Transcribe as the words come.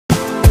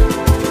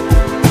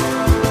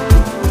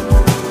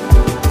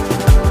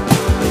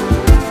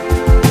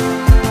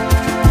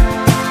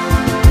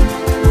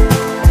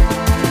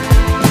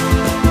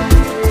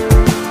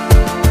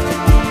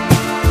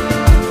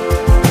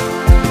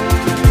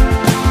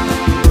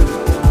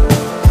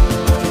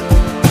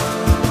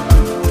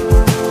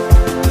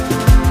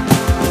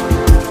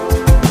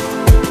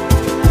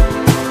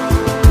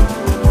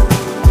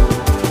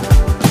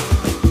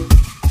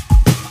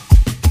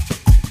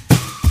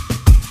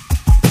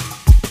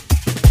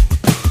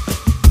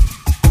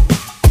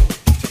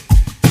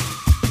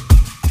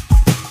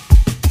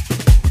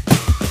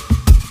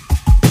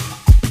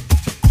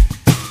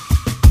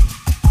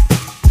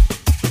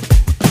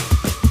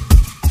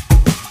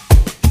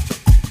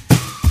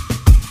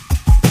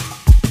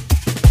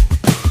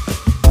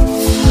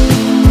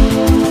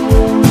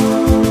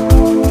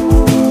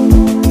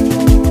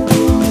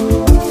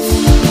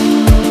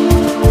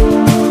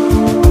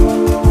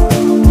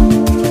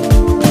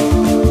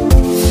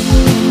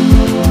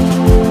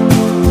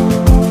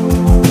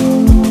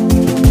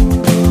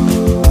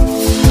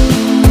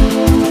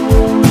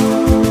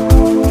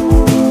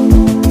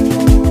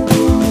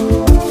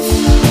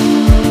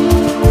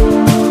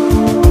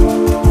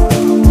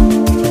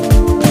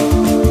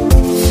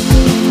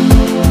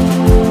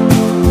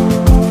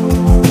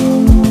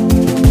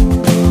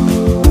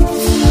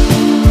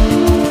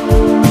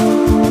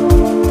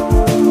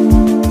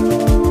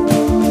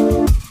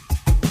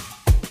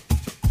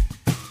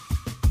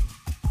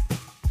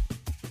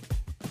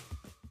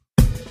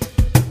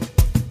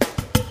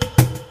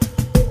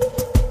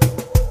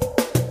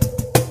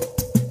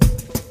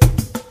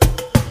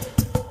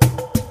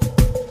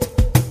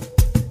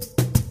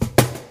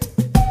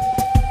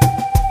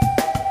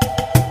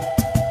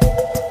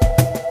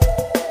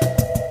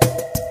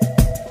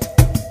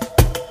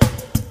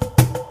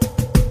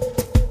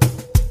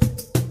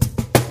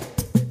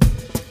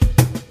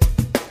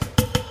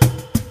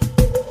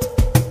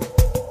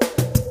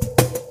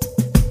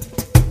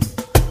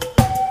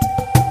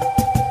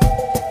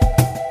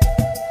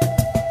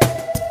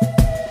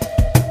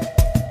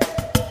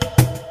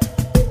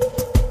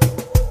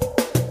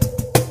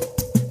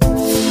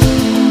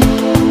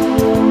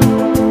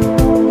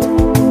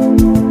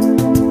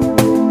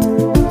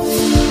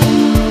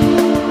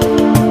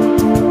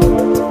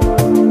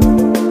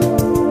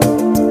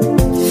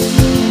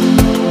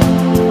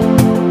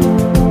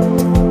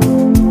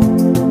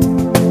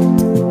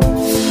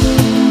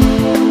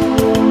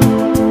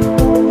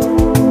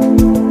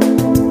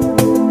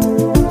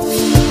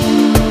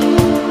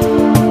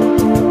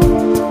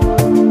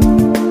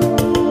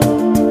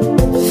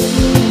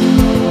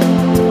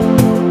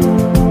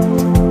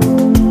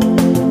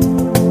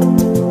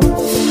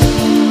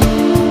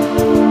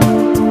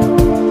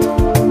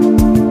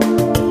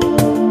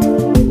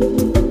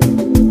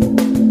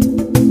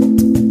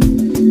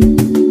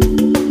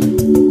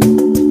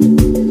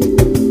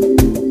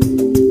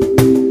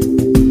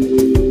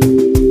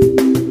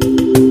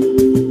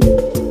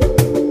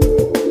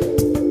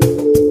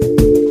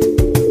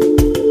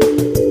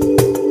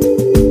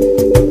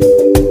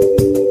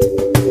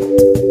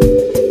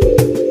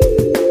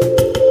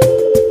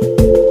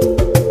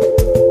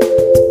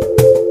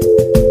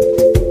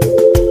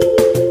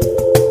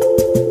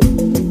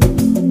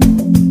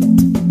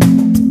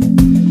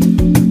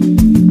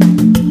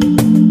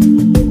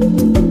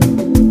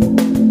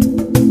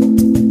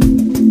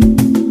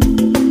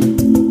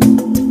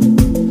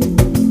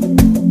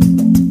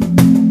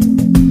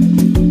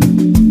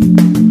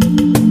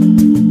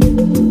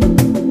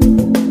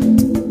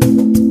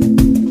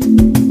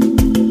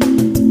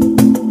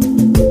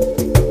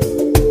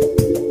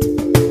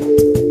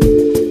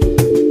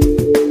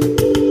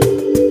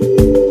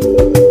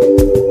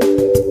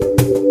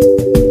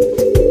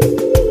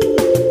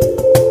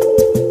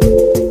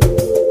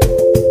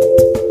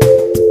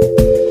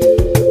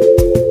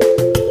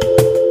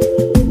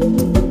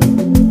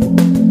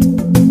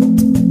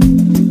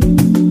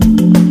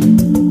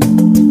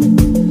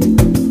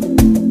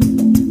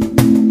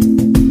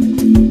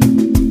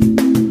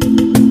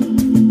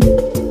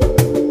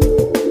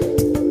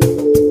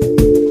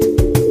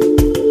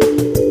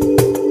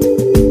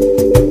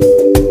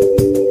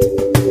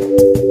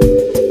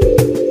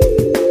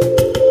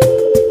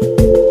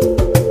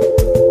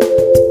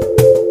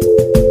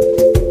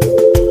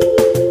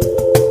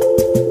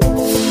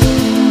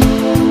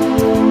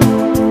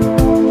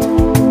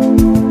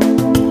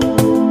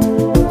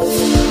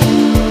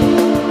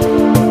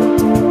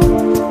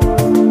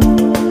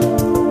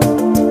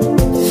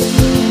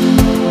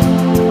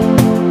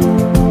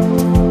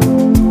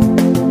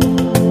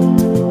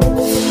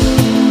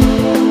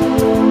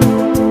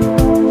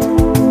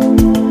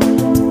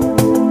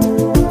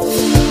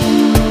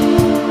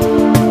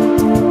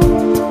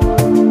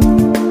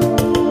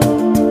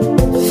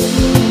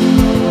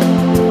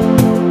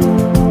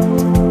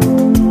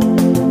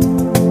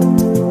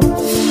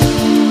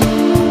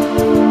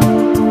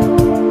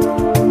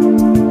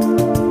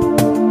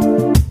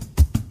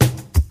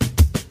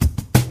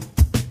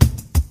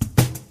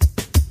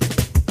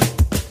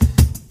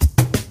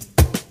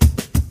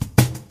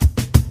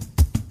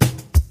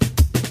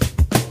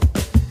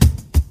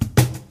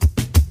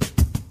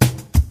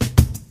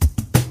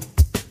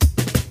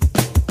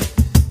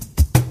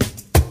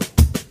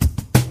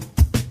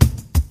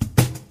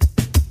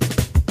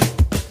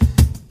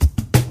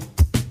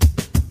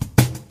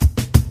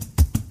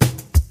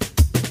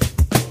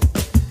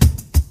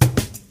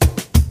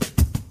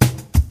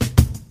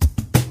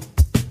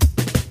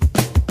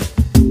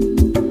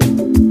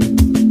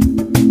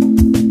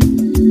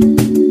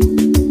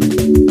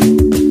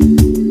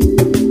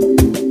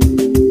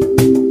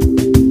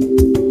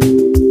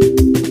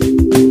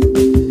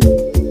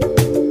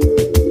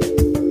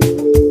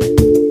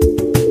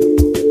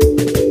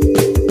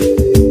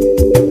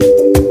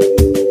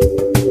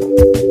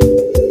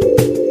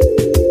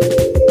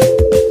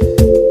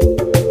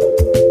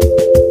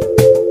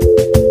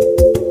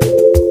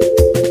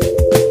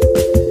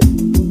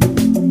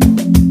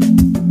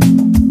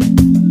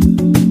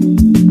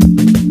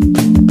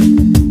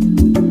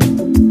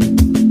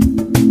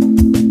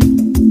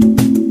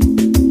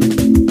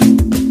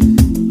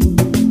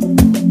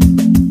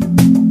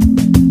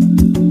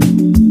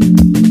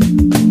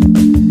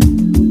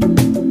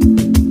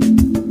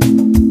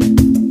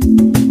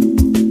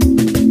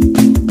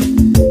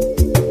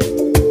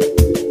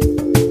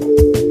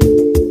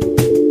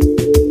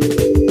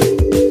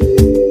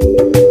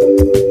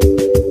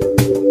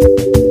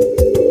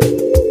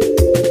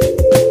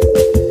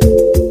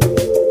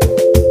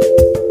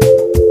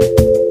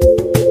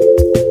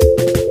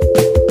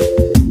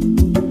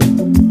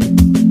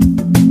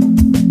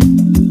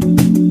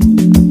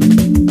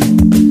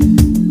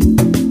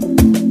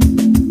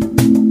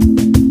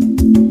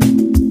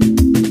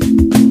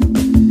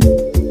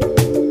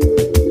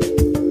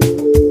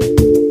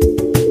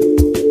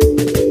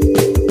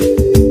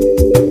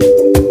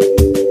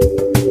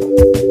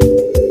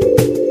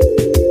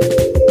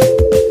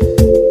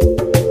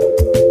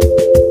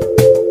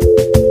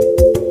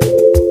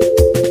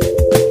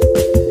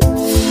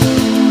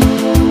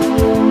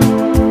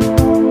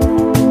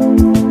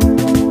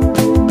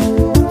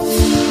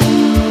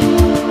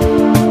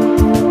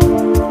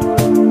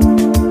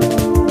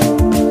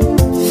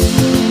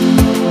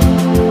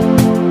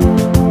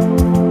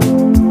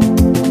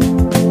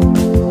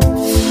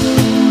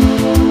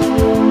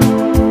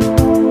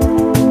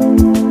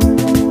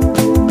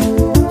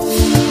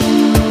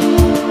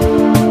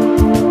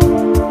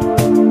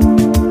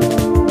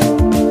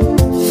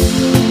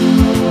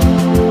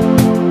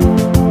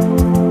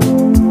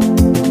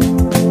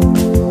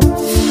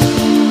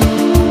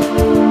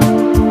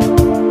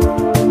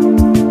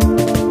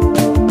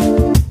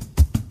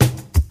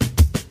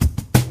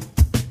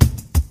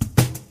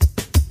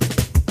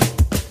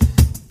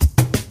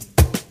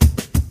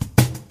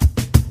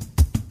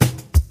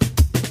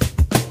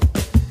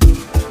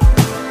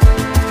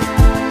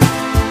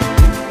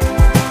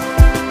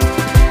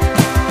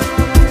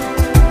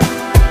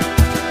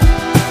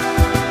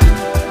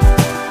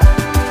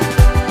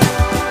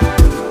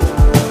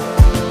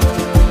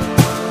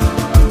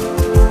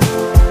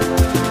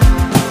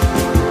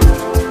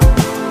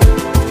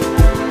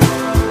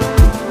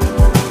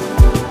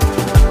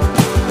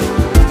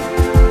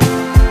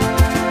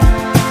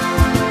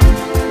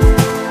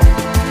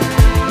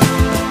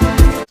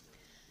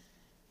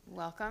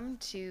welcome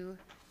to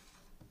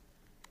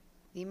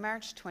the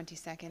March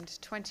 22nd,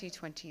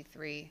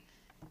 2023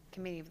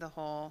 Committee of the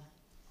Whole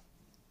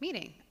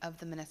meeting of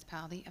the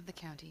Municipality of the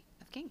County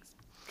of Kings.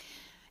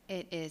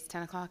 It is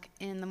 10 o'clock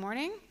in the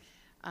morning.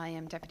 I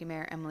am Deputy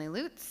Mayor Emily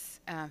Lutz,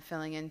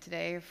 filling in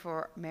today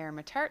for Mayor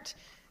Matart,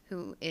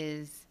 who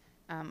is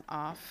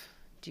off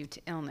due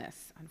to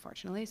illness,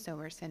 unfortunately. So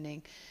we're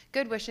sending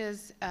good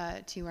wishes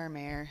to our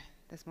mayor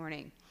this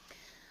morning.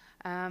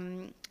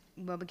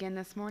 We'll begin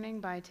this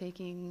morning by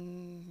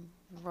taking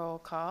roll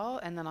call,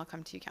 and then I'll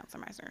come to you,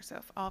 Councillor Meisner. So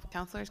if all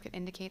councillors could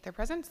indicate their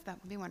presence, that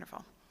would be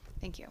wonderful.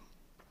 Thank you.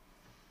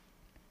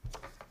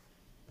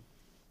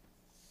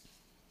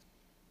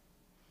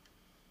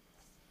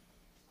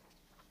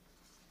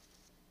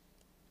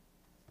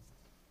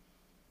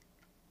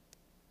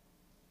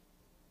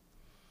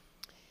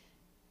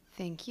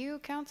 Thank you,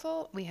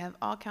 Council. We have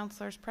all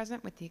councillors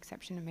present with the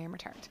exception of Mayor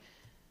Matart.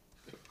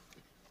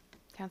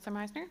 Councillor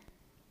Meisner?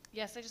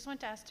 Yes, I just want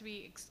to ask to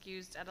be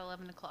excused at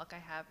 11 o'clock. I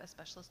have a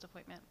specialist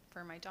appointment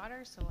for my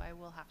daughter, so I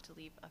will have to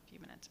leave a few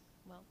minutes.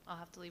 Well, I'll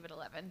have to leave at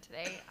 11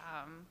 today,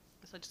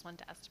 so I just wanted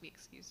to ask to be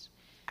excused.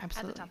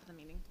 Absolutely. At the top of the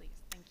meeting, please.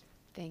 Thank you.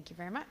 Thank you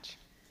very much.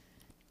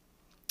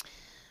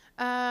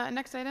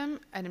 Next item,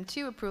 item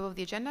 2, approval of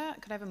the agenda.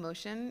 Could I have a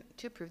motion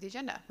to approve the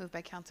agenda? Moved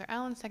by Councillor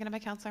Allen, seconded by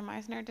Councillor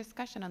Meisner.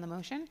 Discussion on the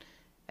motion.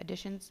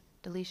 Additions,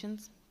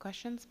 deletions,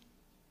 questions?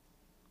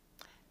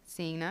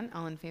 Seeing none,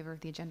 all in favor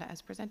of the agenda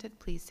as presented,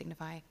 please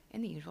signify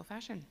in the usual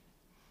fashion.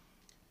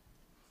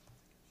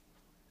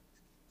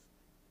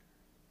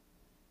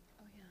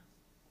 Oh, yeah.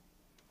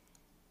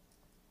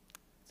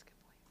 That's a good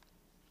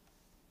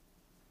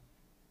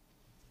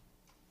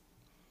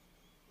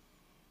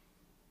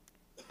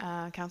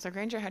point. Councillor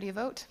Granger, how do you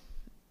vote?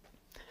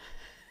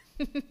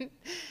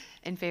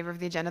 In favor of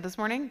the agenda this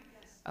morning?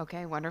 Yes.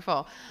 Okay,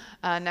 wonderful.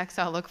 Next,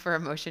 I'll look for a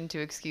motion to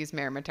excuse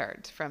Mayor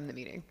Matart from the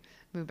meeting.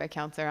 Moved by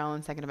Councillor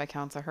Allen, seconded by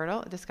Councillor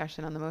Hurdle.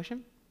 Discussion on the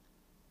motion?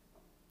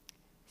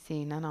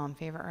 Seeing none, all in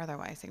favor or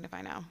otherwise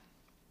signify now.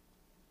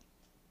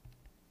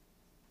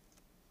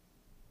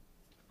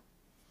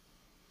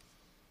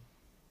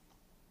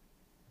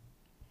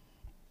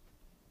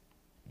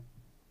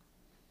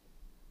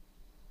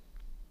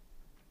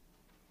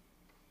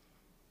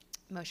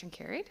 Motion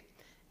carried.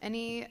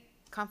 Any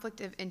conflict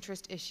of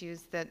interest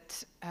issues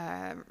that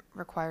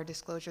require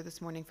disclosure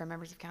this morning from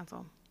members of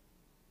council?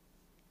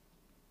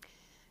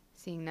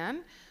 Seeing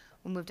none,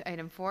 we'll move to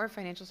item 4,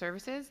 financial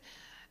services.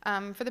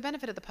 For the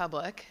benefit of the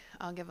public,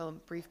 I'll give a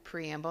brief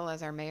preamble,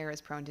 as our mayor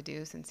is prone to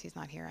do. Since he's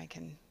not here, I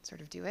can sort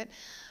of do it.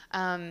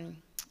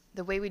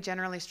 The way we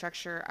generally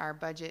structure our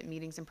budget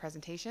meetings and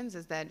presentations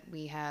is that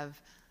we have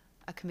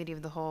a committee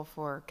of the whole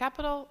for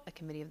capital, a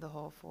committee of the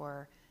whole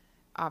for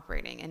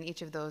operating, and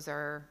each of those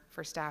are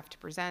for staff to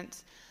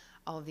present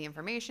all of the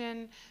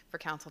information, for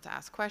council to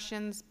ask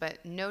questions,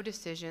 but no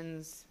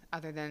decisions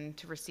other than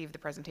to receive the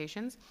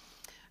presentations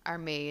are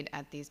made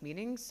at these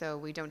meetings. So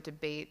we don't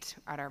debate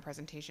at our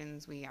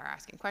presentations. We are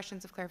asking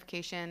questions of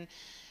clarification,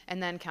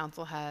 and then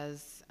council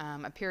has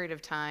a period of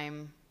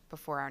time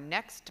before our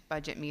next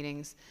budget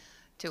meetings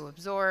to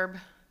absorb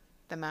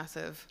the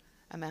massive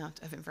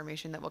amount of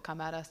information that will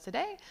come at us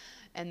today,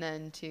 and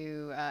then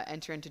to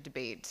enter into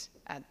debate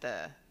at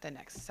the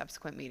next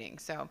subsequent meeting.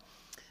 So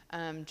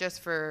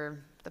just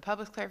for the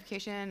public's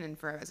clarification and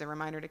for as a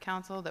reminder to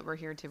council that we're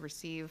here to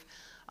receive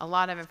a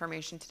lot of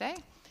information today.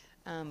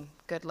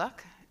 Good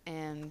luck.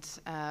 And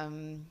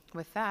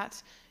with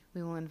that,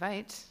 we will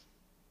invite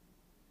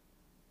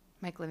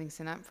Mike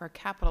Livingston up for a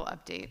capital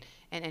update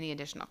and any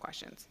additional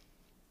questions.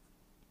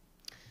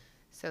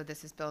 So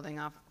this is building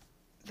off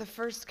the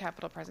first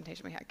capital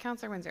presentation we had.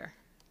 Councillor Windsor,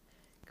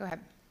 go ahead.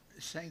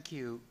 Thank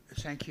you,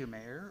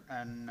 Mayor.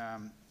 And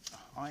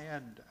I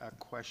had a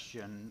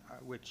question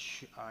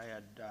which I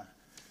had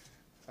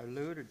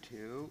alluded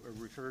to or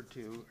referred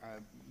to,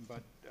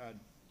 but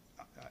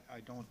I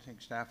don't think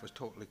staff was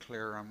totally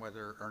clear on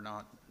whether or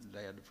not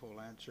they had the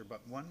full answer. But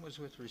one was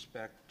with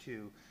respect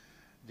to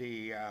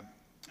the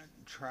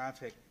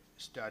traffic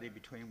study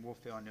between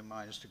Wolfville and New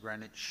Minas, the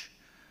Greenwich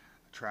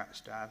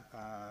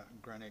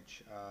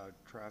Greenwich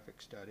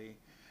traffic study.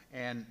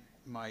 And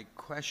my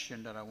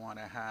question that I want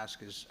to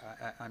ask is,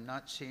 I'm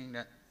not seeing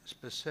that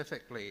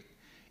specifically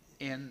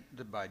in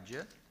the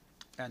budget,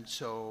 and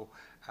so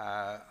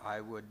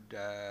I would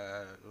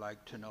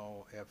like to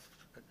know if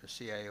the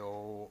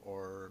CAO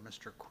or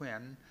Mr.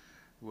 Quinn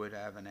would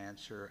have an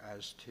answer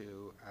as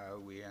to how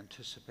we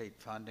anticipate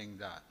funding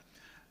that.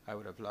 I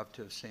would have loved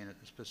to have seen it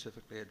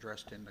specifically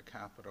addressed in the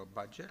capital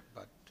budget,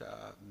 but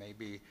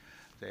maybe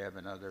they have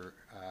another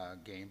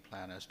game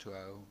plan as to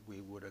how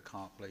we would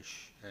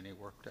accomplish any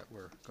work that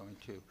we're going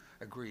to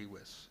agree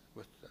with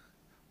the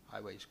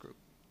Highways Group.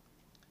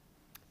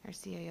 Our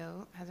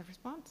CAO has a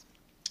response.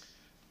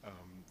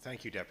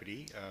 Thank you,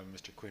 Deputy.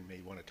 Mr. Quinn may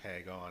want to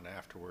tag on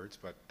afterwards,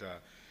 but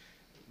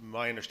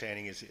my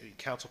understanding is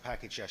council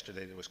package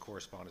yesterday there was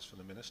correspondence from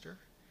the minister,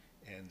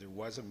 and there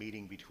was a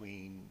meeting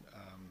between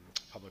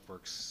Public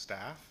Works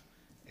staff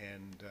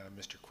and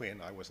Mr. Quinn.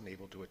 I wasn't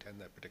able to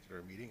attend that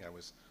particular meeting. I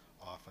was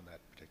off on that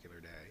particular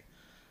day.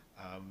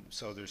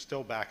 So there's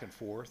still back and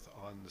forth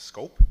on the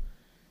scope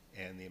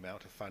and the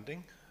amount of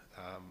funding,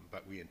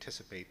 but we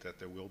anticipate that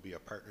there will be a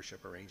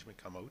partnership arrangement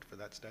come out for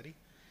that study,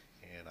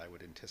 and I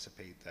would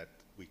anticipate that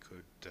we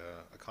could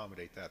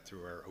accommodate that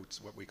through our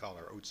what we call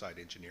our outside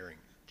engineering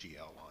GL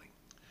line.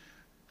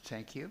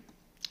 Thank you.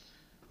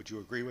 Would you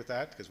agree with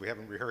that? Because we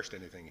haven't rehearsed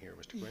anything here,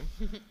 Mr.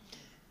 Quinn.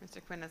 Mr.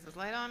 Quinn has his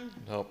light on.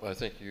 Nope, I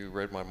think you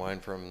read my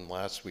mind from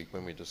last week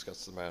when we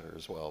discussed the matter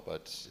as well.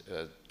 But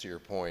to your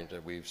point,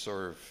 we've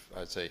sort of,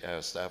 I'd say, at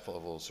a staff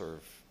level, sort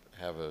of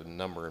have a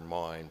number in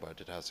mind,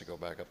 but it has to go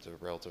back up to the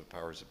relative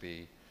powers that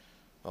be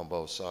on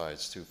both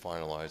sides to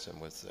finalize them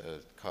with a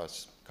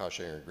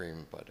cost-sharing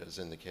agreement. But as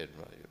indicated,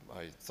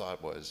 my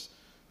thought was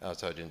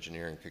outside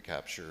engineering could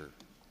capture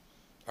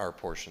our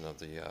portion of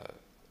the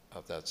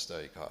of that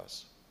study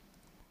cost.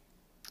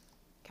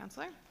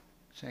 Councillor?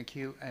 Thank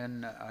you.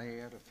 And I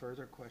had a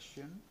further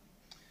question.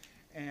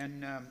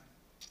 And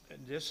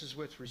this is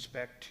with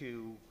respect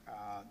to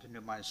the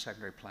new mine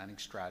secondary planning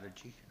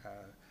strategy.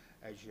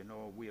 As you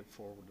know, we have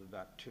forwarded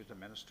that to the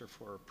minister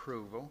for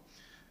approval.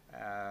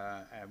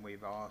 And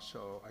we've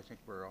also, I think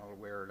we're all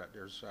aware that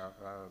there's a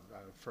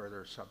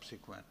further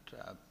subsequent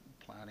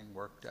planning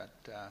work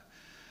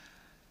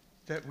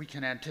that we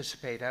can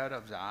anticipate out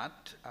of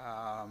that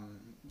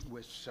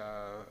with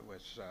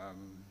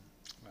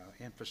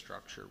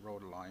infrastructure,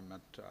 road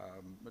alignment,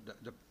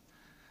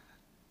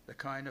 the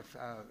kind of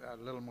a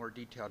little more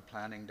detailed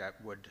planning that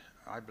would,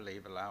 I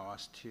believe, allow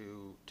us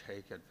to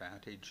take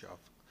advantage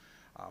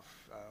of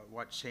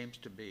what seems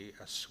to be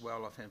a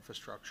swell of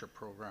infrastructure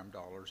program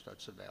dollars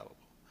that's available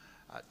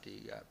at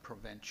the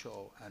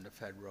provincial and the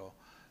federal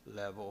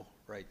level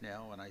right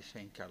now. And I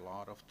think a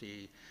lot of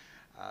the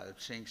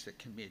things that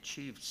can be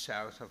achieved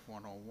south of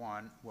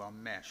 101 will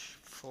mesh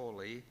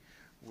fully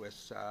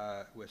with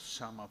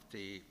some of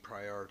the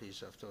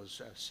priorities of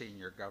those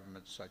senior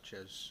governments, such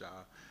as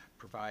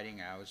providing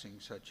housing,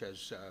 such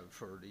as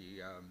for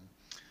the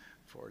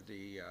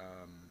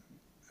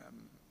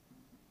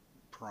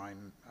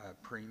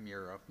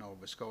Premier of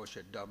Nova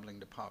Scotia, doubling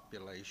the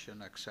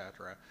population,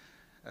 etc.,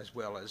 as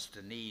well as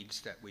the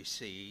needs that we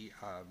see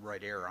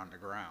right here on the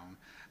ground.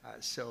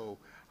 So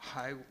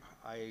I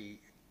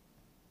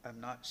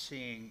am not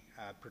seeing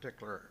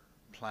particular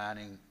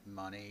planning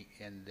money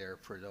in there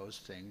for those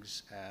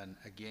things. And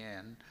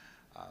again,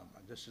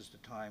 this is the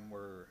time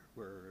where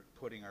we're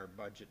putting our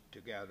budget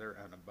together,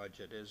 and a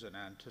budget is an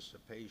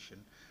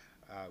anticipation.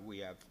 We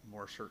have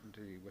more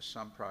certainty with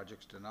some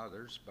projects than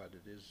others, but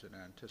it is an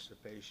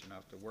anticipation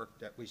of the work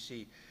that we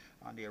see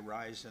on the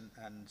horizon.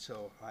 And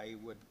so I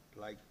would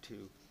like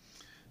to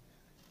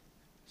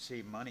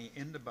see money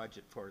in the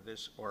budget for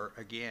this, or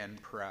again,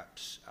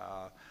 perhaps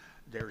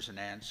there's an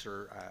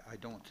answer. I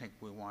don't think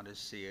we want to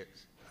see it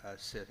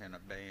sit in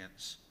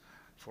abeyance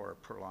for a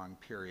prolonged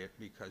period,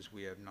 because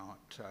we have not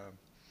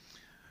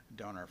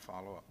done our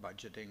follow-up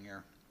budgeting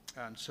here.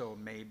 And so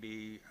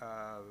maybe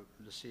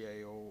the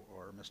CAO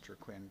or Mr.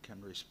 Quinn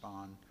can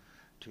respond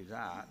to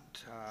that.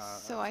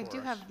 So I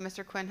do have,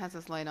 Mr. Quinn has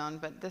his light on,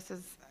 but this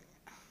is,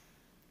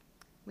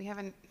 we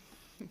haven't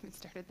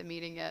started the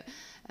meeting yet,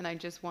 and I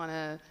just want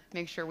to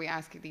make sure we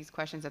ask these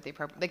questions at the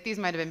appropriate, like these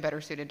might have been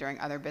better suited during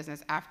other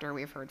business after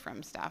we've heard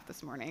from staff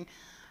this morning.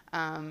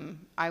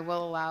 I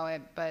will allow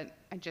it, but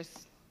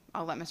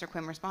I'll let Mr.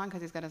 Quinn respond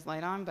because he's got his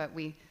light on, but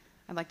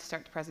I'd like to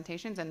start the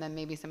presentations, and then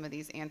maybe some of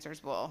these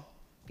answers will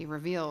be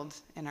revealed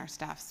in our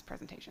staff's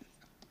presentation.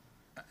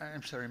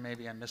 I'm sorry,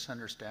 maybe I'm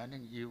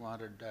misunderstanding. You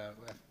wanted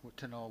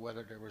to know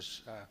whether there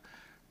was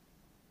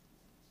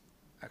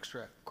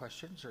extra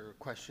questions or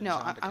questions No,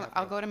 on the capital?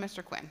 I'll go to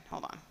Mr. Quinn.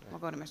 Hold on. We'll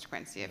go to Mr.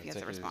 Quinn, see if he has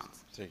a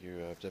response. Thank you,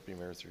 Deputy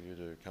Mayor, through you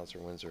to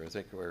Councillor Windsor. I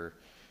think where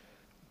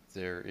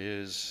there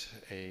is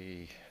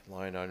a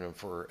line item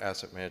for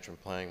asset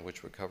management planning,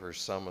 which would cover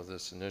some of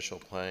this initial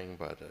planning,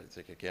 but I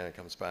think, again, it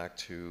comes back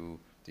to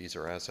these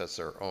are assets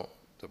that are owned.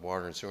 The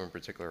water and sewer in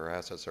particular are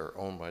assets that are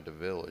owned by the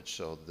village,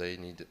 so they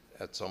need to,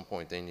 at some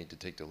point, they need to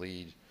take the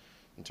lead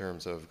in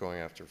terms of going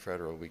after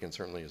federal. We can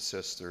certainly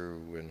assist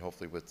through, and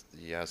hopefully with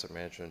the asset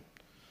management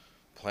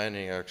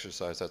planning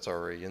exercise that's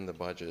already in the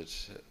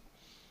budget,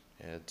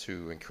 and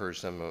to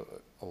encourage them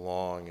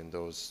along in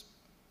those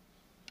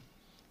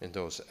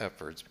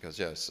efforts. Because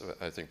yes,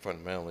 I think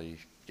fundamentally,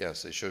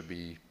 yes, they should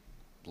be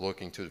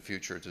looking to the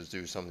future to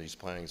do some of these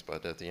plannings,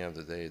 but at the end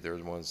of the day, they're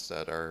the ones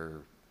that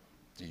are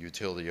the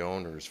utility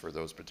owners for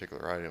those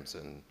particular items,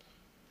 and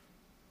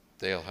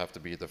they'll have to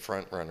be the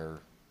front runner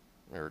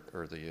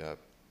or the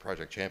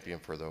project champion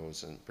for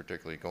those, and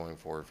particularly going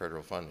forward,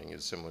 federal funding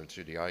is similar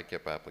to the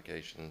IKIP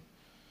application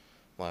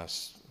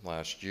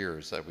last year,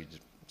 is that we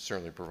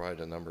certainly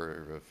provide a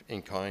number of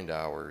in-kind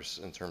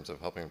hours in terms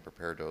of helping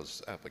prepare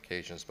those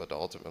applications, but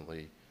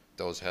ultimately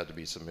those had to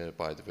be submitted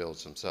by the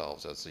village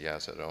themselves as the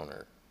asset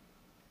owner.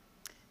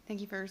 Thank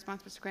you for your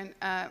response, Mr. Quinn.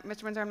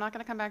 Mr. Windsor, I'm not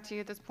going to come back to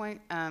you at this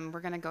point. We're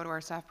going to go to our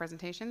staff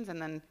presentations,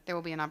 and then there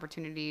will be an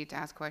opportunity to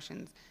ask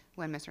questions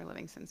when Mr.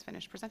 Livingston's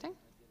finished presenting.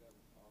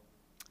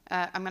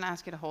 I'm going to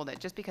ask you to hold it,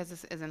 just because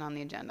this isn't on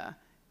the agenda.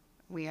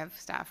 We have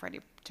staff ready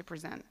to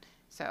present.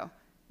 So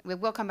We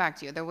will come back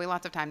to you. There will be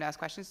lots of time to ask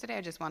questions today.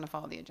 I just want to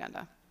follow the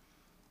agenda.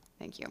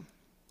 Thank you.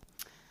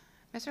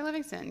 Mr.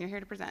 Livingston, you're here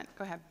to present.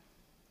 Go ahead.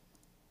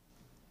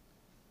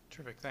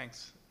 Terrific,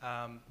 thanks.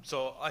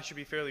 So I should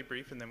be fairly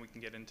brief, and then we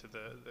can get into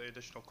the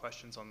additional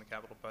questions on the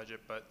capital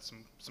budget, but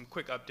some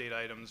quick update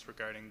items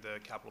regarding the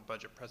capital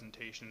budget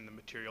presentation and the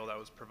material that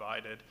was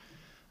provided.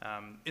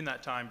 In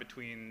that time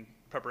between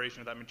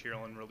preparation of that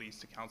material and release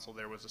to council,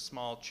 there was a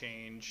small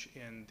change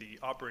in the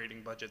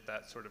operating budget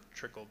that sort of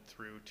trickled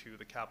through to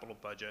the capital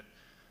budget.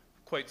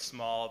 Quite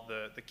small.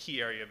 The key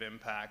area of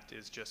impact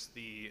is just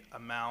the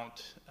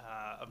amount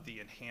of the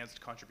enhanced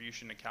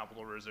contribution to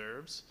capital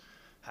reserves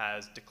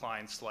has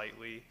declined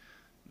slightly.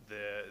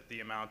 The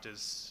amount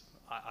is,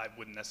 I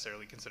wouldn't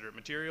necessarily consider it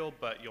material,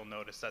 but you'll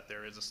notice that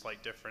there is a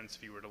slight difference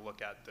if you were to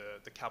look at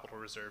the capital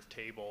reserve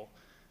table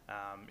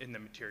in the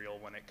material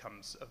when it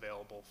comes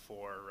available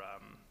for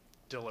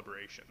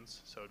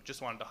deliberations. So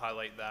just wanted to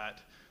highlight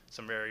that,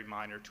 some very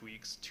minor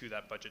tweaks to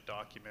that budget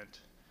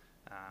document,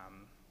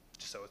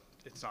 just so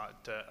it's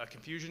not a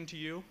confusion to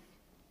you.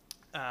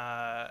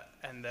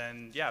 And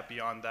then, yeah,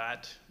 beyond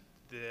that,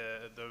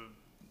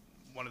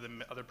 one of the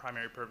other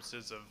primary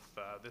purposes of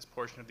this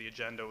portion of the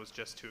agenda was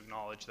just to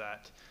acknowledge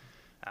that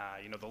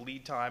the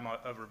lead time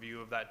of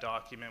review of that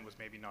document was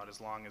maybe not as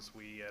long as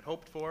we had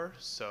hoped for,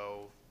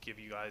 so give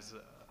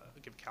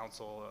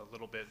council a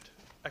little bit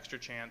extra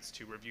chance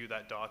to review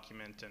that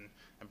document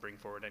and bring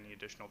forward any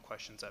additional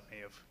questions that may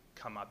have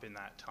come up in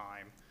that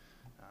time.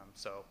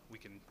 So we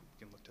can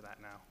look to that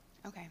now.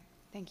 Okay,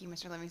 thank you,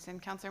 Mr. Livingston.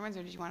 Councilor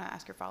Windsor, did you want to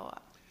ask your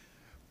follow-up?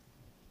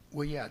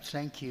 Well, yeah,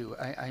 thank you.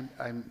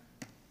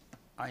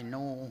 I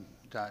know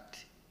that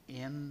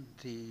in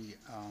the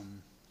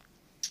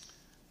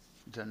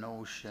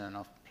notion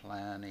of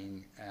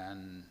planning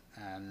and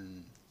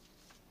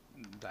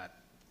that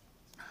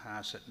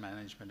asset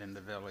management in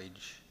the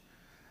village,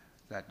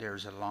 that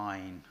there's a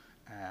line,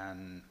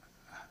 and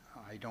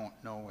I don't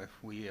know if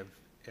we have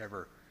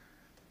ever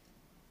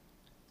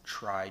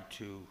tried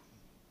to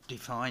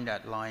define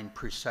that line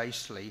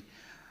precisely,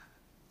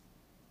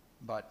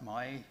 but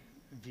my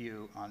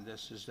view on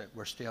this is that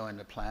we're still in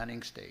the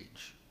planning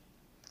stage.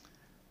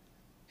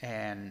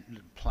 And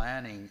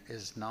planning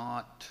is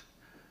not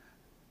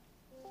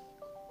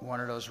one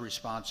of those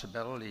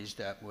responsibilities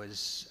that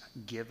was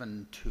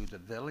given to the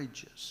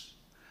villages.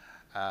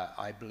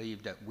 I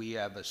believe that we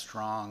have a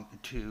strong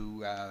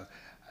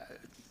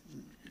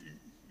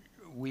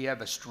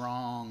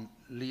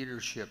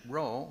leadership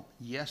role.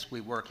 Yes, we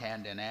work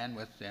hand in hand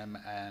with them,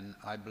 and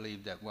I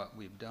believe that what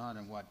we've done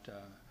and what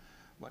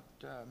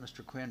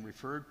Mr. Quinn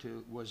referred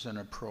to was an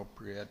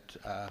appropriate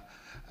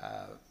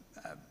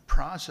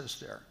process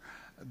there.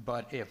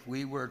 But if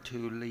we were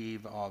to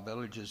leave all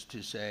villages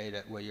to say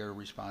that we are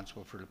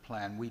responsible for the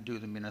plan, we do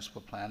the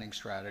municipal planning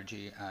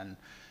strategy, and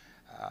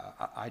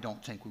I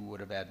don't think we would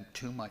have had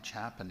too much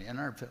happen in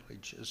our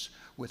villages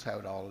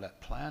without all that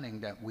planning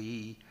that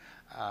we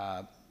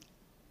are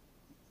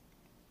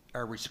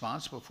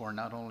responsible for,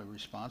 not only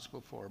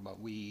responsible for, but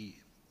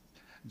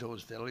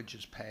those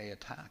villages pay a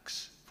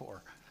tax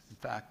for. In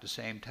fact, the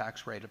same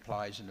tax rate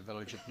applies in the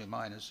village of New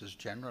Minas as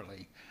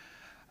generally.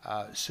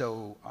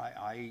 So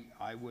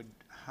I would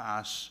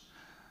ask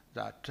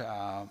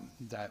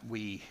that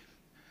we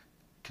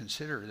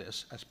consider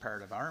this as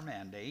part of our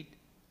mandate,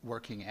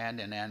 working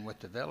hand in hand with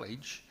the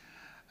villages,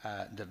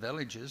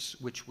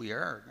 which we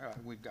are.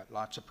 We've got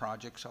lots of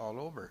projects all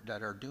over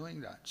that are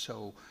doing that.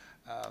 So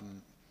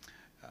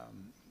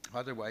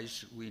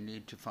otherwise, we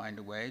need to find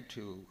a way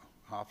to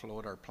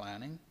offload our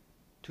planning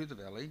to the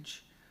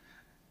village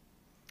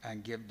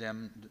and give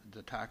them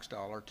the tax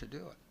dollar to do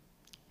it.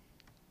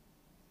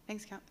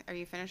 Thanks, are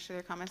you finished with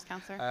your comments,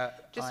 Councillor?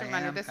 Just a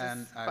reminder, this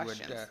is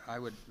questions. I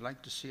would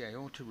like the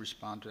CIO to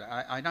respond to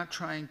that. I'm not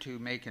trying to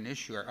make an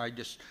issue. I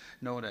just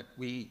know that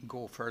we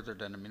go further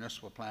than a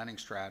municipal planning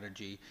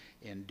strategy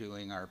in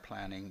doing our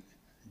planning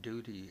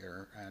duty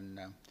here. And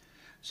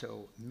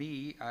so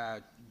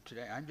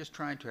today, I'm just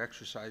trying to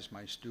exercise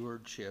my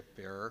stewardship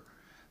here,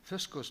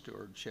 fiscal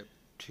stewardship,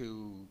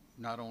 to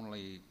not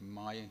only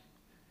my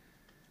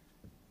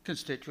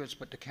constituents,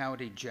 but the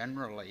county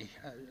generally.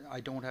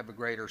 I don't have a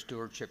greater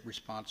stewardship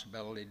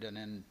responsibility than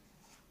in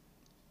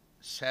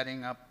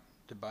setting up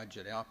the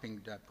budget,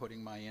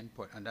 putting my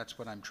input, and that's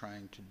what I'm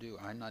trying to do.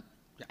 I'm not.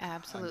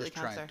 Absolutely, I'm just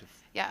trying Councillor. to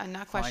Yeah, I'm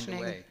not find a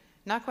questioning. way.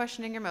 Not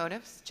questioning your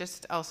motives.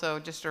 Just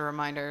a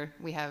reminder,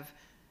 we have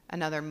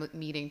another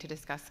meeting to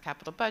discuss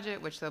capital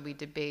budget, which there'll be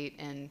debate,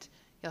 and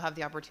you'll have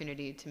the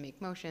opportunity to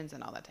make motions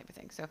and all that type of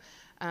thing. So,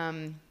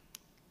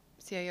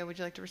 CIO, would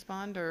you like to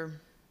respond, or?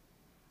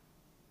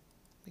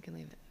 We can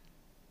leave it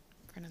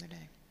for another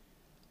day.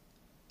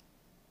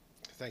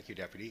 Thank you,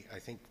 Deputy. I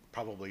think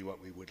probably what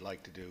we would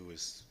like to do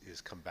is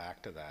come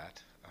back to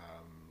that.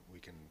 We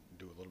can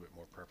do a little bit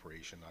more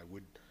preparation.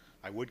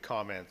 I would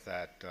comment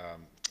that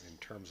in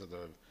terms of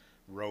the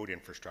road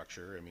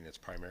infrastructure, I mean, it's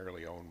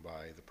primarily owned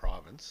by the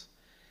province,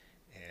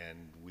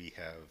 and we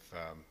have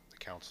the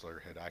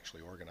councillor had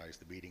actually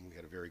organized the meeting. We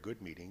had a very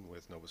good meeting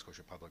with Nova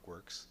Scotia Public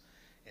Works,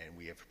 and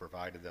we have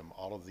provided them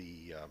all of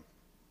the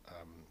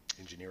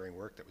engineering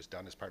work that was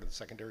done as part of the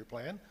secondary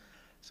plan,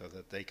 so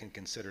that they can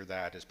consider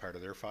that as part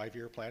of their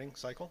 5-year planning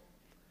cycle.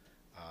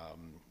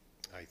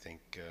 I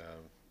think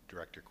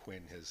Director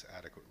Quinn has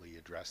adequately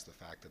addressed the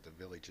fact that the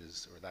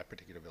villages, or that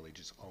particular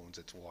village, owns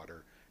its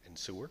water and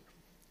sewer.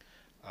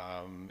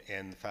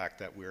 And the fact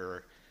that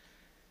we're,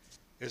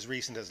 as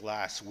recent as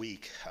last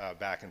week,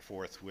 back and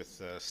forth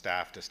with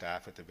staff to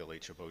staff at the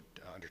village about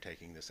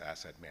undertaking this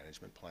asset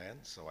management plan.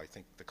 So I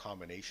think the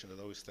combination of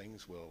those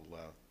things will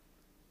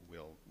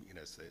you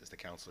know, as the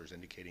councillor is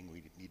indicating,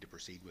 we need to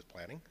proceed with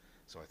planning.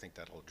 So I think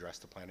that'll address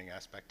the planning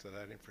aspect of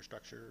that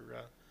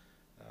infrastructure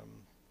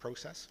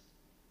process.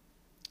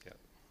 Yeah.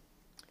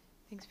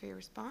 Thanks for your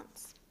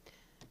response.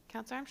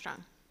 Councillor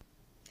Armstrong.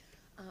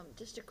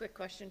 Just a quick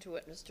question to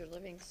what Mr.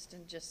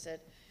 Livingston just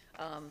said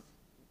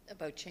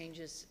about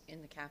changes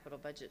in the capital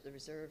budget, the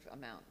reserve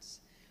amounts.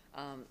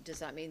 Does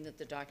that mean that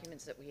the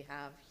documents that we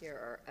have here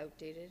are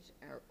outdated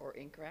or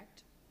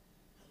incorrect?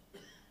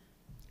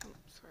 Oh,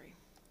 sorry.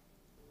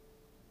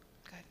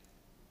 Go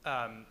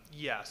ahead.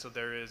 Yeah, so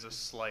there is a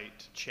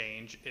slight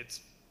change.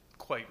 It's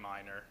quite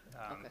minor,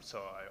 Okay.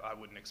 so I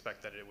wouldn't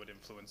expect that it would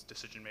influence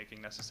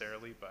decision-making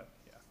necessarily, but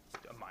yeah,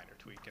 a minor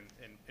tweak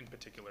in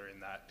particular in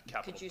that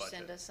capital budget. Could you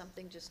send us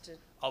something just to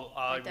I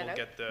point that will out?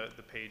 get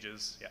the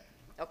pages, yeah.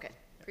 Okay,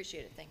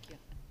 appreciate it, thank you.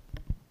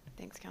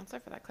 Thanks, Councillor,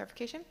 for that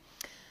clarification.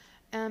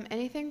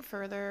 Anything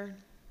further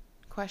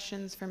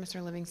questions for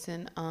Mr.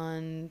 Livingston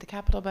on the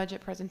capital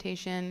budget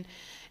presentation?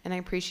 And I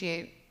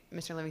appreciate,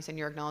 Mr. Livingston,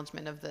 your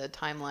acknowledgement of the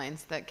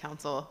timelines that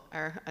council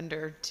are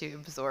under to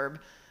absorb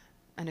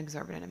an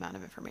exorbitant amount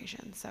of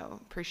information. So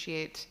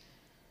appreciate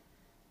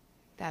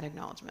that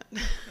acknowledgement.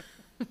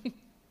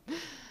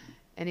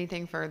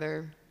 Anything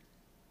further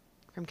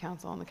from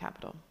council on the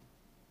capital?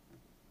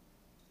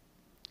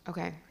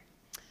 Okay.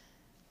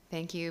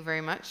 Thank you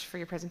very much for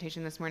your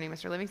presentation this morning,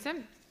 Mr.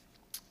 Livingston.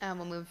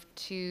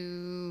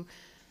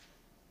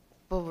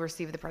 We'll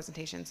receive the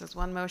presentations as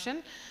one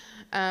motion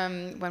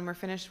when we're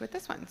finished with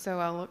this one. So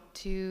I'll look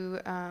to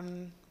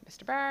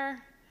Mr.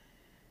 Barr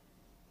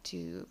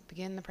to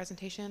begin the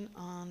presentation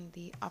on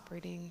the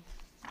operating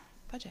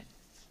budget.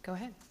 Go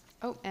ahead.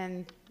 Oh,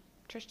 and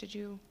Trish, did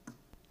you?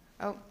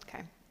 Oh,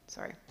 okay.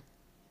 Sorry.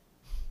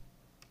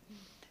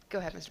 Go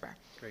ahead, Mr. Barr.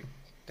 Great.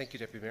 Thank you,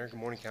 Deputy Mayor. Good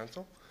morning,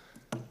 Council.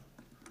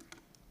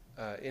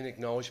 In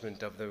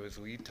acknowledgement of those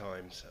lead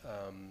times,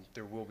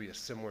 there will be a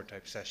similar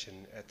type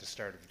session at the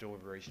start of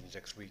deliberations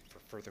next week for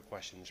further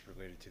questions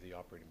related to the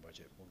operating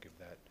budget. We'll give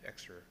that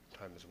extra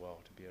time as well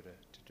to be able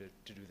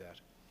to do that.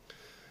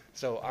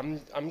 So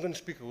I'm going to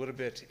speak a little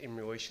bit in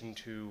relation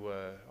to,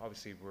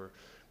 obviously we're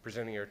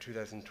presenting our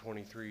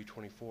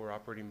 2023-24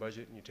 operating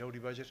budget and utility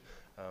budget,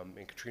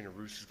 and Katrina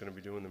Roos is going to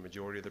be doing the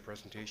majority of the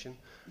presentation.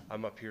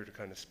 I'm up here to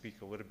kind of speak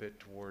a little bit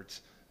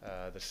towards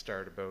the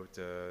start about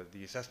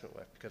the assessment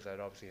lift, because that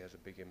obviously has a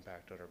big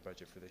impact on our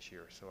budget for this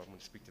year. So I'm going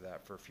to speak to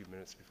that for a few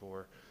minutes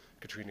before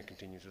Katrina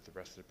continues with the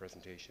rest of the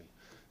presentation.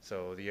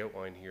 So the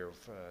outline here of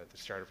the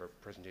start of our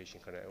presentation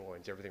kind of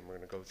outlines everything we're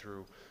going to go through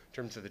in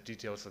terms of the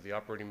details of the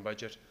operating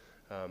budget,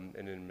 and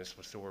then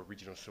municipal sewer,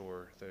 regional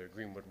sewer, the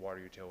Greenwood water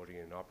utility,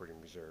 and operating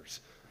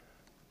reserves.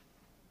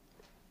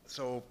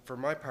 So for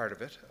my part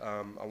of it,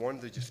 I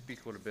wanted to just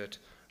speak a little bit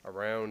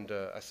around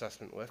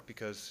assessment lift,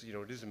 because you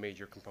know it is a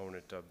major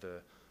component of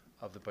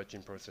the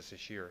budgeting process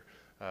this year.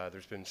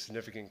 There's been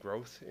significant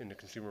growth in the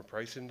consumer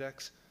price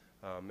index,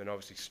 and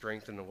obviously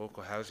strength in the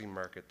local housing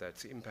market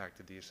that's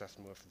impacted the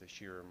assessment lift this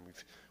year, and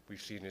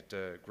we've seen it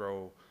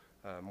grow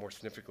more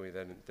significantly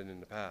than in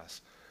the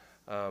past.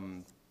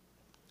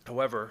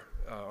 However,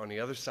 on the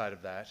other side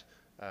of that,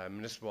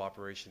 municipal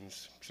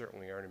operations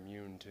certainly aren't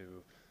immune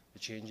to the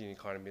changing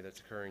economy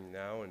that's occurring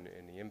now, and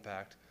the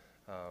impact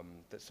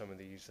that some of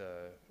these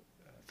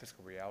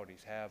fiscal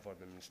realities have on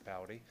the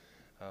municipality.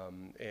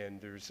 And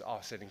there's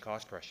offsetting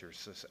cost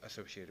pressures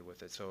associated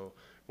with it. So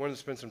I wanted to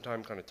spend some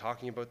time kind of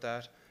talking about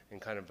that and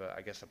kind of,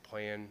 I guess, a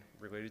plan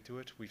related to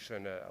it. We've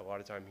spent a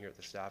lot of time here at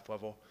the staff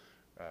level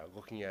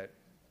looking at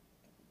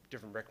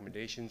different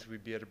recommendations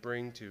we'd be able to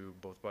bring to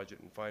both budget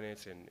and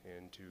finance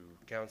and to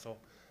council.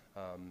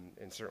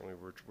 And certainly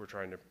we're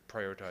trying to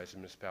prioritize the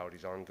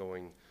municipality's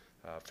ongoing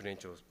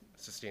financial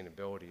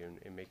sustainability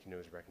in making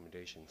those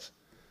recommendations.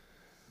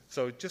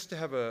 So just to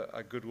have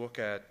a good look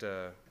at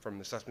from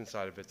the assessment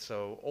side of it.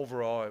 So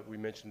overall, we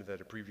mentioned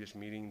at a previous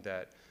meeting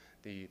that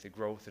the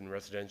growth in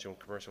residential and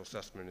commercial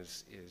assessment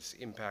is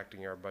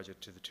impacting our budget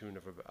to the tune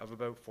of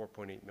about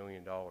 $4.8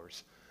 million.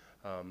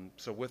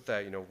 So with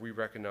that, you know, we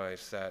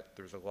recognize that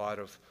there's a lot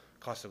of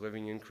cost of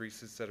living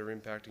increases that are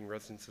impacting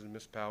residents of the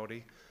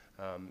municipality,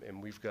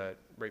 and we've got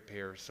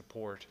ratepayer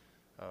support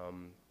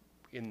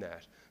in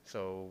that.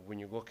 So when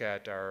you look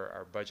at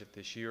our budget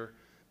this year,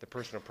 the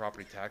personal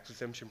property tax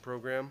exemption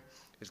program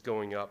is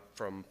going up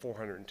from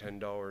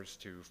 $410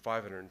 to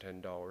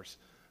 $510,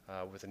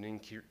 with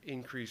an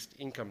increased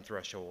income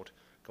threshold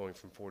going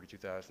from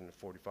 $42,000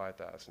 to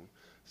 $45,000.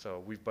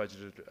 So we've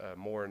budgeted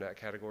more in that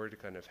category to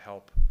kind of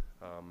help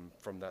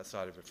from that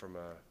side of it, from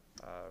a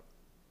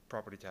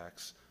property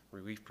tax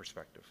relief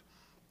perspective.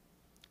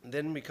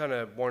 Then we kind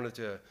of wanted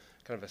to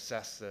kind of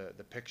assess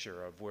the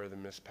picture of where the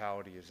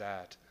municipality is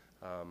at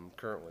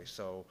currently.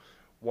 So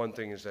one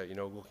thing is that,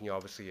 looking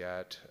obviously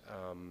at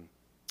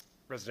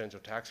residential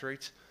tax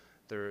rates,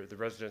 the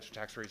residential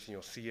tax rates, and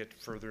you'll see it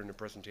further in the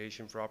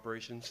presentation for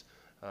operations.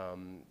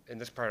 And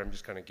this part I'm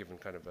just kind of giving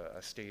kind of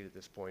a state at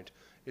this point,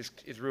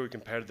 is really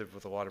competitive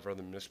with a lot of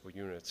other municipal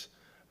units.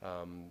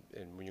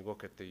 And when you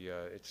look at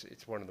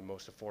it's one of the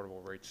most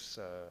affordable rates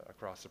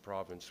across the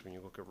province when you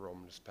look at rural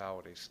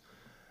municipalities.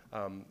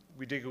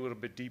 We dig a little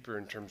bit deeper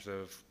in terms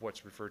of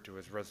what's referred to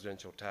as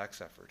residential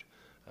tax effort.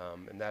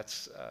 And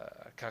that's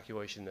a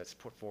calculation that's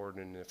put forward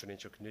in the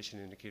financial condition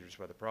indicators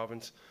by the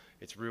province.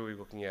 It's really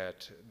looking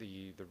at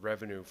the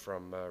revenue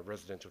from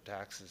residential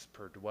taxes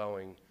per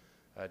dwelling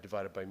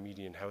divided by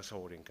median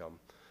household income.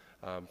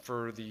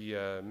 For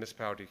the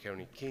municipality of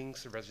County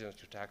Kings, the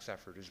residential tax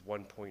effort is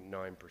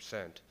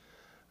 1.9%.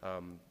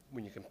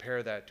 When you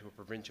compare that to a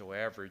provincial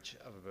average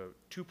of about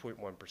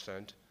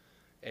 2.1%,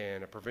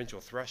 and a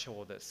provincial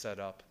threshold that's set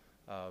up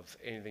of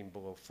anything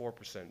below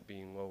 4%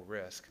 being low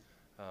risk,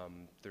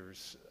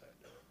 there's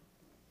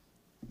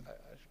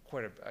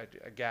quite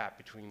a gap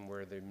between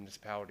where the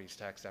municipality's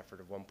tax effort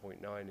of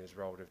 1.9 is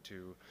relative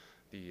to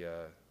the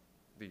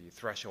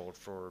threshold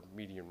for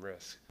median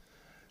risk.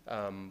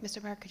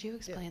 Mr. Barr, could you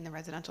explain the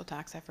residential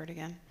tax effort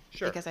again?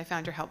 Sure. Because I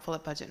found your helpful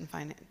at budget and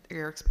finance,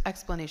 your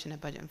explanation of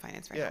budget and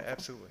finance very helpful.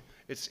 Absolutely.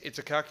 It's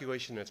a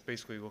calculation that's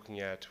basically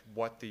looking at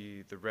what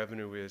the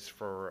revenue is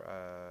for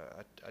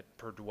a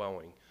per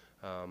dwelling,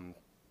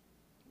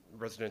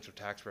 residential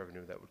tax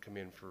revenue that would come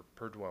in for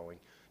per dwelling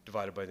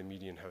divided by the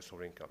median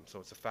household income. So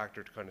it's a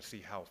factor to kind of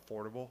see how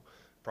affordable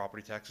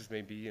property taxes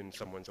may be in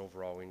someone's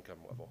overall income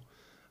level.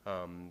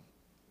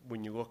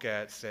 When you look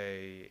at,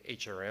 say,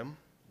 HRM,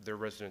 their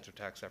residential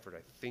tax effort,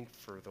 I think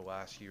for the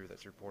last year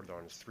that's reported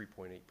on, is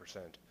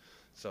 3.8%.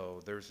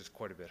 So theirs is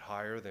quite a bit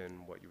higher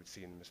than what you would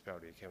see in the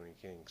municipality of County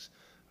Kings.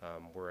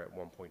 We're at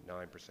 1.9%,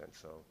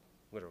 so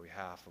literally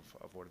half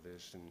of what it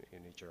is in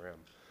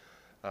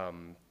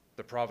HRM.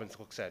 The province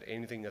looks at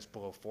anything that's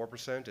below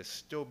 4% as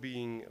still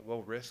being low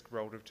risk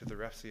relative to their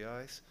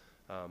FCIs,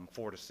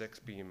 4 to 6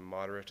 being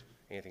moderate,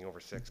 anything over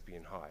 6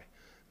 being high.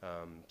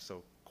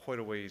 So quite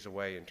a ways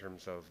away in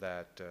terms of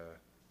that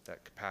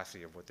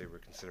capacity of what they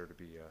would consider to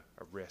be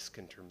a risk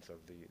in terms of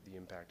the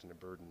impact and the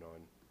burden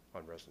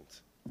on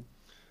residents.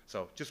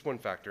 So just one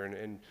factor,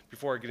 and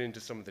before I get into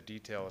some of the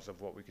details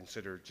of what we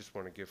consider, just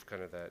want to give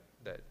kind of that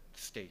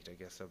state, I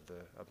guess, of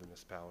the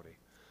municipality.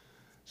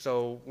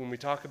 So when we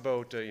talk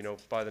about,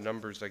 by the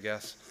numbers, I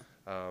guess,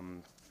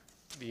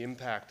 the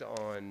impact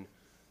on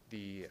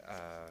the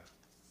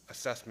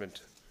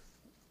assessment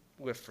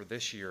lift for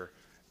this year,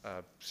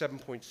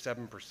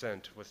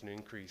 7.7% was an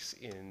increase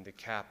in the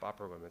cap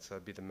upper limits. That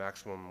would be the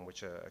maximum in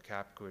which a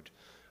cap could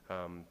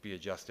be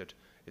adjusted,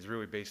 is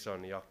really based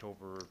on the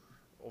October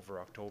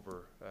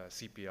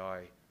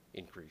CPI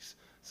increase.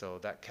 So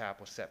that cap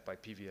was set by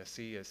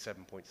PVSC as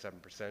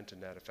 7.7%,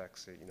 and that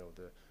affects the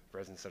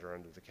residents that are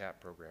under the cap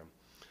program.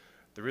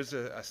 There is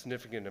a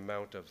significant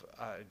amount of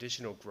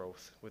additional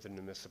growth within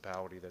the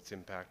municipality that's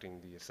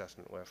impacting the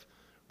assessment lift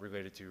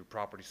related to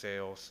property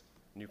sales,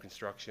 new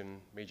construction,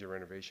 major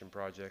renovation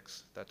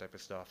projects, that type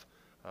of stuff,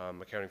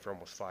 accounting for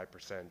almost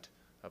 5%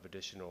 of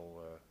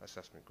additional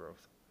assessment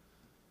growth.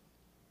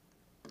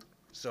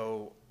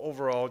 So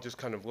overall, just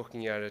kind of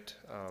looking at it,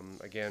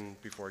 again,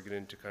 before I get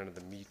into kind of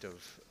the meat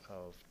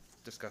of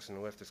discussing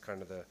the lift, is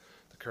kind of the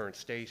current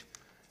state,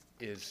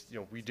 is,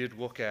 we did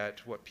look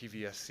at what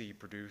PVSC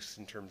produced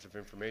in terms of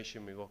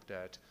information. We looked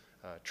at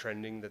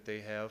trending that they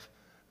have,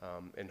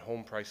 and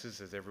home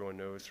prices, as everyone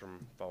knows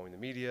from following the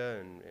media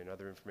and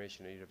other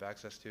information that you have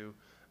access to,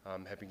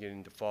 have been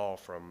beginning to fall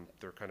from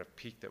their kind of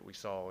peak that we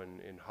saw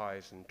in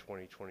highs in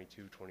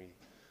 2022,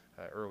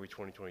 early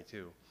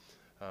 2022.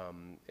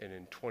 And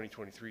in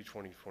 2023,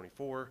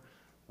 2024,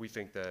 we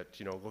think that,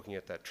 looking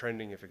at that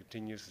trending, if it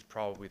continues, is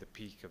probably the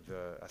peak of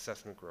the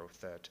assessment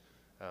growth that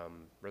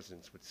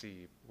residents would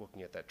see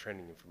looking at that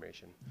trending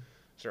information.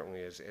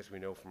 Certainly, as we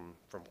know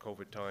from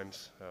COVID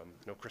times,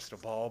 no crystal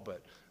ball,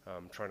 but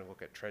trying to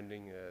look at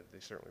trending, they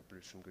certainly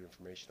produce some good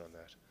information on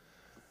that.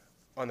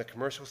 On the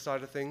commercial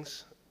side of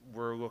things,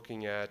 we're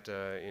looking at,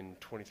 in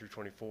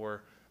 23-24,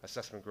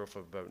 assessment growth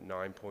of about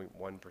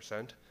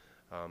 9.1%.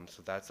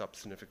 So that's up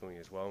significantly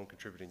as well and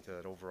contributing to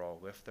that overall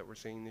lift that we're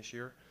seeing this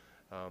year.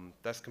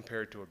 That's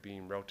compared to it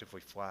being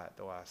relatively flat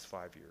the last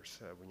 5 years.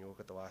 When you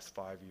look at the last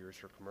 5 years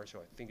for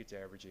commercial, I think it's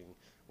averaging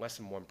less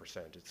than 1%.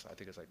 I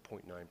think it's like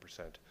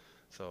 0.9%.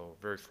 So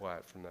very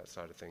flat from that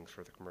side of things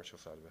for the commercial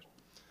side of it.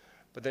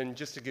 But then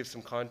just to give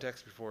some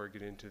context before I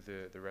get into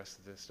the rest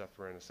of this stuff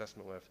around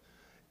assessment lift,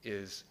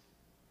 is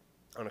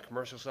on a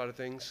commercial side of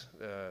things,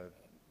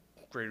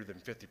 greater than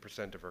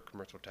 50% of our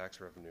commercial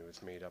tax revenue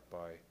is made up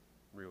by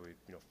really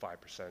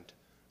 5%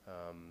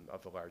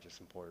 of the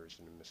largest employers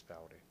in the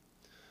municipality.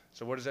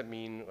 So what does that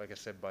mean, like I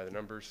said, by the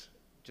numbers?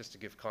 Just to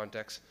give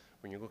context,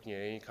 when you're looking at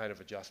any kind of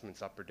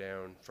adjustments up or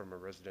down from a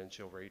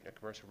residential rate and a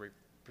commercial rate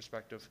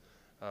perspective,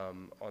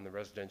 on the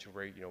residential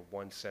rate,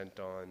 1 cent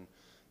on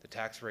The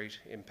tax rate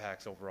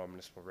impacts overall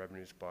municipal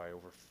revenues by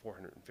over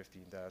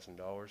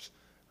 $415,000,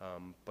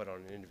 but on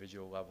an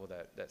individual level,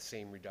 that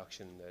same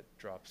reduction that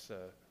drops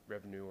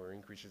revenue or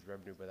increases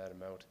revenue by that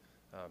amount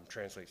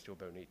translates to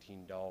about an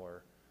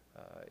 $18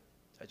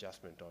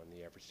 adjustment on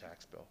the average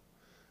tax bill,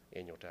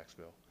 annual tax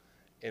bill.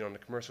 And on the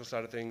commercial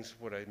side of things,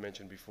 what I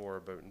mentioned before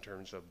about in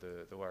terms of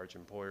the large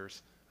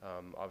employers,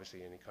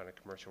 obviously any kind of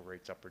commercial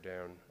rates up or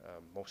down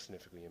most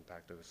significantly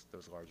impact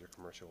those larger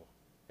commercial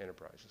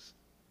enterprises.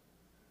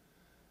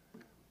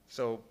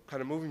 So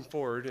kind of moving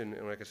forward, and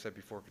like I said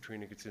before,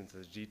 Katrina gets into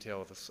the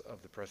detail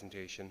of the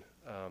presentation,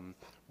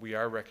 we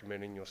are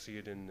recommending, you'll see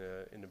it in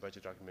the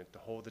budget document, to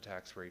hold the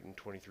tax rate in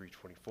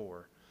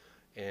 23-24.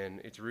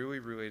 And it's really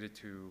related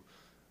to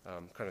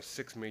kind of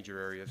 6 major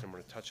areas. I'm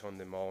going to touch on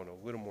them all in a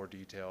little more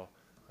detail,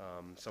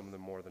 some of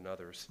them more than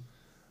others.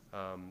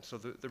 So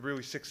the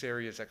really 6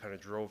 areas that kind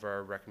of drove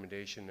our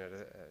recommendation at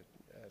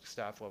a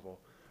staff level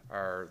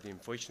are the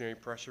inflationary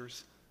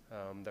pressures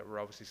that we're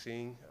obviously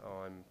seeing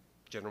on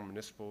general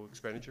municipal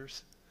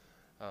expenditures,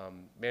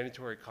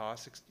 mandatory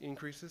cost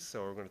increases,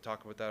 so we're going to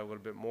talk about that a little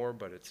bit more,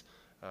 but it's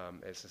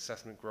as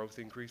assessment growth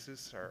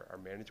increases, our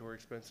mandatory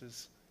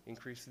expenses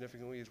increase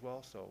significantly as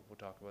well, so we'll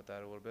talk about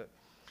that a little bit.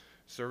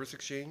 Service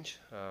exchange,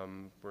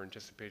 we're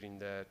anticipating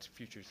that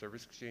future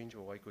service exchange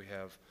will likely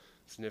have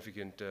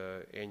significant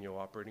annual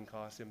operating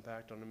cost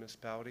impact on the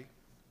municipality.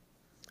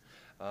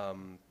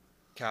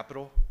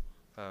 Capital,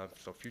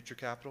 so future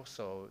capital,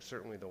 so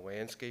certainly the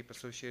landscape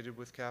associated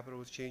with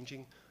capital is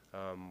changing.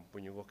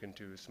 When you look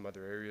into some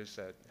other areas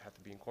that have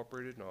to be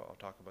incorporated, and I'll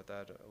talk about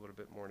that a little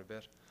bit more in a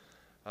bit.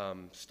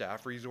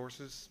 Staff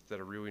resources that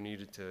are really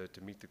needed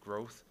to meet the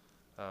growth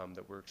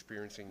that we're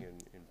experiencing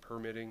in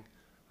permitting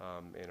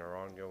and our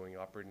ongoing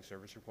operating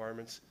service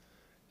requirements.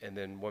 And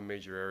then one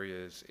major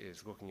area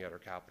is looking at our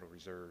capital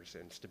reserves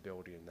and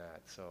stability in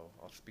that. So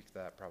I'll speak to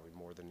that probably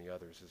more than the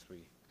others as we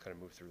kind of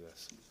move through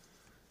this.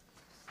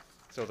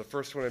 So the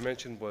first one I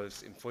mentioned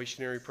was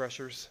inflationary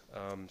pressures.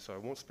 So I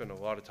won't spend a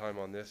lot of time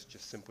on this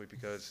just simply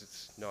because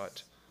it's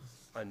not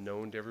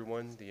unknown to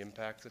everyone, the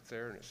impact that's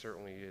there, and it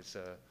certainly is,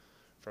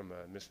 from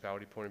a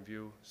municipality point of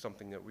view,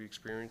 something that we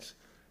experience.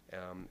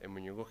 And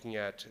when you're looking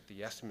at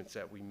the estimates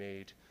that we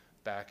made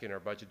back in our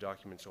budget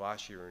documents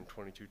last year in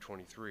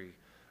 22-23,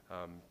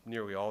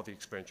 nearly all the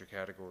expenditure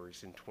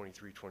categories in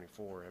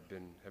 23-24 have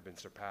been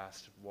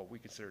surpassed what we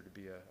consider to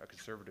be a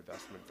conservative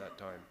estimate at that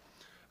time.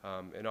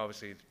 And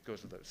obviously it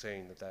goes without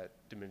saying that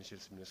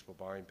diminishes municipal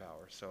buying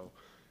power. So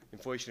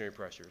inflationary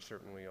pressure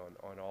certainly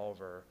on all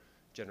of our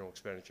general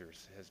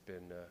expenditures has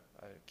been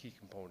a key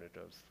component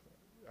of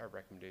our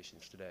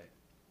recommendations today.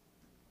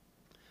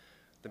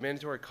 The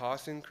mandatory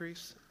cost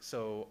increase,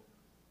 so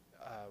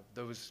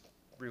those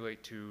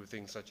relate to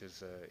things such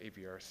as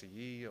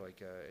AVRCE,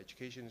 like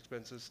education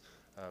expenses,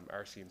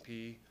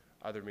 RCMP,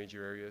 other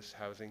major areas,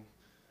 housing.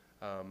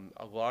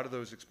 A lot of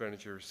those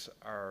expenditures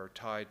are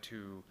tied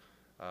to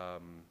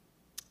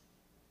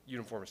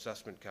uniform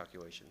assessment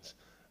calculations,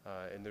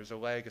 and there's a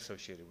lag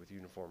associated with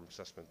uniform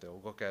assessment.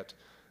 They'll look at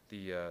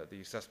the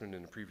assessment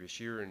in the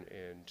previous year, and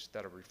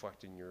that'll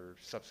reflect in your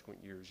subsequent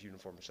year's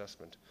uniform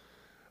assessment.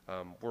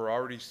 We're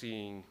already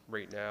seeing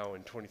right now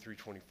in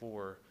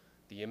 23-24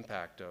 the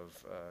impact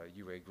of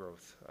UA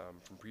growth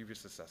from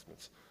previous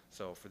assessments.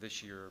 So for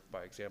this year,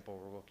 by example,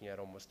 we're looking at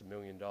almost $1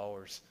 million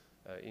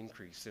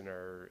increase in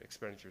our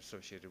expenditures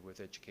associated with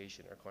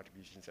education, our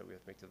contributions that we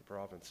have to make to the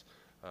province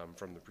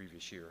from the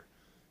previous year.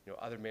 You know,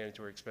 other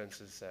mandatory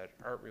expenses that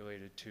aren't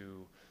related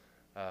to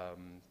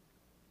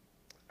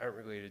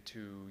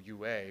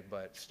UA,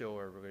 but still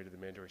are related to the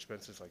mandatory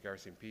expenses like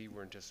RCMP,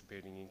 we're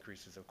anticipating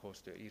increases of close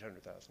to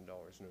 $800,000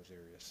 in those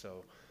areas.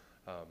 So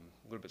a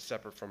little bit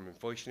separate from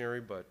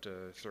inflationary, but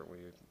certainly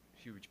a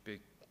huge,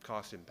 big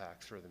cost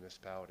impacts for the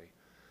municipality.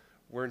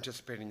 We're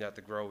anticipating that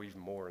to grow even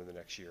more in the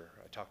next year.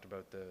 I talked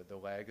about the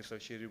lag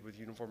associated with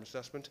uniform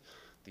assessment.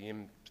 The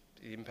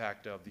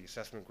impact of the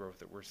assessment growth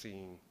that we're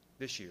seeing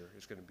this year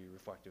is going to be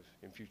reflective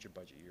in future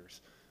budget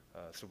years.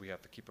 So we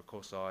have to keep a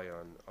close eye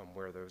on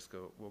where those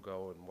will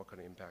go and what kind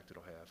of impact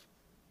it'll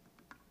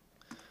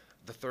have.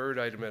 The third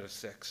item out of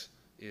 6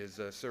 is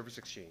service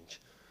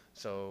exchange.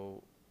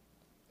 So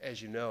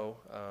as you know,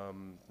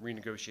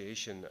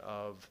 renegotiation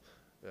of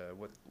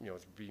what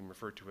is being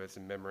referred to as a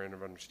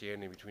memorandum of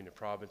understanding between the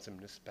province and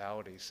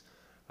municipalities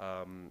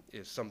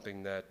is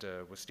something that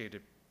was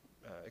stated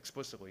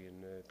explicitly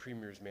in the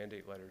Premier's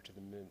mandate letter to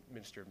the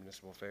Minister of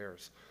Municipal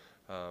Affairs.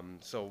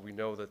 So we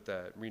know that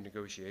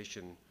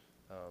renegotiation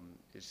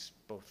is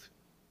both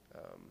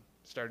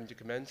starting to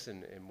commence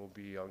and will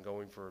be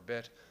ongoing for a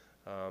bit.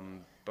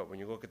 But when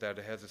you look at that,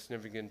 it has a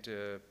significant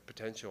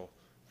potential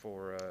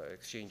for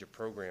exchange of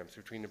programs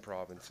between the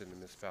province and the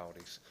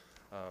municipalities.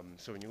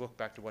 So when you look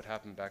back to what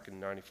happened back in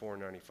 94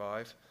 and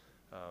 95,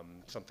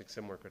 something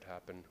similar could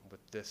happen with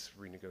this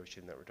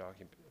renegotiation that we're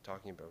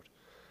talking about.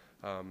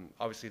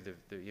 Obviously,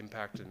 the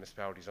impact to the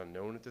municipality is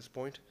unknown at this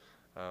point,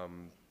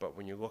 but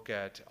when you look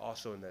at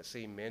also in that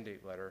same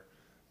mandate letter,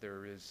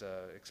 there is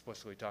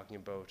explicitly talking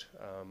about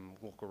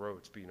local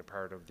roads being a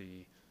part of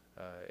the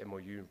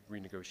MOU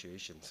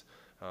renegotiations.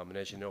 And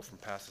as you know from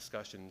past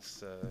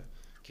discussions,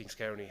 Kings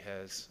County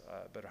has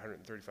about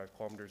 135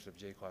 kilometers of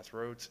J-class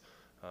roads,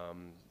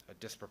 a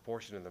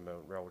disproportionate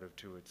amount relative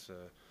to its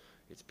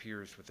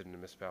peers within the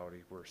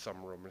municipality, where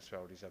some rural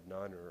municipalities have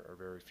none or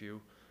very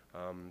few.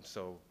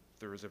 So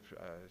there is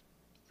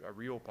a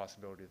real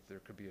possibility that there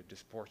could be a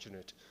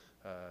disproportionate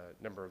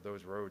number of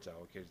those roads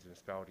allocated to the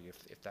municipality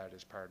if that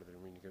is part of the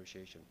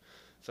renegotiation.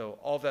 So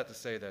all of that to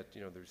say that,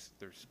 you know,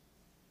 there's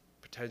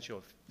potential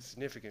of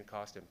significant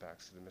cost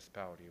impacts to the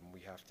municipality, and we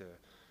have to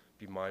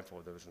be mindful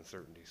of those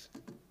uncertainties.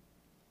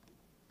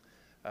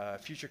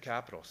 Future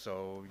capital.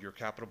 So your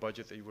capital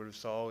budget that you would have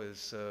saw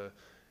is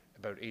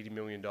about $80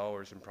 million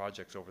in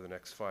projects over the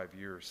next 5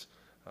 years.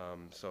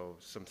 So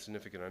some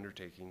significant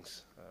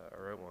undertakings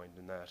are outlined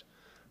in that.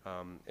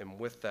 And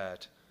with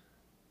that,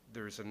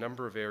 there's a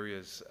number of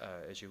areas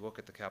as you look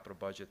at the capital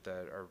budget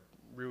that are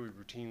really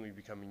routinely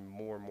becoming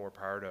more and more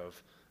part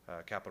of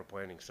capital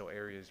planning. So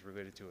areas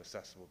related to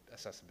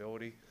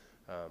accessibility,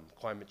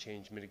 climate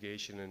change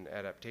mitigation and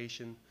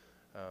adaptation,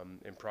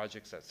 and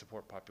projects that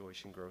support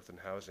population growth and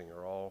housing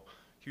are all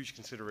huge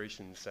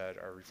considerations that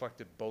are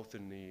reflected both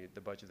in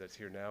the budget that's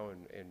here now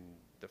and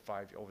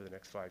over the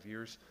next 5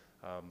 years,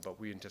 but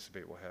we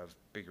anticipate will have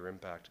bigger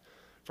impact.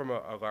 From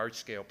a large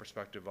scale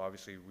perspective,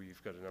 obviously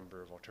we've got a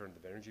number of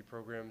alternative energy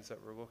programs that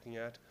we're looking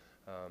at.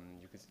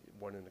 You can see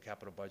one in the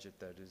capital budget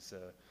that is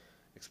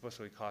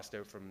explicitly cost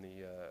out from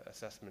the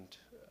assessment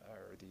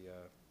or the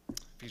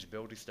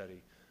feasibility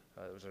study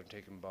that was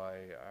undertaken by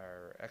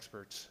our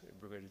experts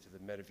related to the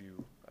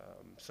Meadowview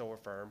solar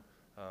farm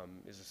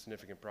is a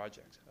significant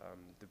project.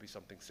 There'll be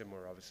something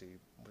similar, obviously,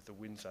 with the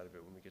wind side of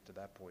it when we get to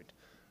that point.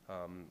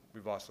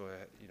 We've also,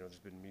 there's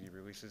been media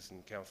releases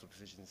and council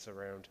decisions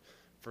around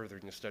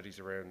furthering the studies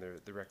around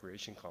the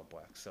recreation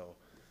complex. So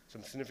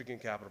some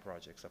significant capital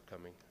projects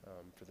upcoming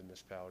for the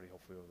municipality,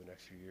 hopefully over the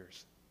next few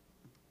years.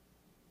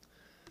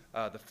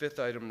 The fifth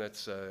item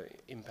that's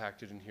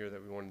impacted in here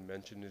that we wanted to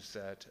mention is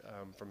that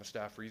from a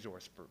staff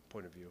resource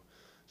point of view.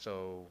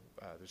 So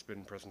there's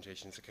been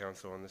presentations to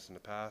council on this in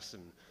the past,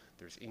 and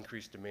there's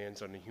increased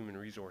demands on the human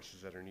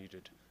resources that are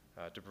needed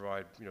to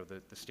provide,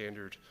 the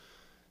standard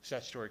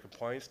statutory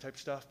compliance type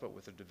stuff, but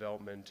with the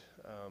development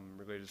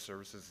related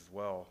services as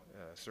well,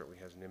 certainly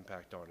has an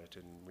impact on it.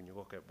 And when you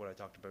look at what I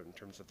talked about in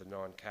terms of the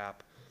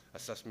non-cap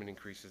assessment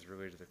increases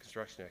related to the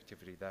construction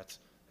activity, that's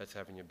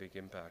having a big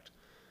impact.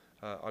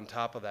 On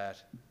top of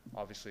that,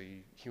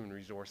 obviously, human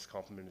resource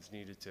complement is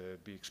needed to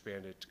be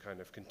expanded to kind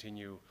of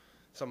continue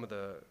some of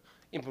the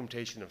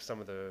implementation of some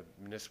of the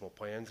municipal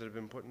plans that have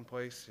been put in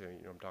place.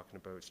 I'm talking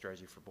about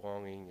strategy for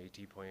belonging,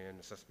 AT plan,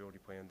 accessibility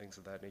plan, things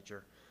of that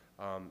nature,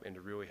 and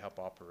to really help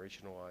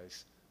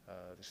operationalize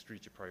the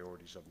strategic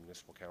priorities of the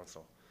municipal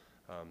council.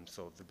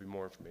 So there'll be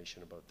more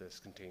information about this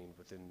contained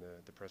within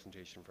the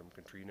presentation from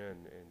Katrina, and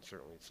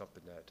certainly it's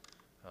something that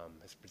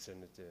has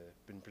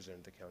been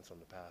presented to council in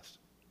the past.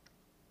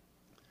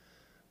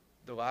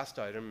 The last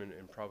item,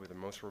 and probably the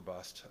most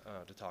robust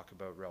to talk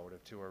about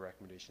relative to our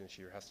recommendation this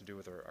year, has to do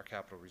with our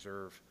capital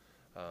reserve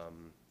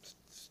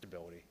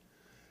stability.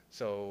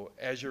 So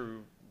as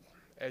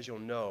you'll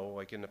know,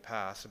 like in the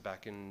past,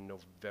 back in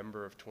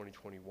November of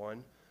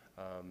 2021,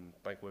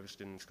 Mike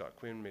Livingston and Scott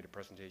Quinn made a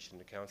presentation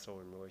to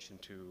council in relation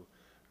to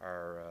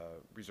our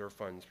reserve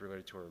funds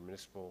related to our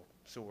municipal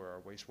sewer, our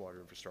wastewater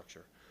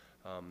infrastructure.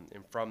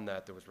 And from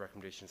that, there was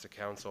recommendations to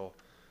council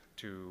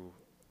to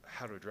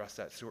how to address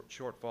that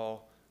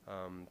shortfall,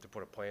 to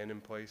put a plan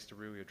in place to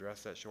really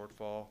address that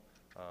shortfall,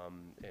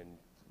 and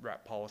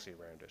wrap policy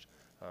around it.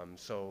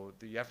 So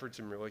the efforts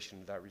in relation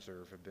to that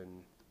reserve have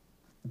been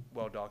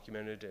well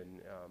documented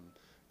and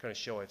kind of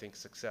show, I think,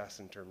 success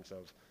in terms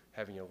of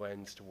having a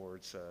lens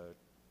towards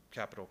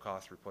capital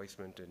cost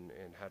replacement and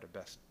how to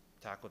best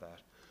tackle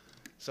that.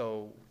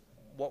 So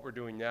what we're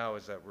doing now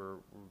is that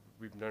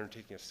we've been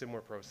undertaking a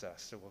similar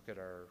process to look at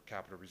our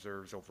capital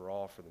reserves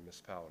overall for the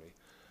municipality.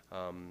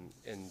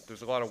 And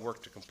there's a lot of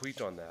work to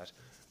complete on that.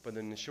 But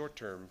in the short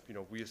term,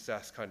 we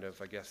assess kind of,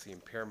 I guess, the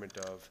impairment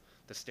of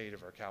the state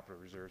of our capital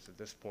reserves at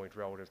this point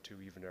relative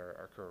to even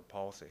our current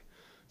policy.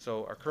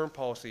 So our current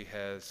policy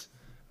has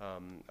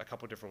a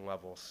couple different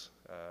levels,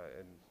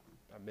 and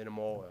a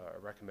minimal, a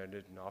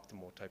recommended, and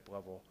optimal type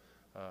level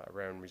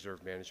around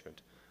reserve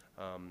management.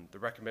 The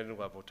recommended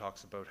level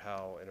talks about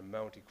how an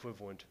amount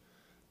equivalent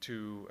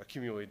to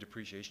accumulated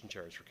depreciation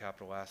charge for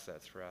capital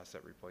assets for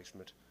asset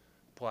replacement,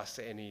 plus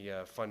any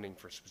funding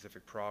for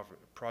specific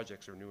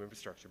projects or new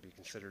infrastructure be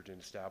considered in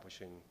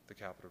establishing the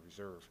capital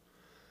reserve.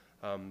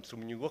 So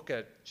when you look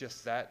at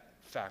just that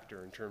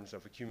factor in terms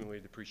of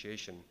accumulated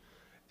depreciation,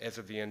 as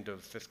of the end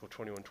of fiscal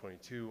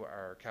 21-22,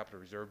 our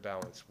capital reserve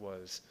balance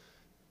was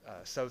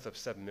south of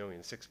 $7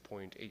 million,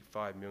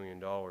 $6.85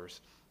 million,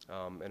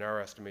 and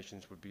our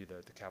estimations would be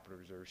that the capital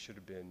reserve should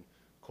have been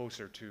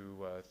closer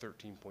to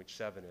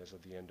 13.7 as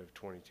of the end of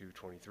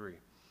 22-23.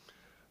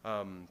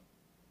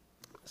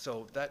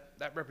 So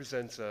that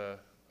represents a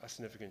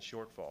significant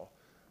shortfall.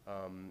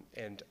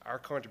 And our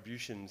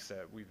contributions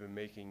that we've been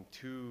making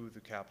to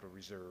the capital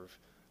reserve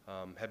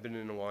have been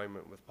in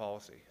alignment with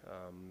policy,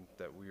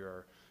 that we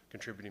are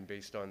contributing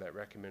based on that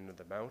recommended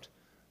amount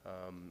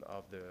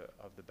of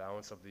the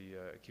balance of the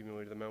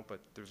accumulated amount, but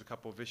there's a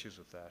couple of issues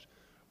with that.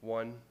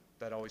 One,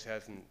 that always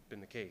hasn't been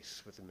the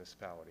case with the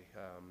municipality.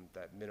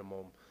 That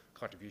minimum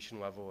contribution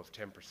level of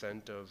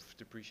 10% of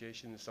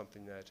depreciation is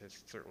something that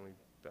has certainly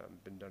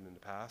been done in the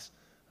past,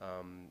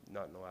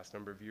 not in the last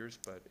number of years,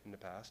 but in the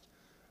past.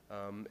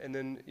 And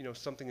then,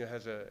 something that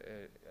has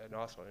an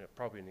also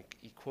probably an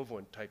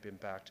equivalent type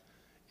impact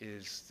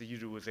is the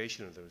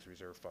utilization of those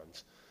reserve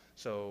funds.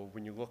 So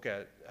when you look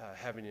at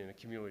having an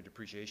accumulated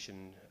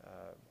depreciation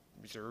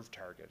reserve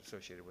target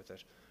associated with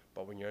it,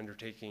 but when you're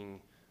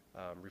undertaking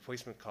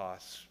replacement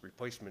costs,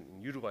 replacement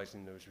and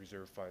utilizing those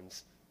reserve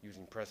funds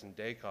using present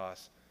day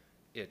costs,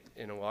 it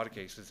in a lot of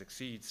cases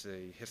exceeds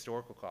the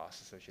historical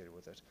costs associated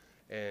with it.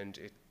 And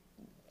it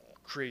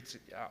creates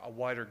a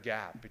wider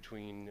gap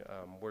between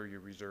where your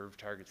reserve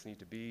targets need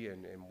to be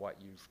and what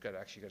you've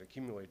actually got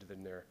accumulated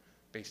in there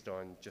based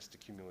on just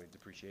accumulated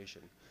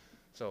depreciation.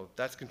 So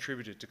that's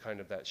contributed to kind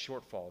of that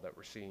shortfall that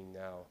we're seeing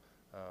now,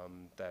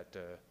 that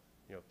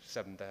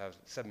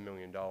 $7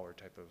 million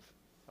type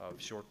of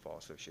shortfall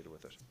associated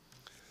with it.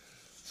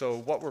 So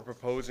what we're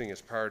proposing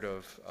as part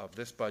of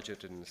this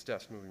budget and the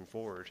steps moving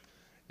forward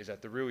is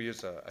that there really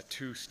is a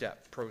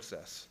two-step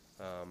process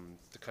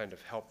to kind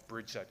of help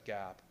bridge that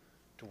gap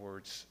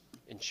towards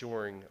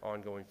ensuring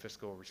ongoing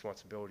fiscal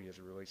responsibility as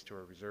it relates to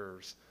our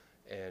reserves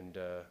and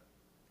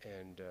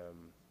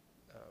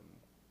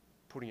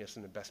putting us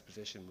in the best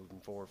position moving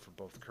forward for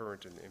both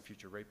current and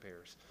future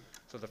ratepayers.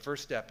 So the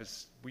first step,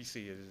 as we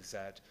see it, is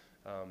that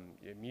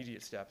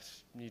immediate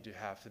steps need to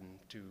happen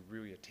to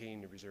really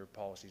attain the reserve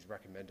policy's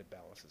recommended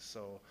balances.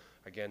 So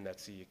again,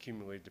 that's the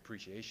accumulated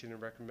depreciation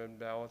and recommended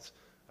balance.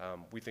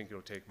 We think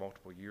it'll take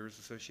multiple years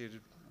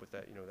associated with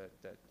that,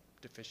 that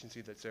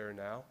deficiency that's there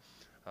now.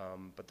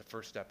 But the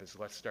first step is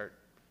let's start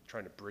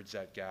trying to bridge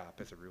that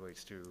gap as it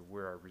relates to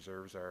where our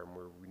reserves are and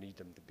where we need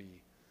them to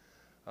be.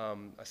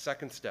 A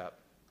second step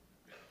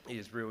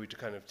is really to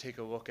kind of take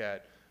a look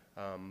at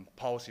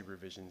policy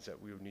revisions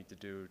that we would need to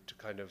do to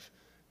kind of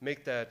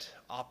make that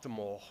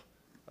optimal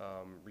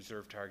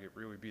reserve target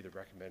really be the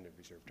recommended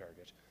reserve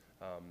target.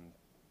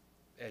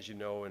 As you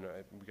know, and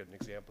we've got an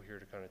example here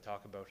to kind of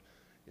talk about,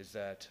 is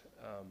that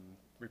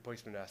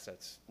replacement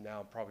assets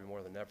now probably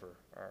more than ever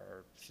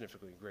are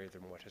significantly greater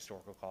than what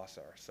historical costs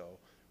are. So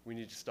we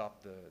need to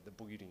stop the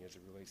bleeding as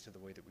it relates to the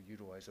way that we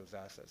utilize those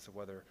assets. So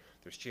whether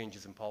there's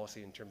changes in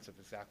policy in terms of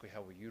exactly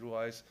how we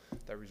utilize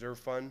that reserve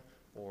fund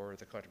or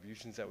the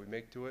contributions that we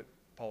make to it,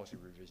 policy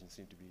revisions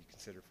need to be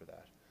considered for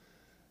that.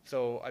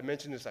 So I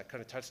mentioned this, I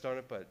kind of touched on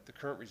it, but the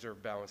current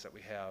reserve balance that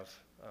we have,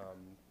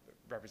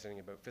 representing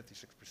about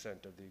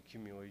 56% of the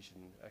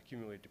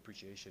accumulated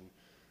depreciation,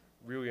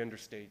 really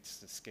understates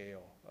the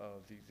scale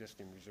of the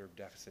existing reserve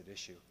deficit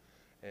issue.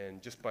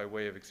 And just by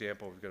way of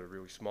example, we've got a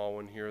really small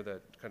one here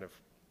that kind of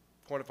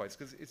quantifies,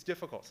 because it's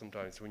difficult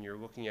sometimes when you're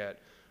looking at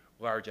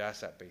large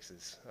asset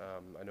bases.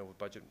 I know with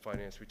budget and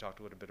finance, we talked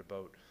a little bit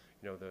about,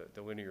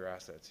 the linear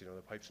assets, the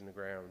pipes in the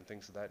ground, and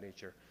things of that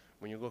nature.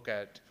 When you look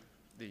at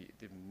the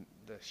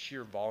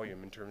sheer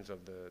volume in terms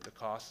of the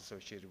costs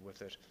associated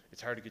with it,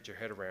 it's hard to get your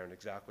head around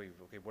exactly,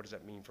 okay, what does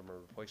that mean from a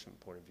replacement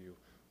point of view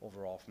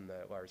overall from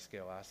the large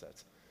scale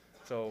assets.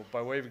 So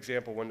by way of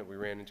example, one that we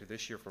ran into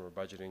this year from our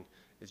budgeting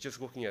is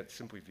just looking at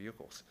simply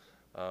vehicles.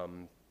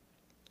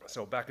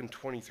 So back in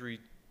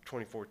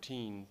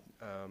 2014,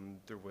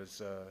 there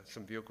was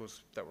some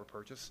vehicles that were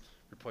purchased,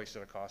 replaced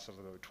at a cost of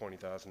about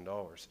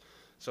 $20,000.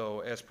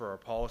 So as per our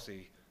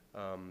policy,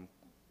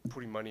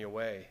 putting money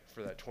away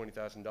for that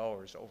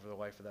 $20,000 over the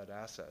life of that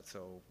asset.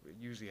 So it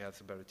usually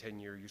has about a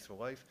 10-year useful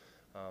life.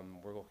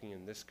 We're looking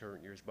in this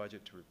current year's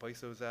budget to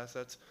replace those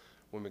assets.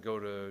 When we go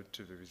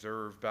to the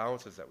reserve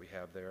balances that we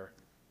have there,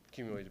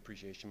 accumulated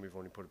depreciation, we've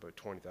only put about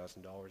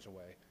 $20,000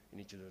 away in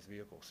each of those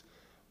vehicles.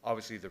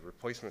 Obviously, the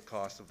replacement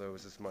cost of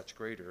those is much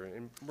greater,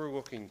 and we're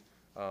looking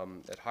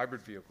at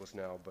hybrid vehicles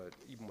now, but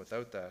even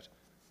without that,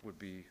 would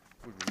be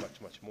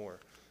much, much more.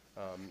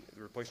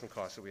 The replacement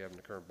cost that we have in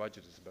the current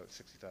budget is about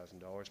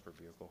 $60,000 per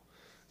vehicle.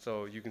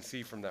 So you can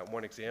see from that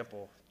one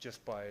example,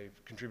 just by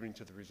contributing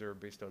to the reserve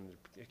based on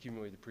the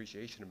accumulated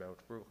depreciation amount,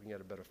 we're looking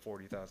at about a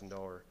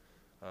 $40,000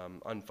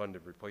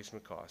 unfunded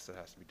replacement cost that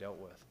has to be dealt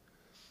with.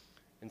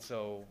 And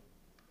so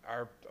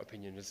our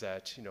opinion is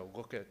that,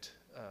 look at,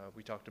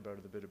 we talked about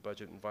it a bit of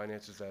budget and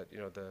finances, that,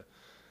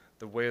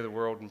 the way of the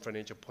world in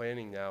financial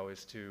planning now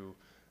is to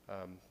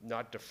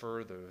not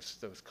defer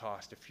those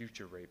costs to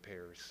future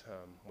ratepayers.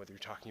 Whether you're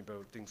talking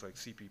about things like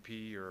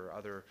CPP or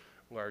other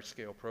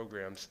large-scale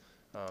programs,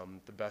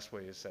 the best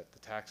way is that the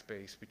tax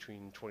base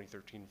between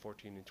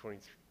 2013-14 and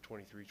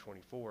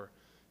 2023-24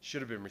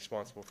 should have been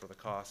responsible for the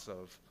costs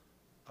of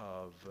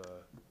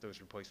those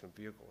replacement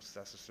vehicles.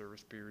 That's the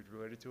service period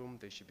related to them.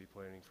 They should be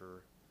planning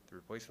for the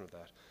replacement of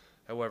that.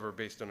 However,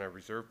 based on our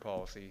reserve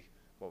policy,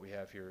 what we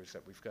have here is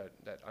that we've got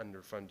that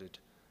underfunded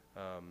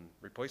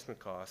replacement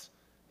costs,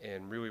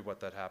 and really what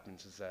that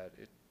happens is that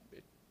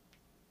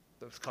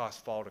those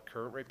costs fall to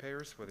current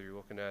ratepayers, whether you're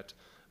looking at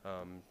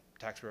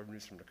tax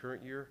revenues from the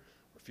current year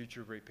or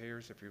future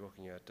ratepayers if you're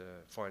looking at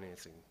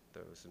financing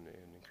those and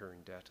incurring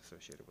debt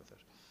associated with it.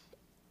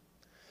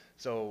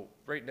 So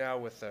right now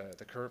with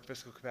the current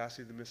fiscal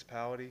capacity of the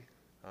municipality,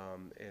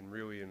 and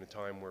really in a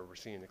time where we're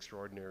seeing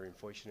extraordinary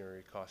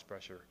inflationary cost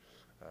pressure,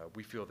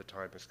 we feel the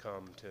time has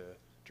come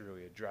to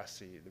really address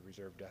the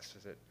reserve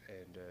deficit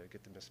and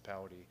get the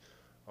municipality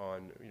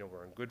on,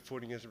 we're on good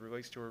footing as it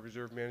relates to our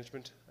reserve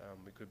management.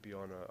 We could be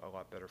on a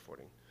lot better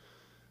footing.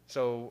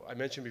 So I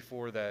mentioned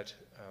before that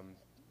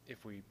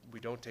if we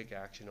don't take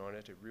action on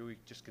it, it really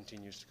just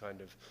continues to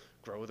kind of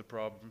grow the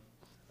problem,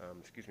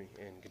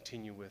 and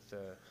continue with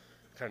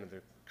kind of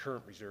the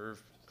current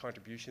reserve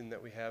contribution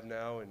that we have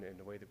now and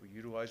the way that we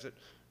utilize it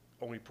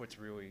only puts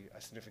really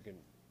a significant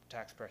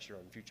tax pressure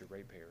on future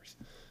ratepayers.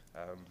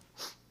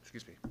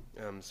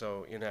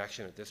 So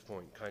inaction at this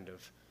point kind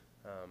of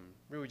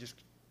really just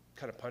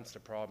kind of punts the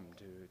problem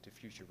to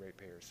future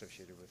ratepayers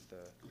associated with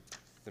the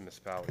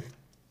municipality.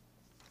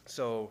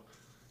 So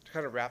to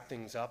kind of wrap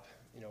things up,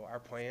 our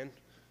plan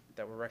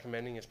that we're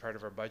recommending as part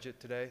of our budget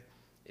today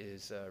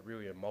is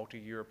really a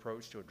multi-year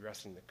approach to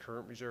addressing the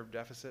current reserve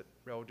deficit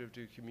relative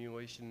to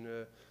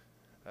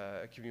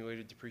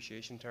accumulated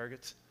depreciation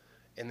targets,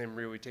 and then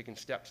really taking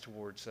steps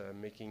towards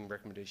making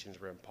recommendations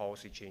around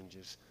policy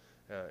changes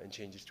and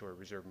changes to our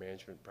reserve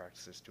management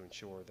practices to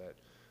ensure that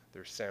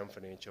there's sound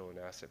financial and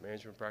asset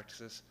management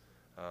practices.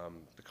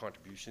 The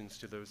contributions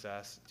to those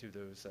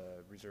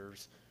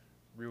reserves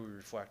really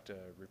reflect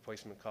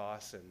replacement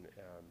costs and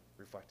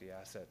reflect the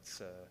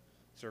assets'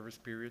 service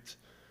periods.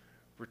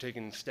 We're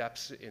taking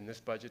steps in this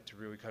budget to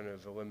really kind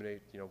of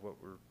eliminate, what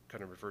we're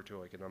kind of refer to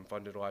like an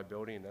unfunded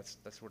liability, and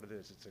that's what it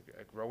is. It's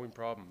a growing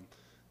problem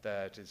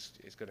that is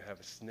going to have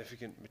a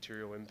significant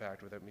material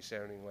impact, without me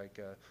sounding like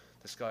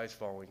the sky's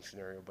falling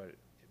scenario, but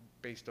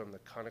based on the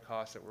kind of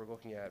costs that we're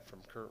looking at from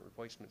current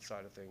replacement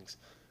side of things,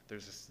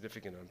 there's a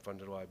significant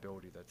unfunded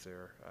liability that's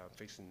there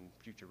facing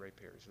future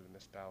ratepayers of the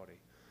municipality.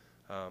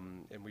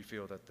 And we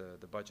feel that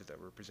the budget that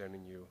we're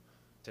presenting you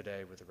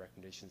today with the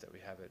recommendations that we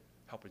have it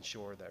help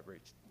ensure that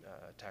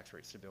tax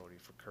rate stability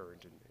for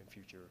current and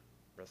future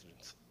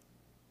residents.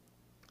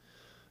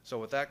 So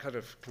with that kind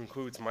of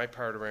concludes my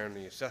part around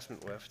the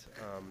assessment lift.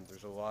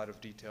 There's a lot of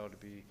detail to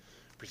be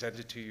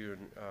presented to you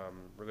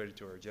related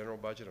to our general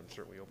budget. I'm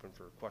certainly open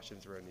for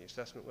questions around the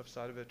assessment lift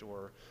side of it,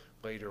 or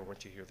later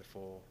once you hear the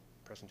full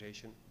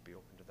presentation, be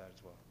open to that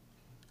as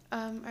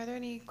well. Are there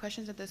any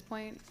questions at this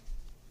point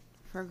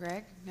for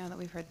Greg, now that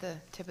we've heard the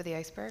tip of the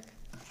iceberg?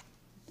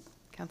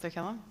 Councillor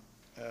Killam?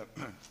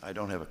 I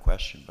don't have a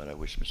question, but I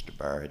wish Mr.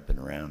 Barr had been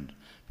around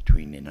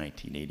between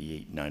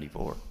 1988 and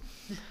 94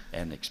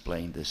 and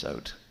explained this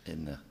out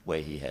in the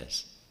way he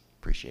has.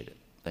 Appreciate it.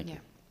 Thank you.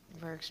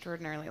 We're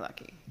extraordinarily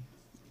lucky.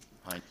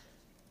 Hi.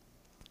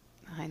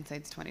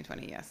 Hindsight's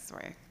 20/20. Yes.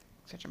 Sorry, I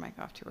shut your mic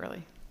off too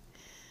early.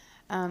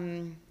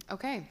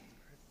 Okay.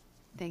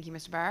 Thank you,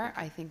 Mr. Barr.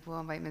 I think we'll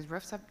invite Ms.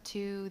 Roofs up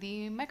to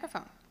the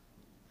microphone.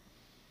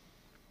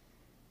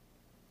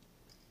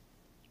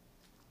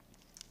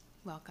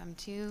 Welcome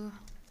to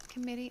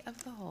Committee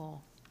of the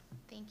Whole.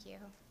 Thank you.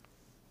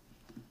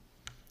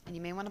 And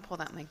you may want to pull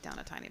that mic down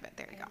a tiny bit.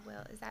 There you go.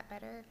 Will. Is that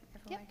better?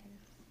 Everyone can.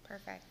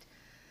 Perfect.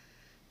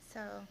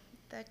 So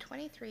the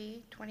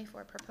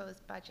 23-24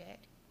 proposed budget,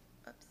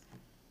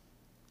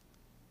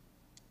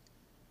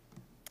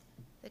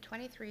 The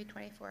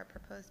 23-24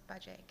 proposed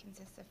budget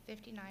consists of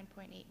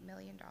 $59.8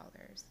 million,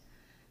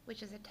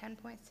 which is a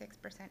 10.6%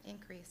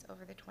 increase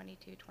over the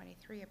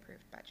 22-23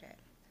 approved budget.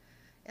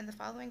 In the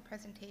following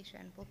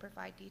presentation, we'll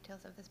provide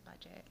details of this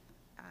budget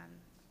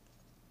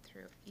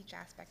through each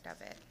aspect of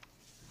it.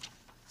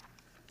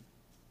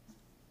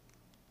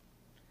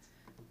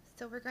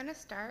 So we're going to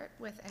start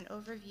with an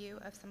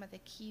overview of some of the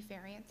key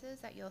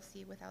variances that you'll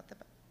see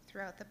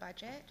throughout the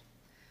budget,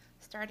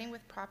 starting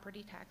with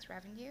property tax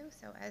revenue.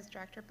 So as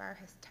Director Barr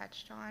has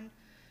touched on,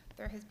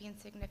 there has been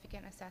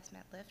significant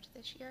assessment lift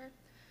this year,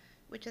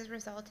 which is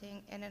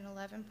resulting in an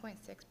 11.6%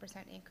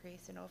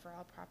 increase in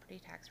overall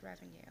property tax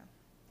revenue.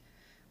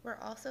 We're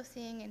also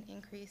seeing an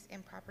increase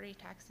in property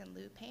tax in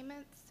lieu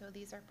payments. So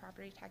these are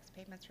property tax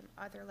payments from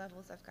other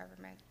levels of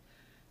government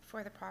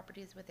for the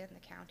properties within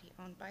the county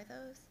owned by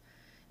those.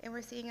 And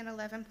we're seeing an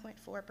 11.4%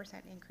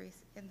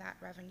 increase in that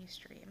revenue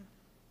stream.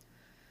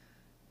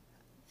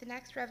 The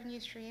next revenue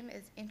stream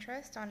is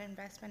interest on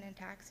investment and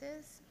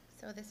taxes.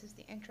 So this is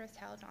the interest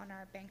held on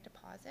our bank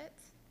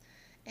deposits,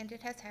 and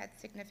it has had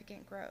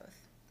significant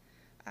growth.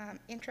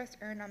 Interest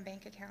earned on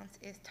bank accounts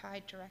is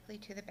tied directly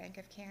to the Bank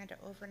of Canada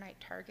overnight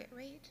target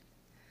rate.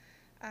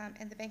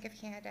 And the Bank of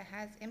Canada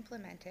has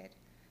implemented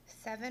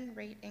 7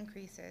 rate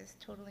increases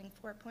totaling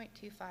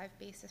 4.25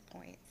 basis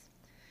points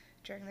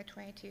during the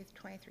 22-23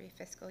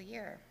 fiscal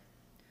year.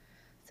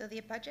 So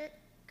the budget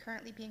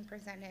currently being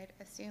presented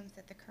assumes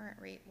that the current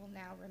rate will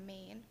now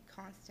remain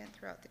constant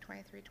throughout the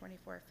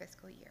 23-24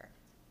 fiscal year.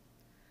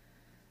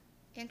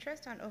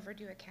 Interest on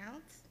overdue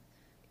accounts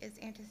is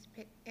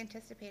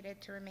anticipated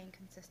to remain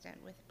consistent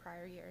with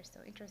prior years. So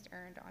interest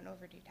earned on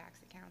overdue tax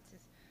accounts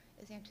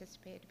is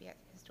anticipated to be at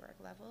historic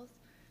levels.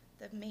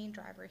 the main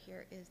driver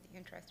here is the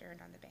interest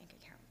earned on the bank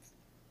accounts.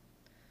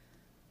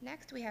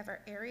 Next, we have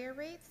our area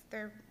rates.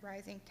 They're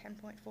rising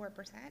 10.4%.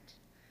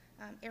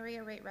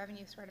 Area rate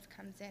revenue sort of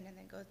comes in and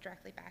then goes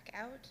directly back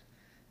out.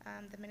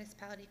 The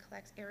municipality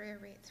collects area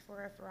rates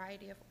for a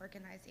variety of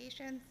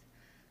organizations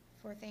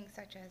for things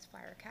such as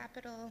fire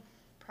capital,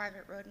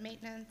 private road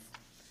maintenance,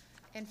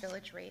 and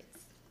village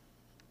rates.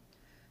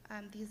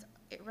 These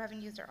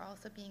revenues are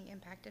also being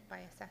impacted by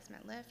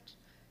assessment lift,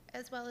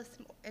 as well as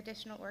some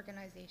additional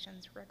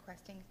organizations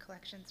requesting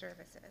collection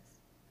services.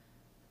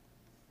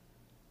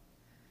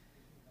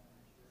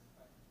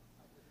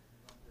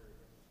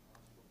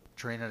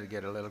 Trina, to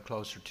get a little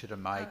closer to the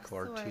mic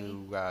or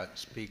to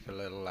speak a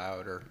little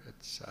louder.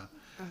 It's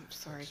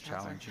sorry, it's Counselor.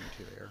 challenging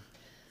to hear.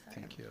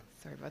 Thank you.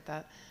 Sorry about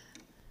that.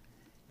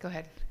 Go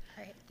ahead.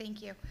 All right,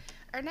 thank you.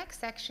 Our next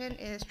section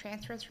is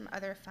transfers from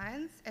other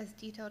funds, as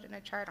detailed in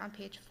a chart on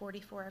page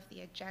 44 of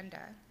the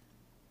agenda.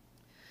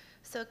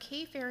 So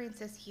key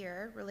variances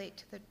here relate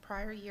to the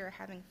prior year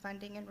having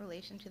funding in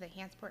relation to the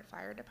Hansport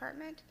Fire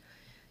Department.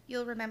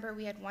 You'll remember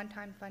we had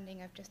one-time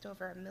funding of just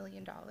over $1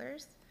 million.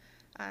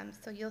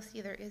 So you'll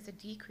see there is a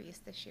decrease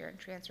this year in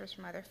transfers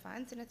from other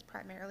funds, and it's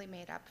primarily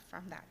made up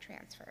from that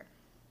transfer.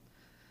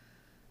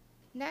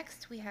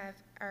 Next, we have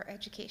our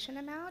education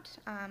amount,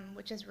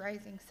 which is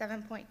rising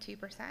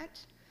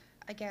 7.2%.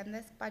 Again,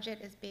 this budget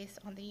is based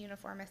on the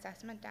uniform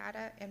assessment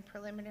data and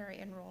preliminary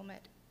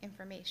enrollment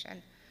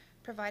information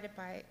provided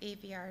by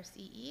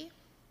AVRCE,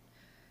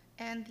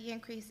 and the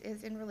increase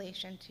is in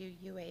relation to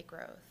UA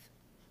growth.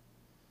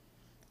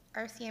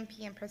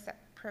 RCMP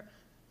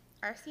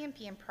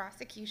and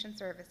prosecution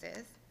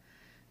services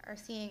are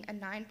seeing a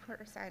 9%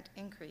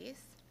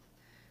 increase.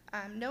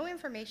 No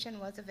information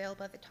was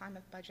available at the time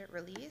of budget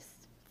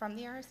release from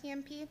the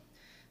RCMP,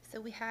 so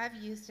we have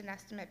used an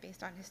estimate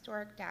based on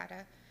historic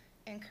data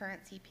and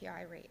current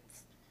CPI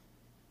rates.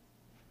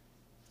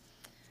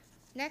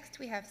 Next,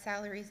 we have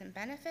salaries and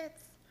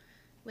benefits,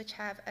 which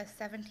have a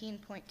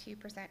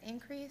 17.2%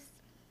 increase.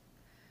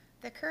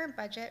 The current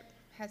budget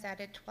has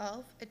added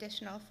 12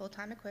 additional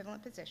full-time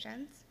equivalent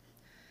positions,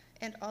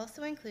 and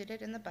also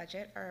included in the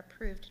budget are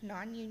approved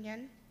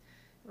non-union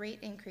rate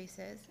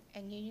increases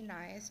and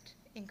unionized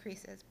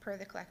increases per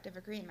the collective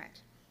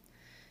agreement,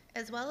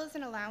 as well as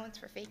an allowance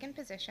for vacant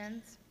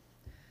positions,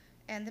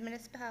 and the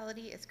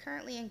municipality is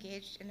currently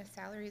engaged in a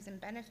salaries and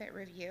benefit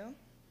review,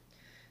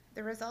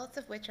 the results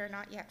of which are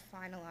not yet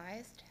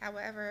finalized.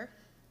 However,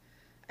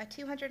 a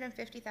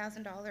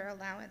 $250,000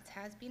 allowance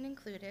has been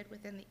included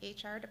within the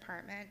HR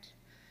department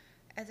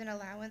as an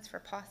allowance for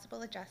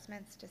possible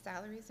adjustments to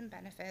salaries and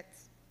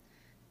benefits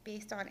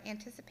based on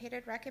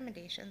anticipated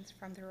recommendations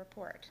from the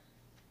report.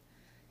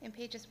 In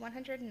pages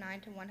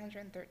 109 to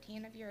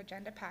 113 of your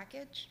agenda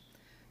package,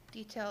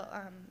 detail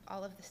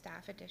all of the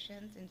staff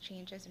additions and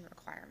changes in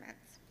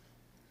requirements.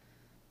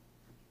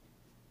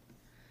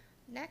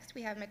 Next,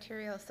 we have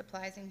materials,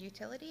 supplies, and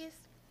utilities,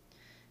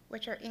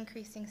 which are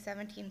increasing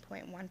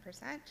 17.1%.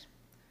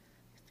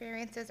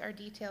 Variances are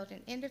detailed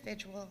in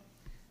individual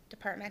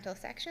departmental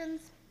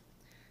sections,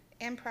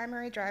 and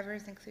primary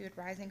drivers include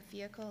rising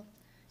vehicle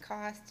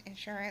costs,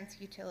 insurance,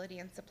 utility,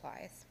 and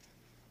supplies.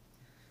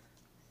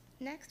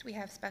 Next, we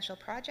have special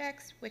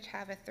projects, which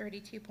have a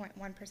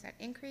 32.1%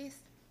 increase.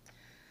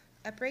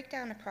 A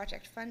breakdown of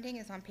project funding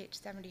is on page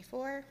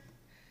 74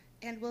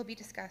 and will be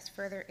discussed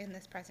further in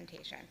this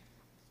presentation.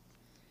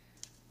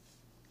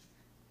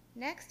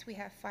 Next, we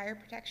have fire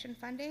protection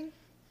funding.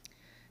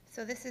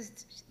 So this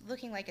is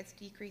looking like it's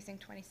decreasing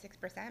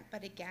 26%,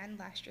 but again,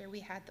 last year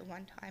we had the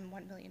one-time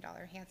 $1 million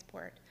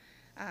Hansport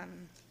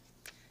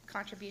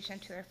contribution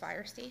to their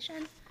fire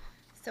station.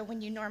 So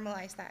when you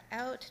normalize that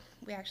out,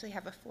 we actually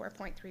have a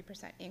 4.3%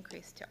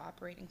 increase to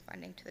operating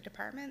funding to the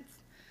departments.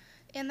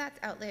 And that's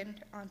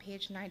outlined on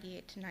page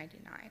 98 to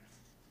 99.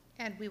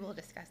 And we will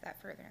discuss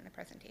that further in the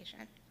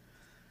presentation.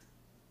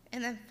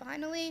 And then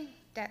finally,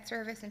 debt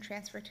service and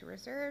transfer to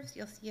reserves,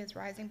 you'll see is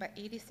rising by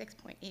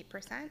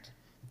 86.8%.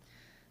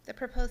 The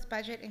proposed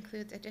budget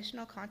includes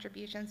additional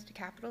contributions to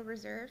capital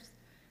reserves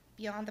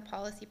beyond the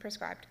policy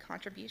prescribed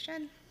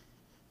contribution.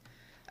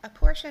 A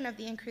portion of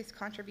the increased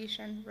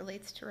contribution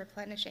relates to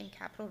replenishing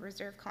capital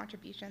reserve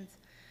contributions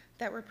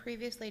that were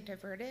previously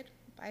diverted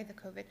by the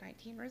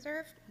COVID-19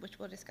 reserve, which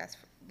we'll discuss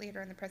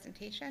later in the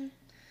presentation.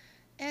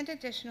 And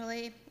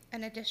additionally,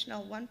 an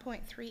additional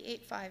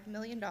 $1.385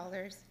 million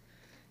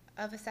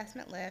of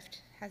assessment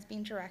lift has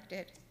been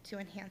directed to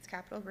enhance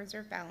capital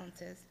reserve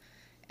balances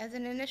as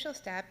an initial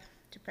step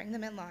to bring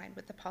them in line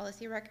with the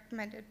policy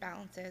recommended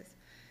balances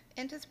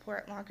and to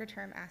support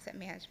longer-term asset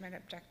management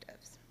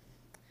objectives.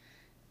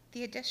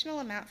 The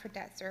additional amount for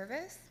debt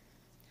service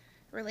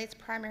relates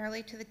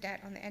primarily to the debt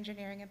on the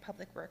Engineering and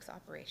Public Works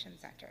Operations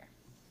Center.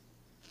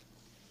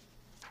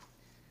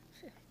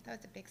 Phew, that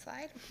was a big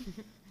slide.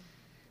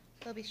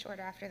 It'll be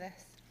shorter after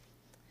this.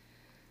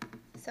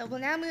 So we'll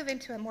now move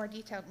into a more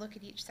detailed look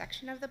at each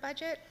section of the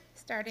budget,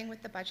 starting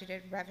with the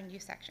budgeted revenue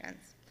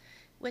sections,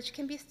 which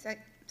can be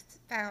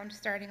found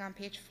starting on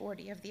page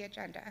 40 of the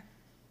agenda.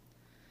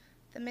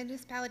 The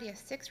municipality has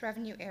 6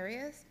 revenue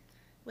areas,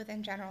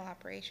 within general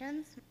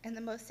operations, and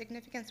the most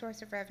significant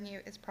source of revenue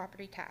is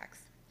property tax,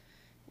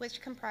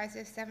 which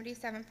comprises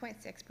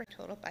 77.6% per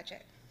total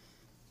budget.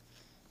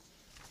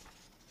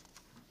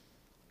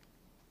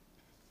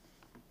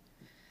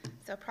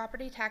 So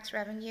property tax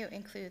revenue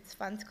includes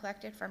funds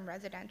collected from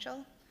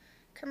residential,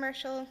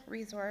 commercial,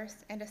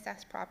 resource, and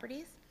assessed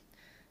properties,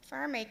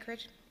 farm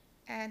acreage,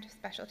 and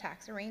special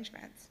tax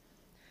arrangements.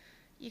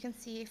 You can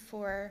see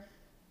for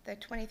the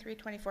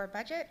 23-24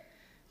 budget,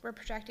 we're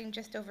projecting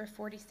just over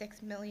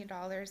 $46 million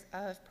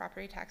of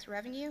property tax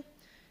revenue,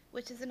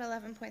 which is an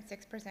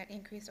 11.6%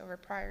 increase over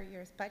prior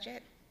year's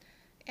budget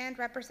and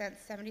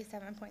represents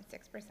 77.6%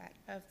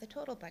 of the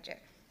total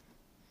budget.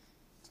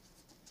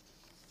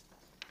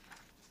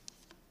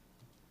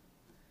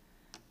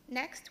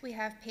 Next, we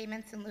have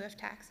payments in lieu of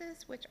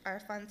taxes, which are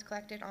funds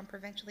collected on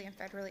provincially and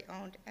federally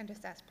owned and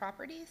assessed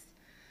properties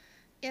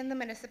in the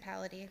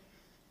municipality.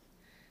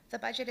 The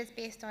budget is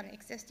based on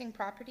existing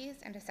properties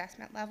and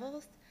assessment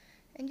levels,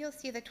 and you'll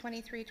see the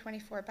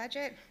 23-24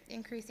 budget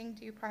increasing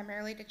due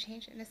primarily to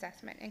change in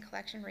assessment and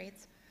collection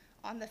rates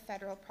on the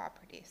federal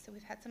property. So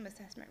we've had some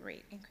assessment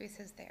rate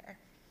increases there.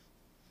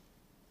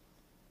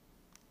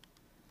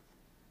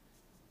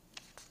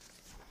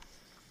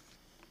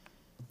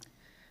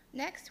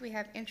 Next, we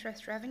have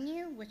interest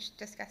revenue, which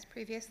discussed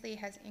previously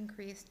has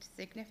increased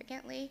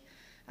significantly.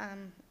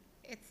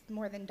 It's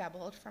more than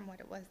doubled from what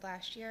it was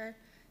last year.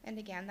 And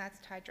again, that's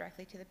tied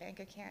directly to the Bank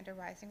of Canada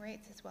rising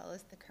rates as well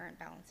as the current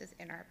balances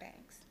in our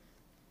banks.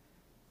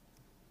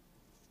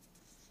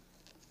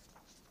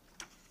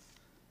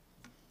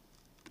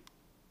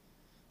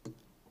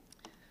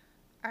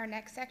 Our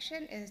next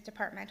section is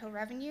departmental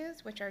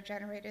revenues, which are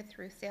generated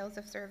through sales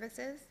of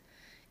services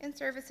and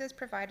services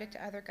provided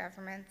to other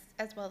governments,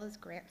 as well as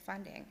grant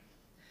funding.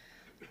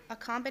 A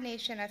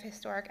combination of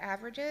historic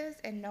averages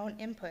and known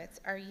inputs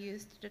are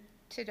used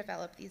to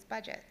develop these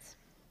budgets.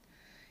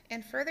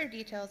 And further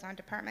details on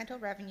departmental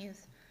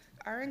revenues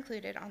are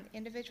included on the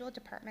individual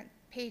department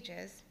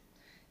pages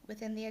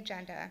within the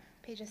agenda,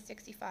 pages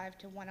 65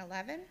 to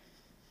 111.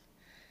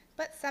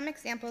 But some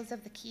examples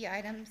of the key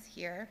items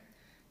here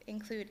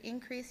include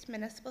increased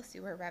municipal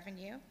sewer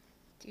revenue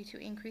due to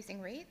increasing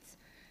rates,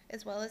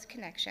 as well as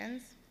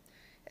connections,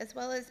 as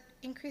well as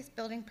increased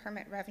building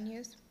permit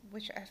revenues,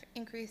 which have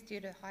increased due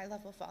to high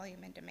level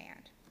volume and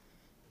demand.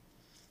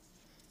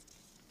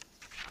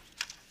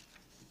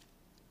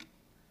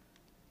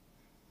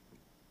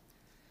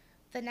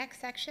 The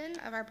next section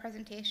of our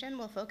presentation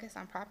will focus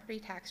on property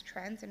tax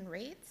trends and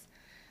rates.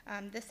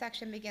 This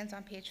section begins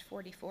on page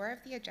 44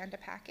 of the agenda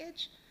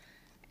package,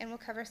 and we'll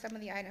cover some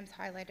of the items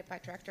highlighted by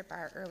Director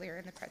Barr earlier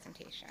in the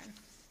presentation.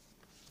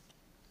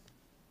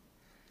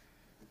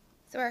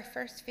 So our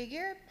first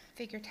figure,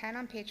 figure 10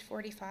 on page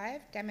 45,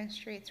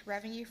 demonstrates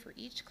revenue for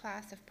each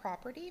class of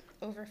property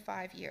over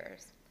 5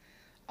 years.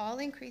 All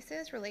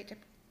increases relate to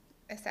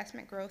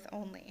assessment growth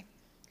only.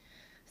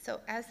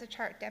 So as the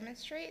chart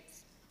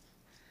demonstrates,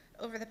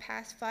 over the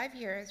past 5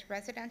 years,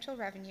 residential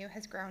revenue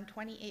has grown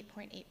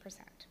 28.8%,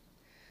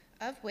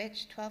 of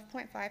which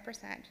 12.5%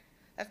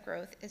 of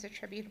growth is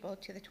attributable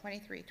to the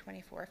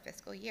 23-24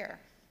 fiscal year.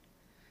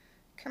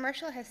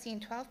 Commercial has seen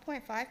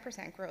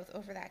 12.5% growth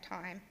over that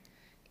time,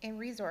 and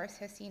resource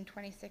has seen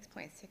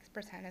 26.6%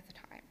 of the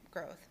time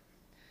growth.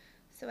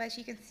 So as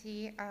you can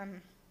see,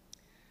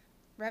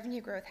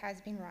 revenue growth has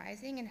been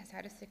rising and has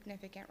had a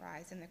significant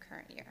rise in the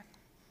current year.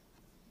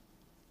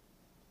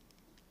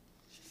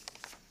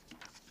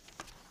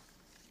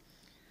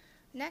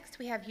 Next,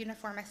 we have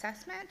uniform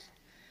assessment.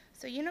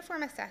 So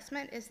uniform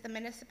assessment is the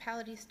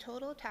municipality's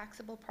total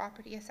taxable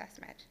property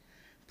assessment,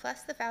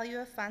 plus the value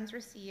of funds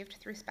received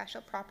through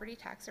special property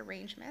tax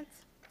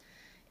arrangements.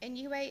 And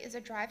UA is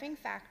a driving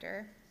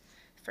factor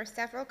for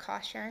several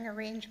cost-sharing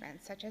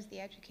arrangements, such as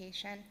the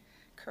education,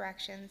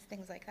 corrections,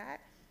 things like that.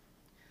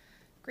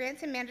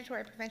 Grants and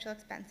mandatory provincial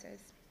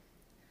expenses.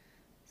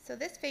 So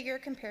this figure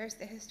compares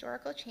the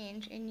historical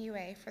change in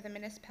UA for the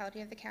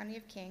municipality of the County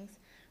of Kings,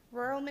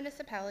 rural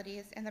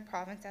municipalities, and the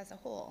province as a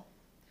whole.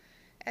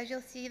 As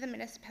you'll see, the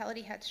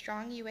municipality had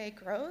strong UA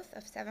growth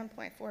of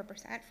 7.4%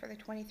 for the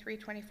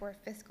 23-24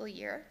 fiscal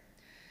year.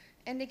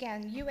 And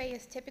again, UA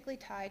is typically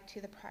tied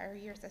to the prior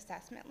year's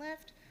assessment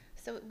lift,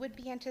 so it would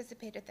be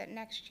anticipated that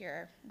next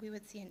year we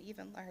would see an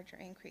even larger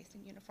increase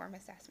in uniform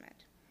assessment.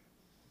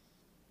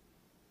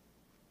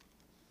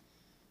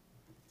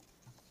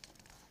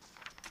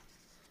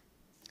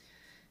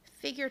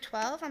 Figure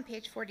 12 on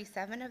page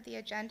 47 of the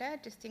agenda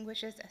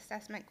distinguishes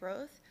assessment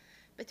growth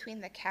between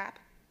the cap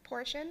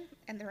portion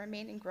and the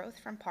remaining growth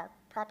from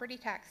property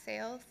tax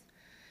sales,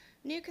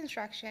 new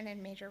construction,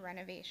 and major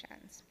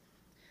renovations.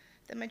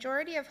 The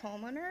majority of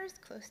homeowners,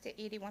 close to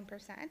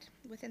 81%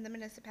 within the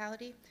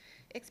municipality,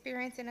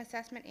 experience an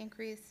assessment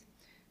increase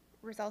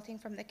resulting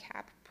from the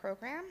cap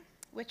program,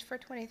 which for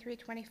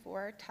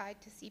 23-24, tied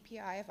to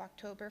CPI of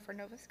October for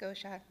Nova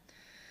Scotia,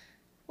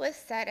 was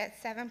set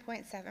at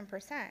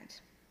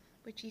 7.7%,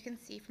 which you can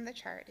see from the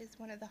chart is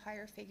one of the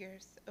higher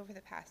figures over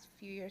the past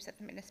few years that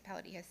the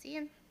municipality has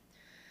seen.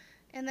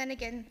 And then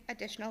again,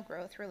 additional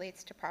growth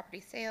relates to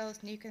property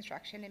sales, new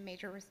construction, and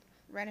major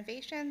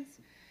renovations,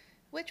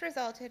 which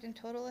resulted in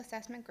total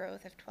assessment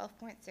growth of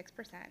 12.6%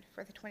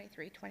 for the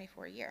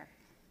 23-24 year.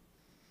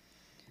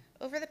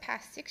 Over the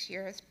past 6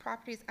 years,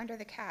 properties under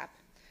the cap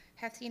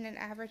have seen an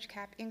average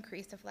cap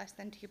increase of less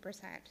than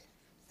 2%.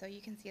 So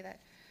you can see that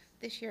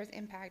this year's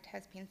impact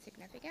has been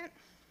significant.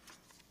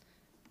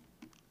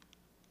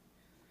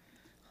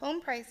 Home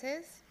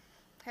prices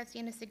have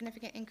seen a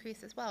significant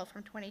increase as well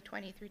from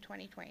 2020 through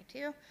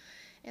 2022,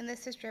 and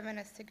this has driven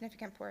a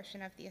significant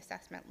portion of the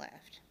assessment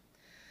lift.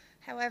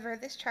 However,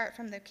 this chart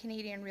from the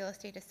Canadian Real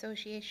Estate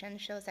Association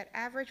shows that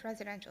average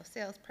residential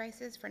sales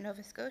prices for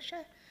Nova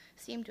Scotia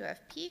seem to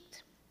have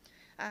peaked.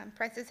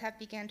 Prices have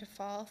begun to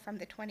fall from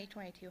the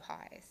 2022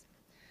 highs,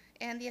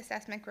 and the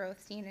assessment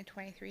growth seen in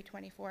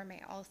 23-24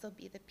 may also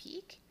be the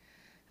peak.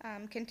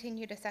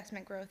 Continued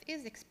assessment growth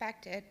is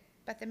expected,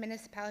 but the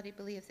municipality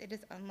believes it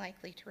is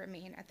unlikely to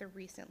remain at the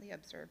recently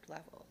observed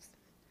levels.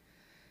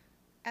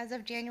 As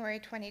of January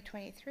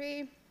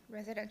 2023,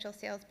 residential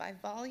sales by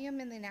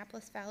volume in the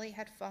Annapolis Valley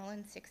had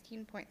fallen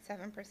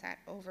 16.7%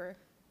 over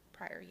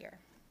prior year.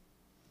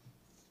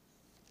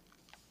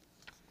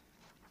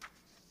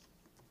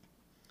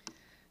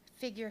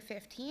 Figure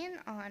 15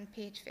 on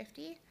page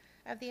 50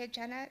 of the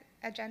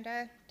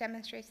agenda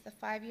demonstrates the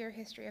 5-year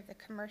history of the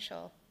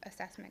commercial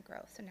assessment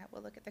growth. So now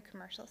we'll look at the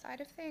commercial side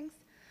of things.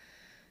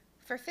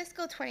 For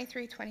fiscal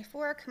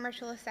 23-24,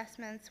 commercial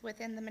assessments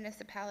within the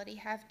municipality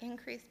have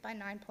increased by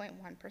 9.1%,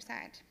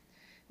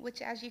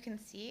 which, as you can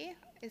see,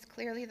 is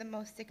clearly the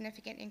most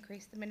significant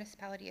increase the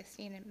municipality has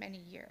seen in many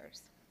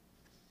years.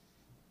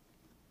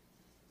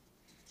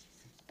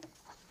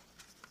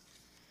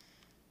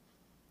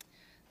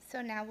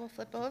 So now we'll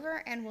flip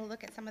over and we'll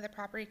look at some of the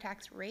property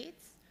tax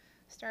rates,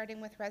 starting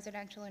with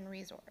residential and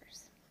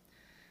resource.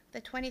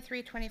 The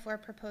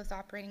 23-24 proposed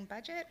operating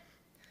budget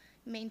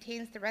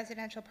maintains the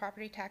residential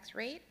property tax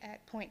rate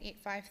at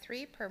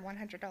 0.853 per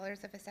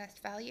 $100 of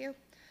assessed value,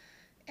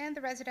 and the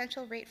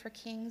residential rate for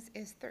Kings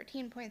is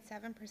 13.7%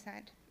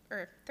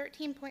 or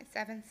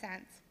 13.7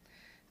 cents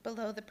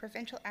below the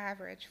provincial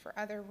average for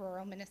other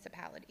rural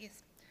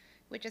municipalities,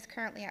 which is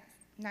currently at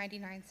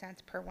 99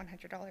 cents per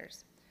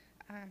 $100.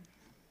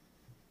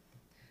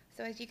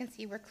 So as you can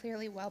see, we're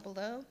clearly well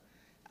below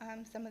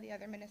some of the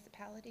other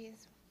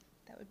municipalities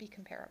that would be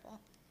comparable.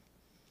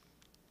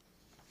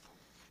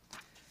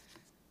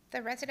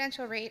 The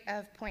residential rate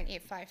of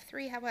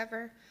 0.853,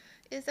 however,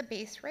 is a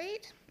base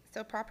rate,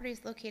 so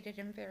properties located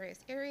in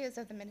various areas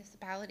of the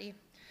municipality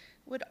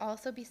would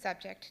also be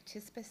subject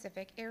to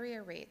specific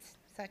area rates,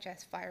 such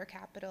as fire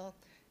capital,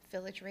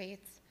 village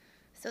rates.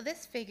 So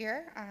this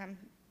figure,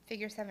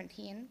 figure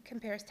 17,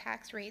 compares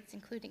tax rates,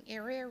 including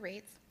area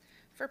rates,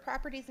 for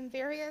properties in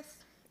various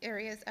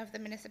areas of the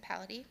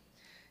municipality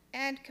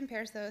and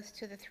compares those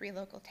to the 3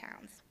 local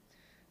towns.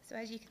 So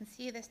as you can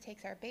see, this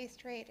takes our base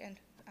rate and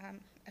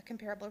a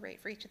comparable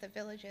rate for each of the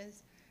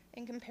villages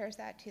and compares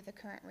that to the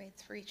current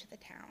rates for each of the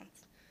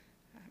towns.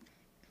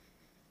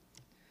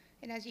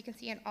 And as you can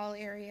see, in all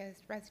areas,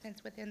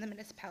 residents within the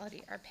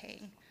municipality are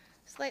paying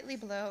slightly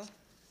below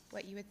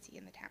what you would see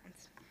in the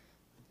towns.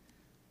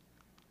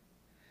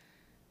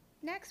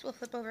 Next, we'll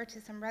flip over to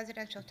some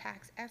residential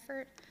tax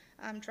effort.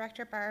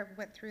 Director Barr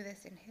went through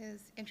this in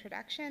his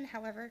introduction.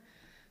 However,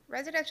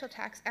 residential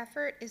tax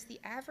effort is the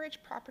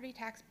average property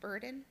tax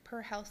burden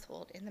per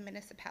household in the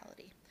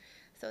municipality.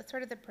 So it's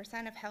sort of the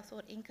percent of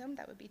household income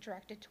that would be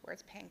directed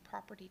towards paying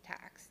property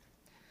tax.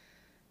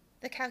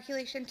 The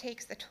calculation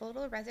takes the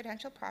total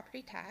residential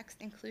property tax,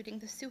 including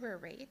the sewer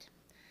rate,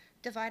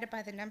 divided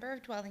by the number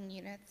of dwelling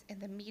units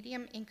and the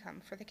median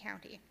income for the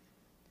county.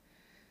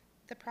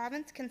 The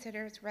province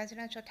considers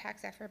residential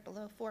tax effort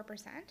below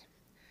 4%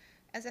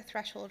 as a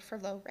threshold for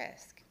low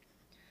risk.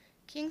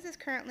 Kings is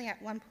currently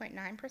at 1.9%,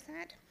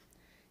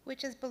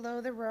 which is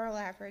below the rural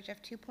average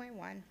of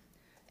 2.1%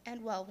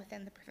 and well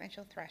within the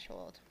provincial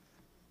threshold.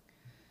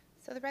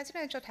 So the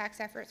residential tax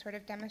effort sort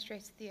of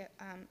demonstrates the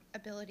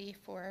ability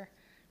for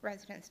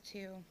residents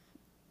to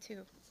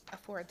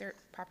afford their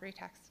property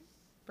tax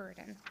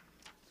burden.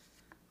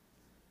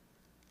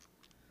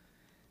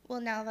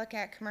 We'll now look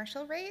at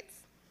commercial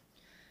rates.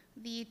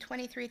 The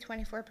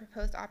 23-24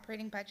 proposed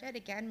operating budget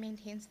again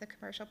maintains the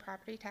commercial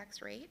property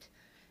tax rate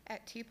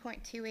at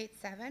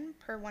 2.287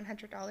 per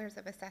 $100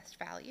 of assessed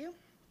value.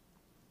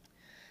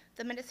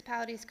 The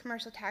municipality's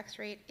commercial tax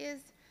rate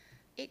is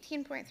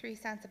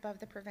 18.3 cents above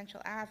the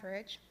provincial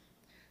average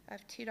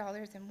of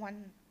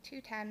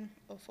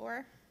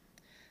 $2.1004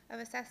 of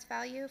assessed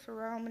value for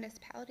rural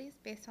municipalities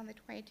based on the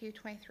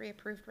 22-23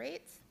 approved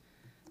rates.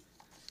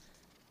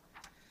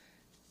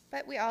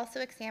 But we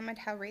also examined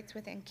how rates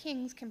within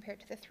Kings compared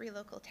to the 3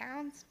 local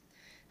towns,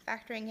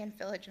 factoring in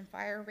village and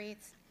fire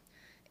rates,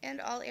 and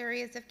all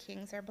areas of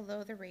Kings are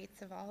below the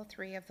rates of all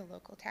 3 of the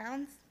local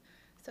towns.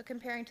 So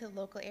comparing to the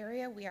local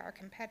area, we are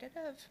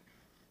competitive.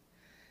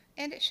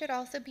 And it should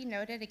also be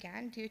noted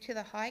again, due to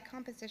the high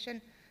composition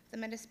of the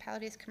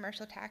municipality's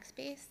commercial tax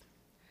base,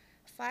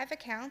 5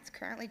 accounts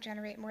currently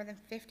generate more than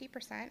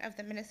 50% of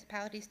the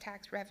municipality's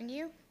tax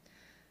revenue,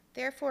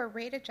 Therefore,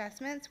 rate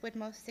adjustments would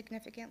most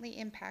significantly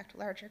impact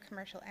larger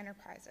commercial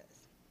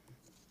enterprises.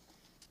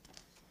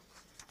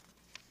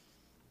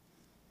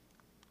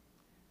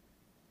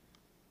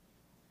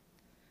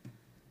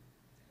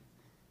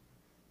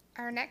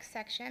 Our next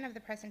section of the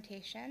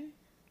presentation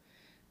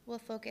will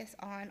focus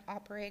on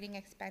operating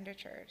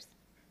expenditures.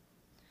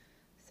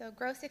 So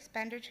gross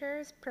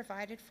expenditures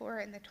provided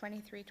for in the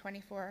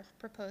 23-24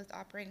 proposed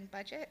operating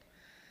budget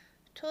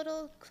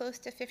total close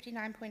to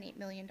 $59.8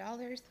 million,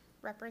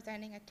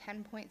 representing a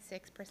 10.6%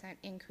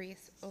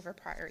 increase over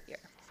prior year.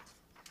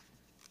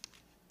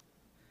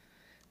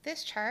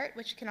 This chart,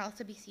 which can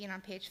also be seen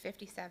on page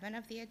 57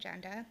 of the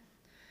agenda,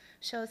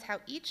 shows how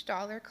each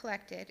dollar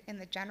collected in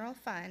the general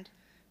fund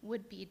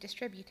would be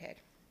distributed.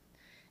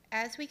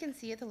 As we can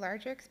see, the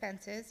larger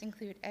expenses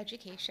include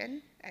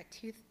education at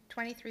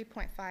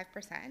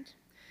 23.5%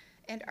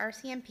 and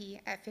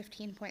RCMP at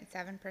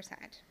 15.7%.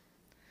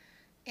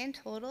 In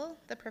total,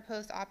 the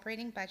proposed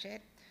operating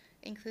budget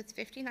includes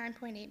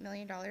 $59.8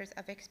 million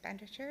of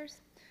expenditures,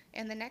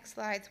 and the next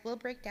slides will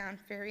break down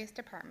various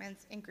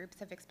departments and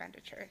groups of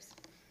expenditures.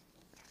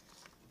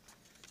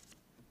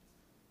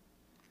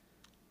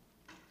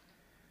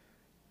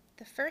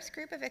 The first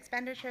group of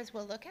expenditures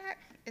we'll look at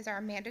is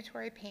our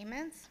mandatory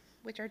payments,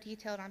 which are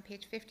detailed on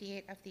page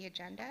 58 of the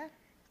agenda.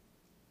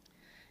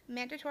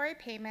 Mandatory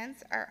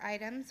payments are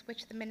items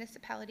which the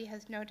municipality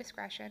has no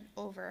discretion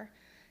over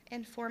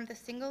and form the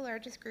single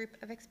largest group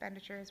of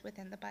expenditures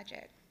within the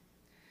budget.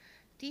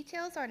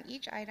 Details on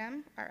each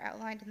item are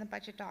outlined in the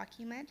budget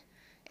document,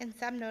 and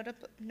some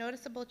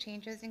noticeable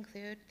changes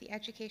include the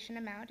education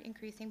amount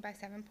increasing by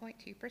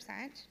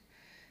 7.2%,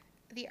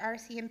 the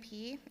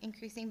RCMP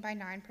increasing by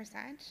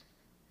 9%,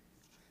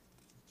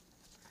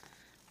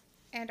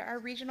 and our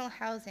regional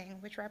housing,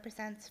 which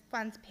represents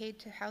funds paid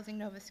to Housing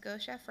Nova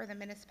Scotia for the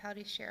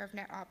municipality's share of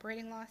net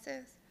operating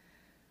losses,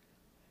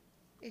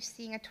 is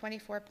seeing a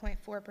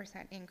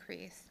 24.4%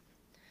 increase.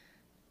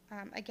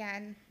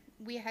 Again,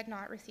 we had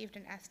not received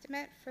an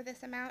estimate for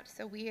this amount,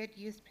 so we had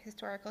used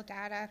historical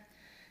data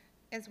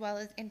as well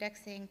as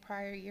indexing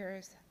prior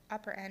year's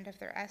upper end of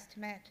their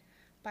estimate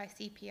by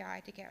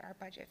CPI to get our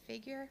budget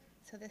figure.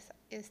 So this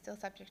is still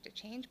subject to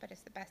change, but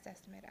it's the best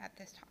estimate at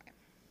this time.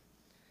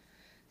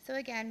 So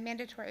again,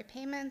 mandatory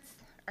payments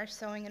are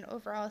showing an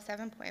overall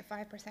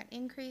 7.5%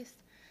 increase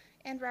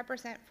and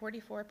represent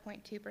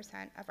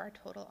 44.2% of our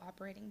total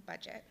operating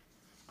budget.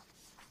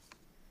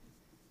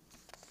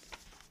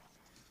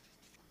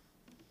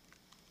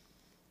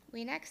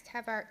 We next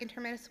have our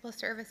intermunicipal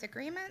service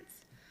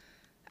agreements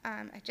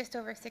at just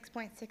over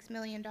 $6.6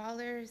 million.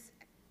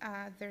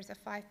 There's a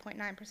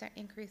 5.9%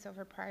 increase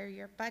over prior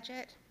year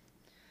budget.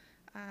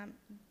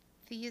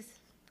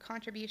 These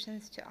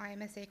contributions to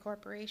IMSA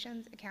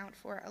corporations account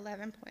for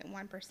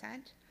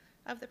 11.1%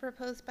 of the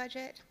proposed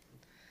budget.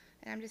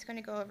 And I'm just going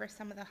to go over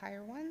some of the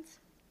higher ones.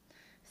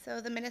 So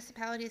the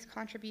municipality's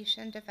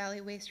contribution to Valley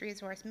Waste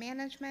Resource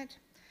Management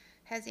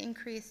has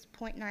increased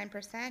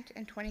 0.9%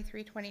 in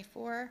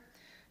 23-24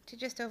 to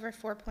just over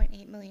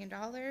 $4.8 million,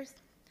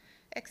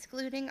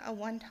 excluding a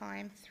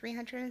one-time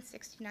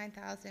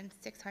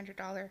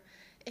 $369,600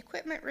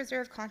 equipment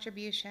reserve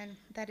contribution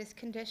that is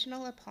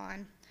conditional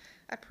upon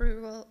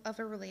approval of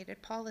a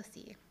related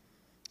policy.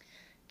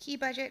 Key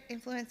budget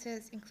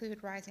influences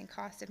include rising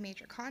costs of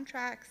major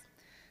contracts,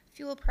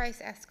 fuel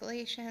price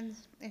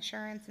escalations,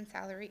 insurance and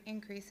salary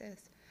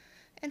increases,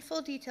 and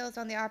full details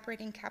on the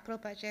operating capital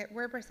budget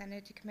were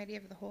presented to Committee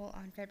of the Whole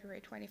on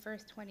February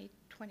 21st,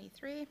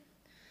 2023,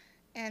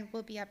 and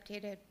will be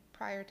updated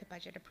prior to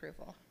budget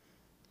approval.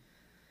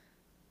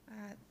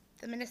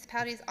 The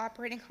municipality's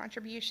operating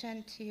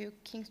contribution to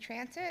King's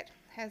Transit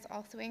has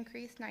also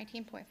increased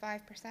 19.5%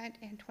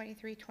 in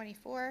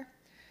 23-24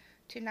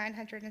 to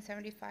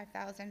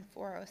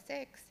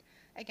 $975,406.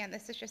 Again,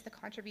 this is just the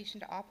contribution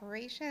to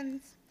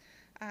operations.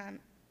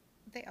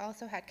 They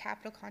also had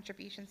capital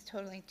contributions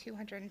totaling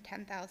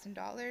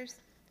 $210,000,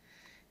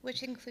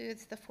 which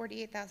includes the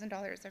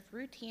 $48,000 of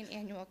routine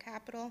annual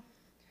capital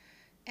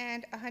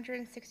and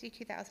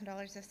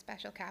 $162,000 of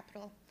special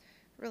capital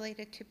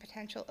related to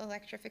potential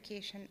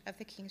electrification of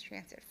the King's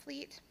Transit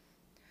fleet.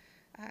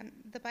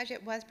 The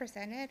budget was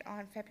presented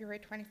on February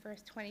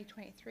 21st,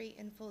 2023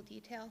 in full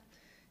detail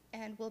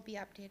and will be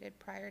updated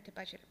prior to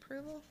budget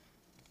approval.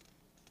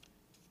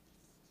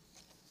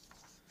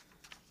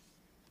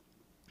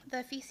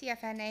 The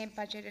VCFNA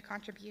budgeted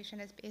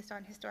contribution is based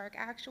on historic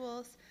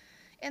actuals,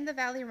 and the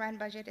Valley Run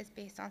budget is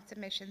based on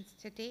submissions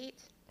to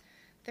date.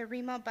 The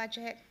REMO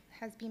budget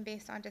has been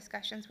based on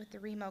discussions with the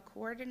REMO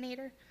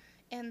coordinator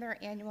and their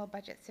annual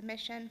budget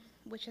submission,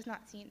 which has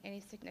not seen any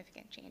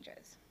significant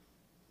changes.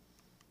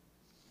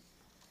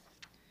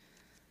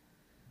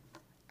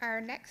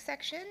 Our next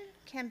section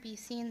can be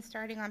seen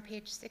starting on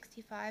page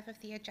 65 of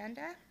the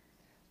agenda.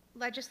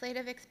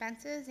 Legislative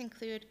expenses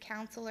include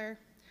councillor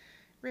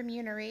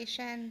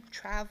remuneration,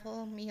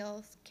 travel,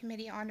 meals,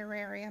 committee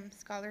honorarium,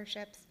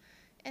 scholarships,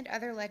 and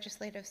other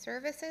legislative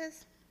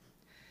services.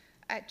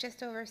 At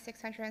just over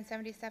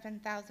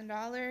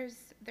 $677,000,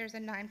 there's a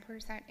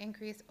 9%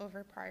 increase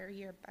over prior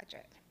year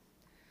budget.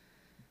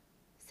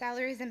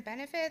 Salaries and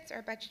benefits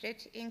are budgeted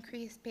to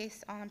increase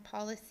based on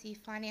policy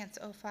finance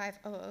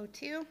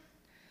 05002,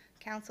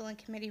 council and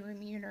committee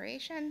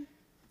remuneration.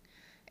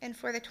 And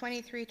for the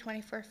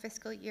 23-24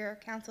 fiscal year,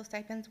 council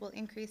stipends will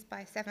increase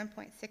by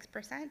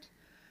 7.6%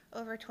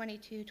 over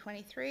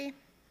 22-23.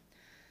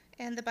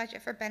 And the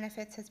budget for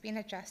benefits has been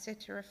adjusted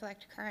to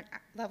reflect current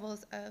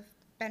levels of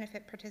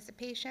benefit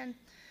participation,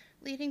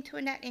 leading to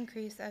a net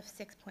increase of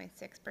 6.6%.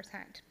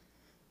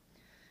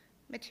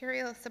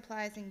 Materials,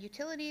 supplies, and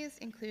utilities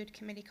include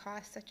committee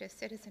costs such as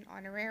citizen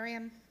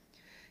honorarium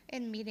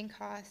and meeting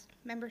costs,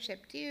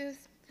 membership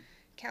dues,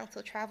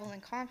 council travel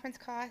and conference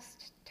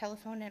costs,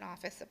 telephone and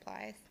office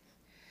supplies.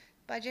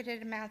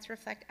 Budgeted amounts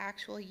reflect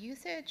actual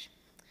usage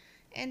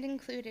and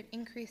include an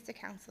increase to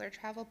councillor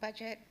travel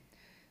budget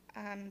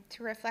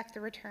to reflect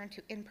the return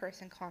to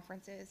in-person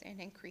conferences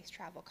and increased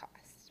travel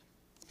costs.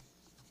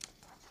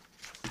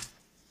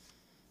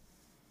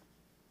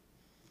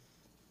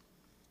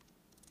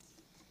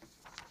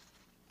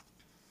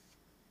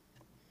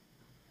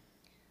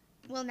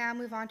 We'll now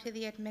move on to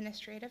the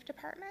administrative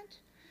department,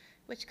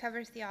 which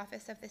covers the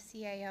office of the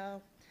CAO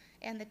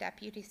and the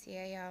deputy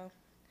CAO.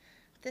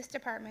 This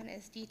department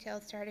is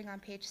detailed starting on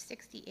page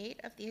 68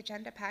 of the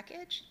agenda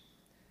package,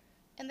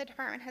 and the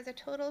department has a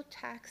total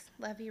tax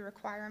levy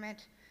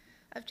requirement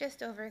of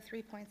just over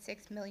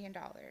 $3.6 million,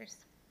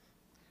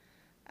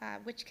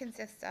 which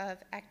consists of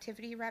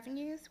activity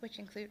revenues, which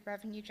include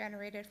revenue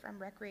generated from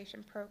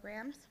recreation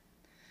programs,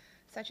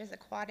 such as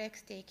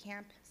aquatics, day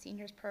camp,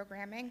 seniors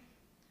programming,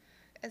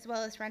 as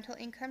well as rental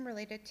income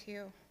related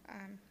to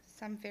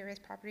some various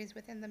properties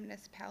within the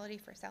municipality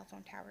for cell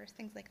phone towers,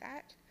 things like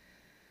that.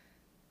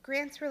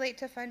 Grants relate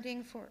to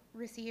funding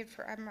received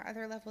from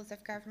other levels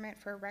of government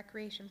for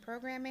recreation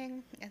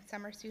programming and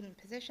summer student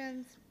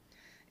positions,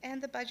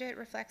 and the budget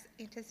reflects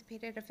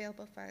anticipated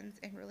available funds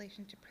in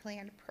relation to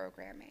planned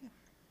programming.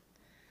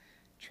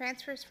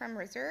 Transfers from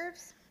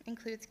reserves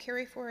includes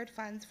carry forward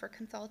funds for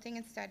consulting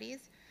and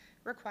studies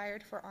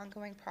required for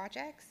ongoing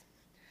projects,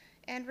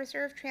 and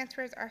reserve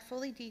transfers are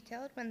fully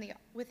detailed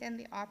within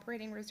the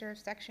operating reserve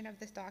section of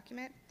this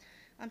document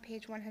on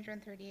page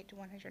 138 to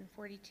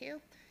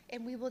 142,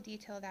 and we will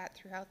detail that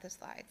throughout the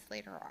slides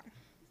later on.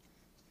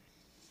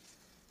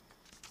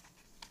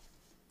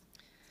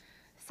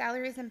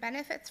 Salaries and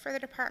benefits for the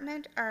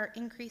department are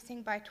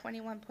increasing by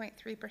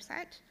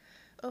 21.3%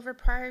 over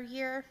prior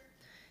year,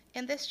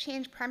 and this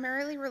change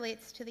primarily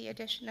relates to the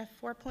addition of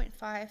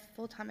 4.5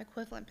 full-time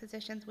equivalent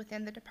positions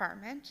within the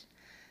department.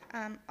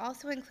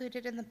 Also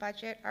included in the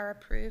budget are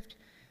approved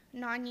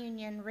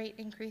non-union rate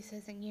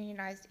increases and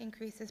unionized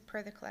increases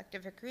per the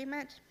collective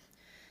agreement,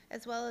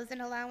 as well as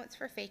an allowance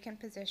for vacant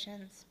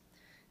positions.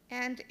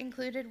 And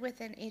included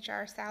within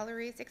HR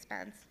salaries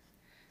expense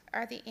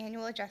are the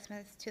annual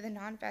adjustments to the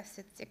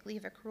non-vested sick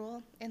leave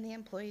accrual in the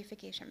employee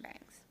vacation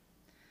banks.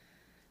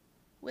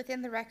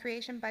 Within the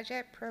recreation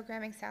budget,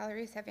 programming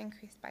salaries have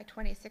increased by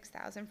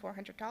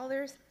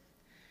 $26,400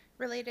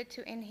 related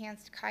to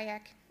enhanced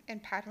kayak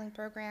and paddling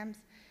programs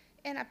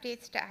and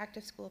updates to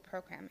active school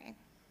programming.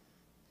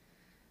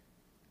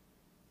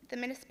 The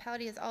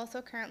municipality is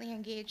also currently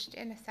engaged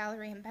in a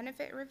salary and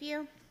benefit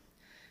review,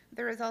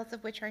 the results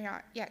of which are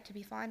not yet to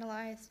be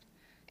finalized,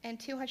 and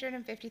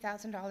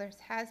 $250,000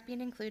 has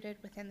been included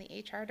within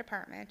the HR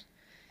department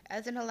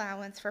as an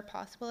allowance for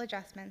possible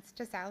adjustments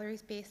to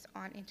salaries based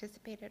on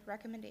anticipated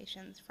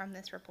recommendations from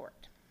this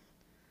report.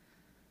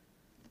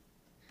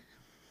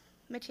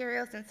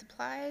 Materials and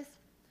supplies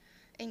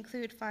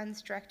include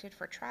funds directed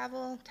for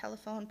travel,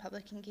 telephone,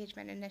 public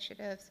engagement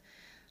initiatives,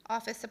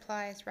 office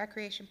supplies,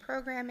 recreation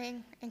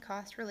programming, and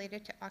costs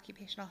related to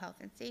occupational health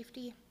and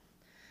safety.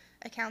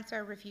 Accounts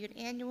are reviewed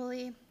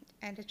annually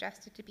and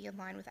adjusted to be in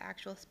line with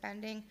actual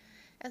spending,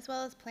 as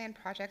well as planned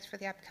projects for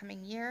the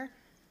upcoming year.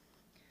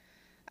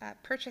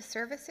 Purchase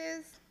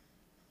services,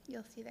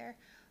 you'll see there,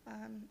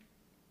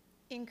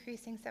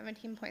 increasing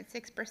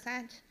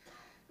 17.6%,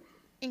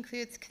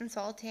 includes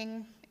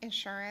consulting,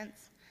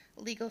 insurance,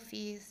 legal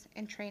fees,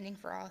 and training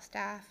for all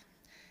staff,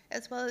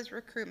 as well as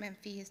recruitment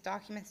fees,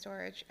 document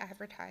storage,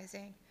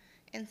 advertising,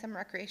 and some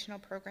recreational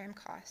program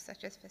costs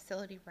such as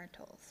facility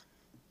rentals.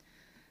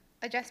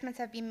 Adjustments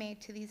have been made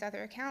to these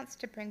other accounts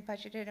to bring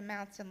budgeted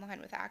amounts in line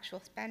with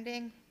actual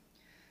spending.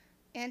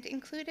 And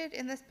included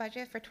in this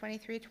budget for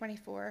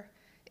 23-24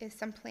 is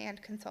some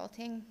planned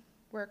consulting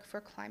work for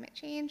climate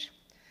change.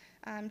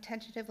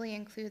 Tentatively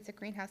includes a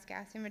greenhouse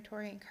gas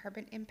inventory and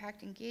carbon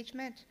impact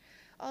engagement.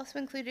 Also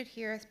included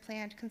here is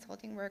planned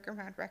consulting work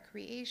around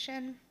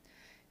recreation,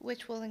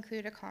 which will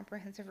include a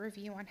comprehensive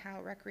review on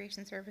how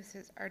recreation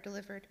services are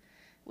delivered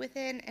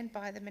within and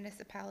by the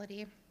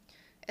municipality,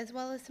 as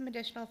well as some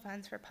additional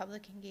funds for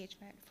public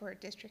engagement for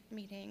district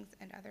meetings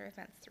and other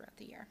events throughout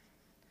the year.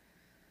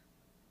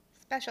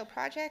 Special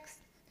projects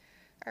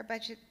are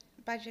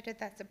budgeted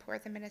that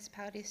support the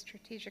municipality's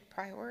strategic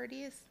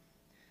priorities.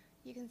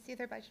 You can see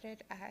they're budgeted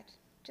at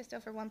just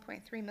over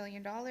 $1.3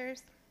 million.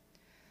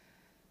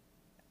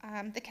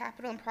 The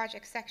capital and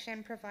project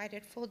section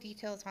provided full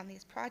details on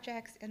these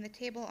projects, and the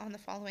table on the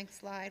following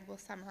slide will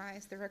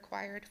summarize the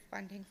required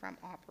funding from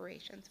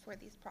operations for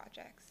these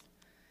projects.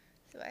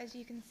 So as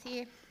you can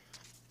see,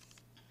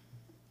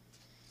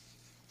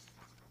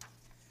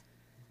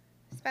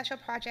 special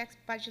projects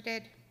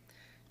budgeted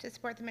to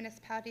support the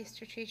municipality's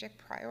strategic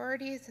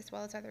priorities as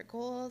well as other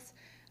goals.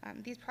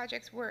 These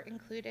projects were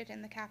included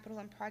in the capital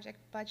and project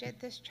budget.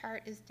 This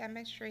chart is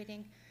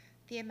demonstrating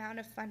the amount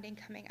of funding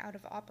coming out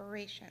of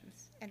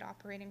operations and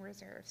operating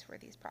reserves for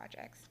these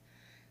projects.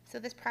 So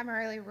this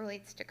primarily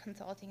relates to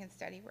consulting and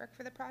study work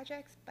for the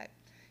projects, but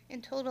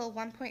in total,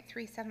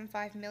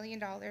 $1.375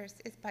 million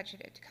is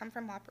budgeted to come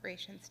from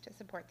operations to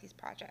support these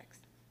projects.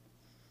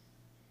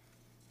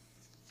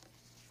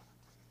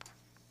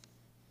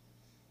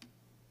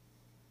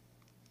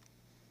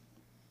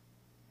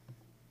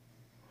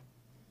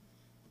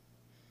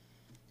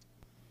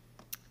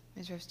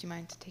 Ms. Rose, do you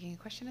mind taking a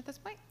question at this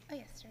point? Oh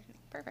yes, certainly.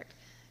 Perfect.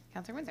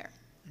 Councillor Windsor.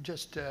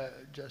 Just a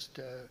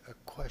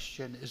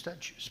question. Is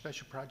that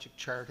special project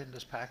chart in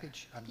this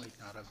package? I might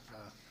not have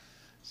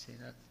seen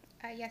it.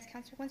 Yes,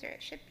 Councillor Windsor,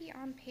 it should be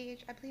on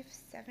page, I believe,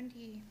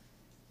 72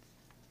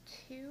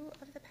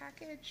 of the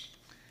package.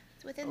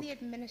 It's within the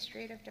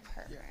administrative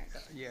department.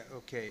 Yeah,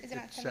 okay. Is it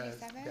on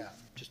 77? Yeah,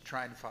 just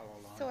trying to follow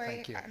along. Sorry,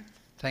 Thank you.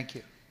 Thank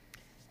you.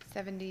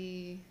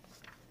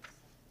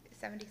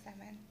 77.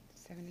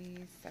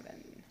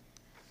 77.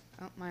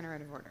 Oh, mine are out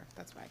of order.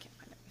 That's why I can't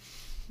find it.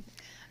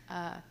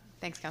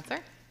 Thanks,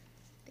 Councillor.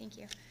 Thank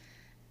you.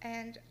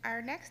 And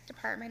our next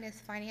department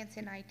is Finance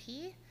and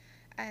IT,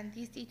 and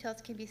these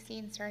details can be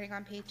seen starting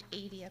on page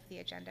 80 of the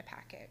agenda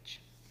package.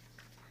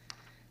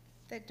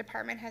 The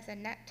department has a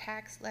net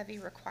tax levy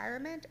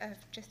requirement of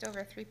just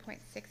over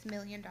 $3.6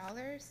 million,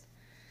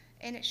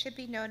 and it should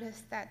be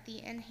noticed that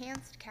the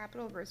enhanced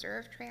capital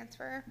reserve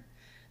transfer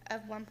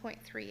of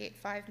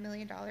 $1.385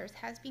 million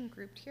has been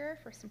grouped here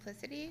for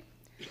simplicity.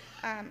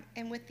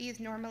 And with these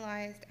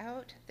normalized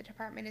out, the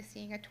department is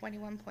seeing a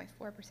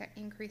 21.4%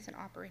 increase in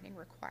operating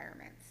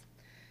requirements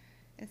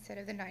instead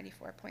of the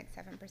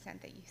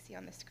 94.7% that you see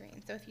on the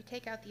screen. So if you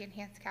take out the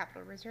enhanced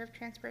capital reserve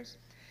transfers,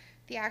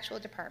 the actual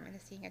department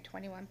is seeing a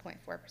 21.4%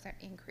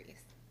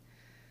 increase.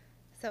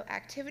 So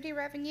activity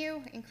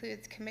revenue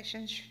includes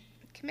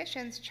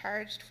commissions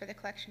charged for the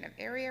collection of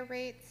area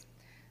rates.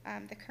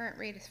 The current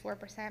rate is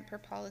 4% per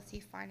policy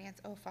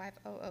finance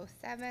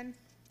 05007.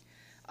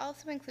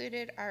 Also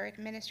included are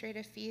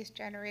administrative fees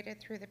generated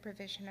through the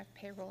provision of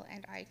payroll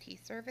and IT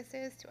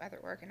services to other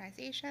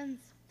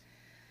organizations.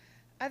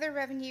 Other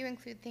revenue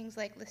include things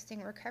like listing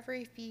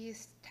recovery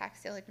fees,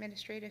 tax sale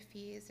administrative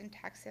fees, and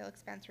tax sale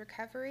expense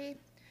recovery,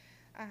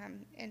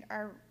 and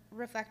are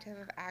reflective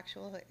of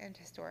actual and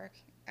historic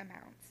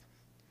amounts.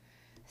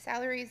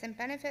 Salaries and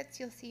benefits,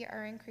 you'll see,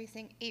 are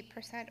increasing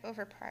 8%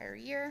 over prior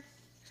year.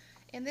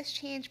 And this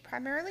change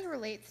primarily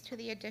relates to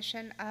the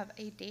addition of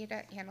a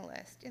data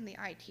analyst in the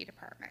IT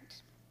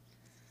department.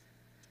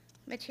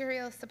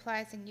 Materials,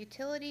 supplies, and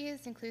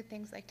utilities include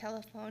things like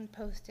telephone,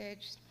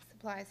 postage,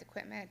 supplies,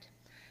 equipment,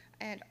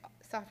 and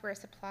software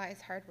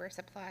supplies, hardware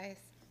supplies,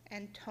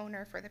 and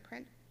toner for the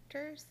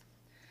printers.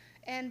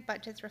 And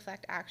budgets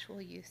reflect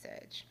actual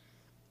usage.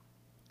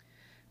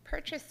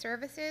 Purchase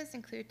services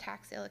include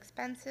tax sale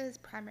expenses,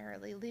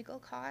 primarily legal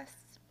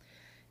costs,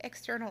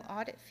 external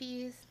audit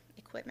fees,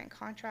 equipment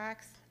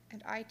contracts,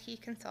 and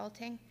IT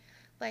consulting,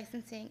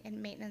 licensing,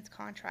 and maintenance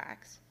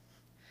contracts.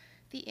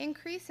 The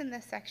increase in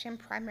this section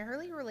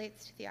primarily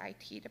relates to the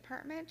IT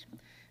department,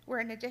 where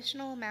an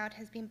additional amount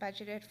has been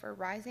budgeted for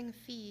rising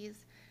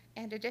fees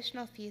and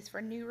additional fees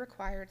for new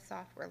required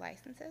software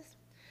licenses.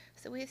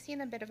 So we've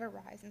seen a bit of a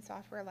rise in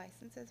software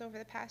licenses over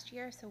the past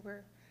year, so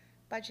we're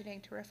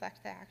budgeting to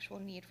reflect the actual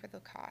need for the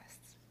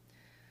costs.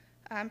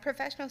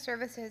 Professional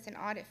services and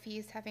audit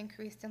fees have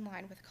increased in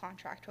line with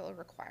contractual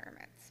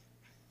requirements.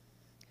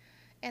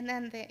 And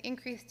then the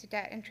increase to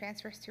debt and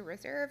transfers to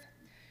reserve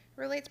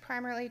relates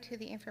primarily to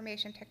the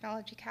Information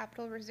Technology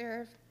Capital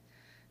Reserve.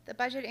 The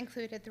budget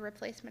included the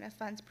replacement of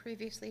funds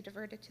previously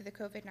diverted to the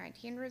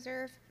COVID-19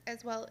 reserve,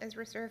 as well as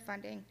reserve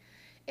funding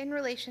in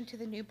relation to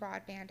the new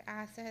broadband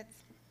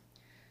assets.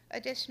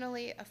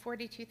 Additionally, a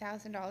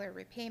 $42,000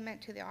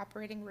 repayment to the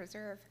operating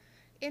reserve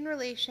in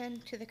relation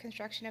to the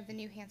construction of the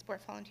new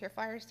Hansport Volunteer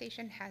Fire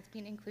Station has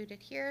been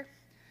included here,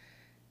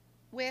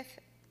 with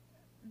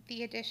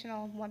the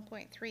additional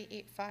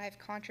 1.385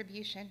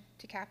 contribution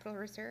to capital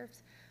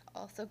reserves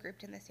also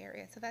grouped in this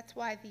area. So that's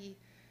why the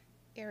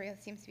area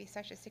seems to be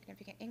such a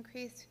significant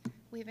increase.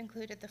 We've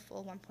included the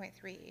full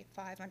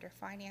 1.385 under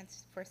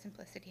finance for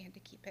simplicity and to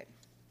keep it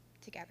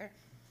together.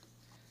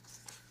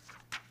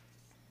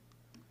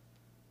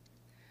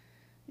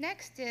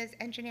 Next is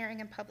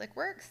engineering and public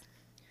works.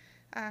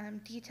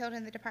 Detailed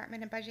in the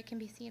department and budget can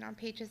be seen on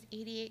pages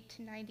 88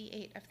 to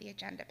 98 of the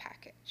agenda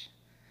package.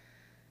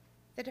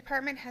 The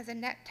department has a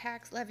net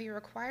tax levy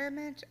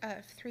requirement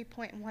of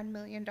 $3.1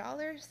 million,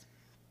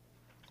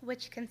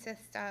 which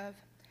consists of,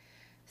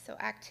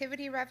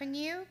 activity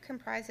revenue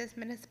comprises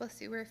municipal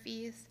sewer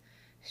fees,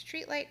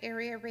 streetlight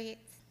area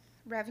rates,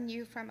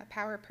 revenue from a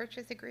power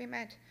purchase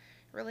agreement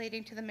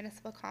relating to the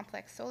municipal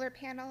complex solar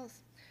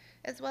panels,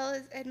 as well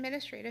as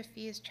administrative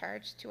fees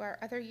charged to our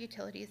other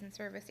utilities and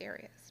service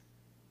areas.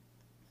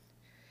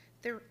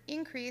 The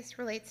increase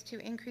relates to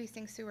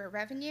increasing sewer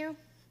revenue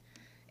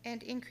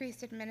and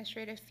increased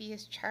administrative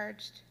fees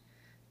charged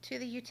to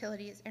the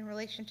utilities in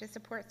relation to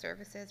support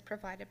services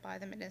provided by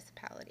the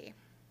municipality.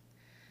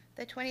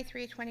 The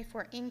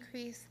 23-24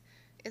 increase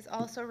is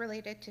also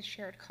related to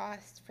shared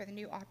costs for the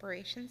new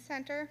operations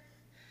center.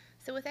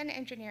 So within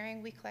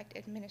engineering, we collect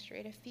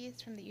administrative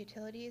fees from the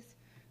utilities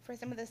for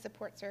some of the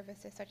support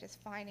services such as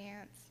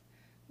finance,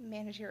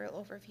 managerial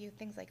overview,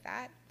 things like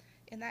that.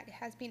 And that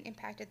has been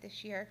impacted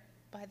this year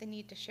by the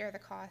need to share the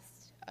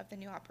costs of the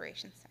new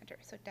operations center,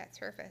 so debt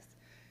service,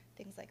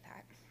 things like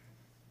that.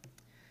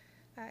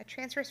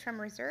 Transfers from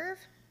reserve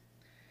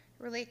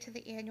relate to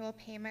the annual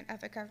payment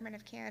of a Government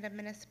of Canada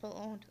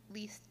municipal-owned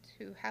lease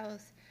to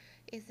house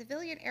a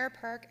civilian air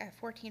park at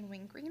 14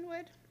 Wing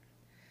Greenwood,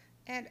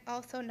 and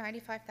also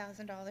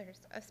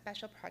 $95,000 of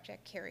special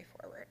project carry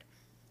forward.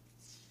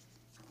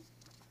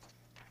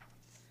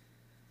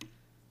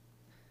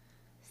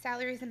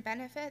 Salaries and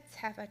benefits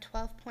have a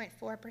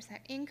 12.4%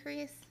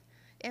 increase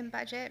in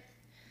budget,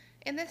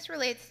 and this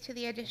relates to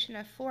the addition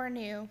of 4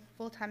 new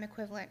full-time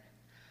equivalent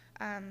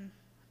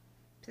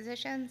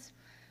positions,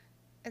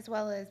 as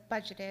well as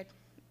budgeted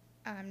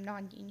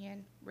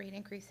non-union rate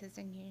increases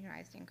and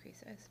unionized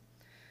increases.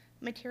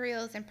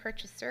 Materials and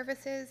purchase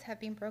services have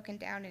been broken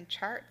down in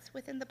charts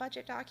within the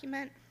budget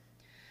document,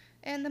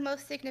 and the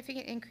most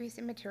significant increase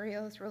in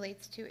materials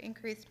relates to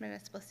increased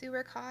municipal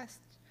sewer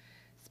costs,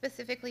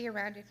 specifically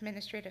around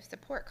administrative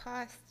support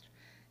costs,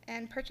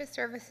 and purchase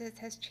services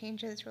has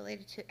changes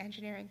related to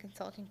engineering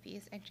consulting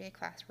fees and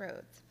J-class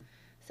roads.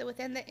 So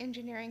within the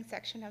engineering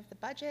section of the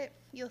budget,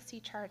 you'll see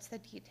charts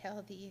that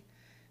detail the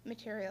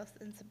materials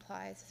and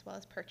supplies as well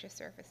as purchase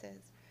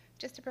services,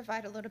 just to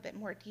provide a little bit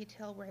more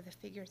detail where the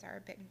figures are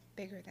a bit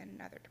bigger than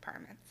in other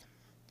departments.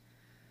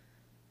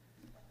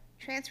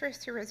 Transfers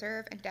to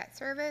reserve and debt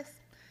service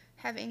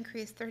have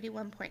increased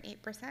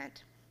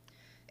 31.8%,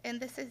 and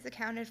this is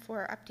accounted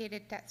for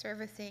updated debt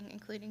servicing,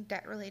 including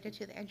debt related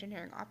to the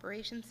Engineering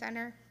Operations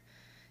Center,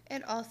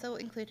 and also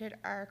included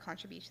our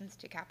contributions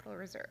to capital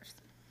reserves.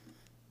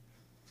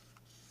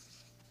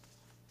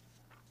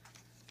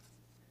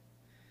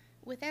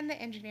 Within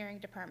the engineering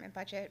department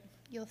budget,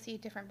 you'll see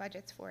different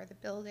budgets for the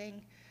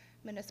building,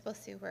 municipal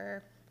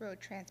sewer, road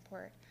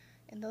transport,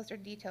 and those are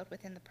detailed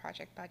within the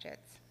project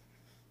budgets.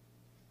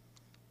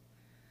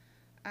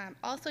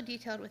 Also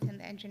detailed within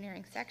the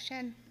engineering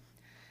section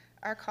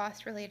are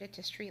costs related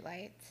to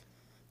streetlights.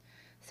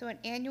 So an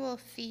annual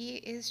fee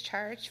is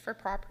charged for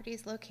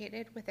properties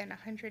located within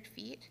 100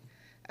 feet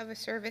of a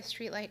service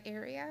streetlight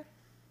area.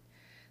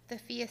 The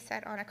fee is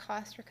set on a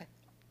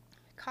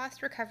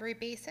cost recovery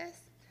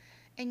basis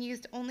and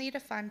used only to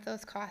fund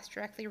those costs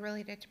directly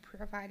related to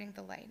providing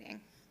the lighting.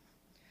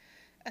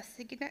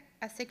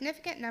 A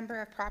significant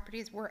number of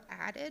properties were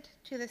added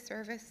to the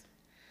service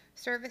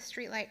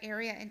streetlight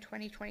area in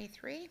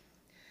 2023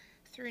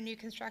 through new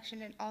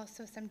construction and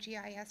also some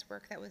GIS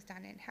work that was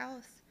done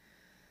in-house.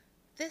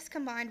 This,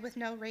 combined with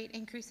no rate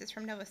increases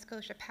from Nova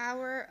Scotia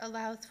Power,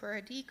 allows for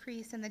a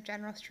decrease in the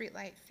general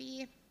streetlight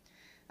fee.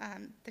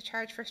 The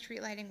charge for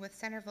street lighting with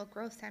Centerville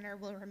Growth Center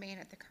will remain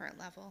at the current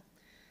level.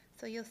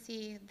 So you'll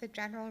see the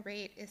general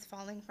rate is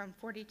falling from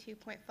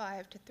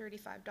 $42.5 to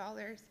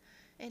 $35,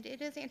 and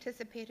it is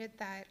anticipated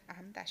that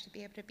that should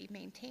be able to be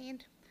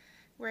maintained,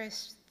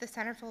 whereas the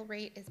Centerville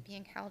rate is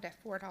being held at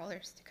 $4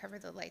 to cover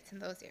the lights in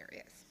those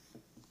areas.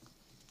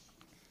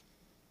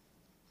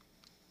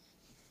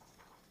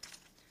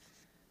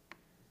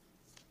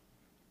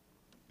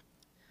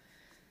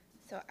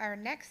 So our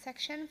next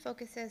section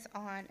focuses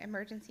on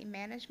emergency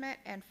management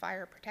and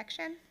fire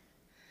protection,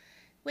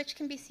 which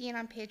can be seen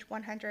on page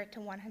 100 to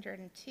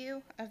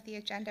 102 of the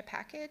agenda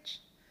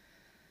package.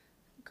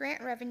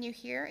 Grant revenue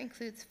here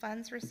includes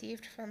funds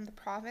received from the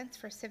province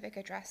for civic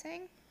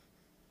addressing.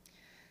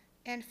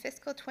 And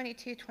fiscal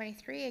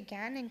 22-23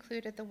 again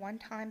included the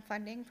one-time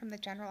funding from the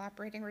General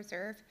Operating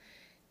Reserve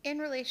in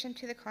relation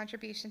to the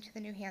contribution to the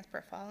New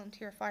Hansborough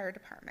Volunteer Fire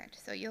Department.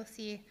 So you'll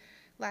see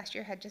last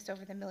year had just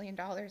over $1 million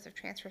of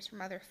transfers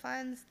from other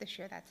funds. This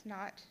year that's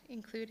not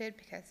included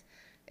because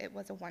it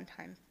was a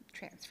one-time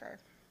transfer.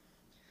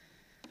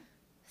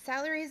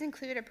 Salaries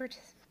include a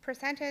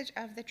percentage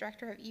of the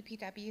Director of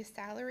EPW's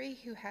salary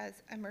who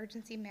has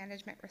emergency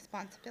management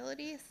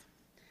responsibilities.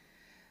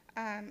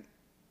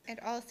 And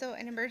also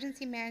an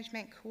emergency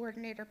management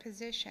coordinator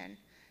position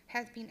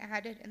has been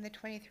added in the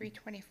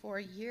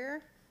 23-24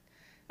 year.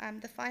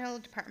 The final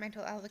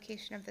departmental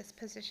allocation of this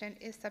position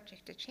is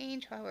subject to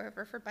change.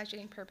 However, for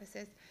budgeting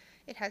purposes,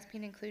 it has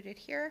been included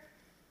here.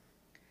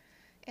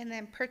 And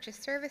then purchase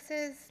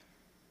services,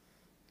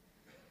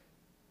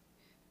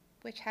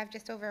 which have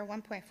just over a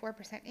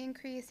 1.4%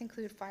 increase,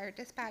 include fire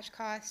dispatch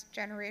costs,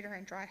 generator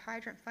and dry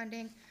hydrant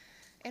funding,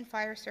 and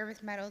fire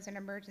service metals and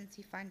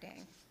emergency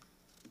funding.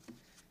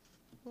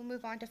 We'll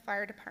move on to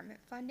fire department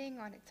funding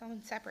on its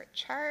own separate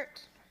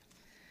chart.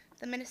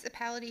 The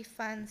municipality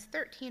funds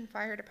 13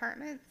 fire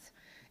departments,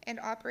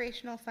 and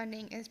operational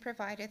funding is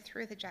provided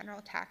through the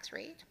general tax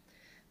rate,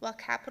 while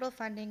capital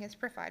funding is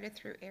provided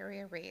through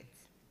area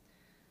rates.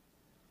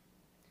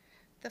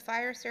 The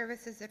Fire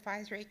Services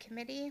Advisory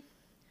Committee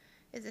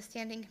is a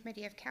standing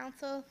committee of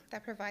council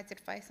that provides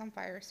advice on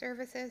fire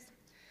services.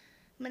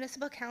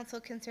 Municipal Council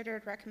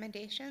considered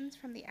recommendations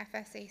from the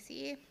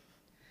FSAC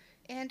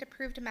and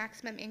approved a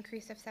maximum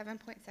increase of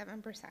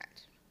 7.7%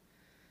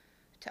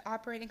 to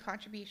operating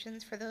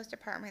contributions for those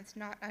departments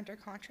not under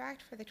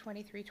contract for the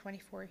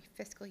 23-24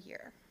 fiscal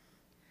year.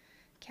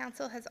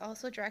 Council has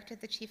also directed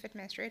the Chief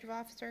Administrative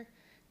Officer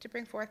to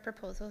bring forth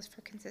proposals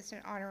for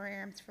consistent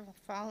honorariums for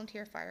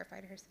volunteer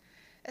firefighters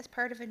as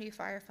part of a new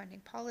fire funding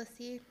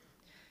policy.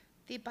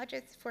 The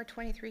budgets for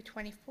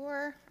 23-24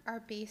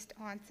 are based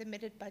on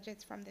submitted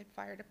budgets from the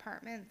fire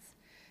departments,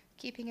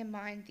 keeping in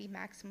mind the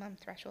maximum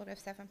threshold of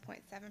 7.7%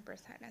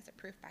 as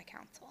approved by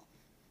council.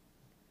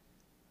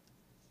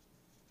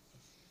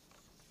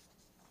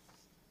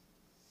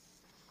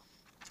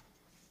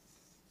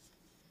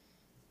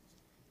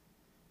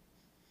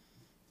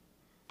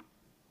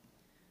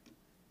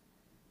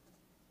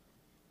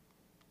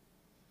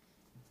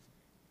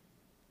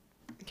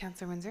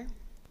 Councillor Windsor?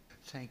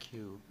 Thank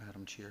you,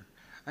 Madam Chair.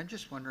 I'm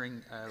just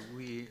wondering,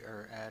 we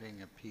are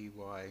adding a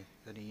PY,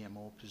 an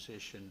EMO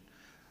position.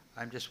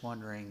 I'm just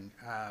wondering,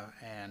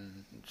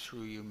 and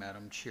through you,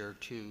 Madam Chair,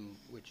 to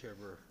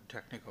whichever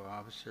technical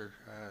officer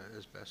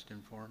is best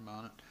informed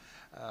on it.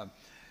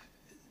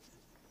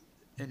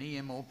 An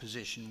EMO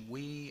position,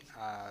 we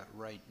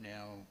right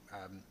now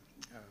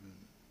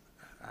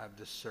have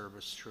this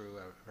service through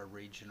a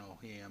regional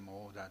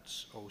EMO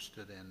that's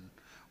hosted in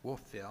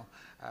Wolfville.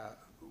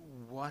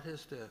 What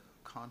is the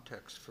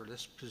context for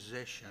this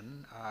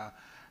position,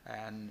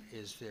 and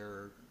is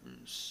there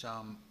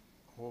some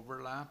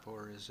overlap,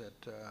 or is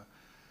it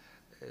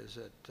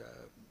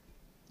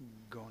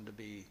going to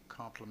be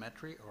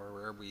complementary,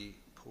 or are we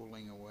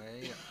pulling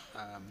away?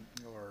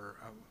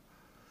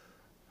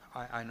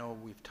 I know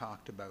we've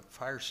talked about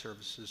fire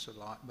services a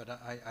lot, but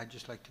I'd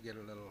just like to get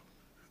a little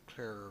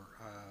clearer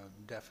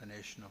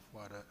definition of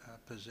what a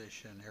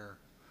position here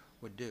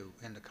would do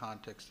in the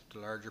context of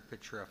the larger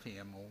picture of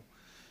EMO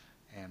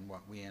and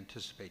what we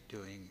anticipate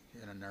doing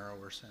in a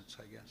narrower sense,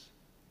 I guess.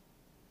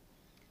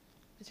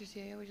 Mr.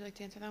 CAO, would you like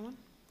to answer that one?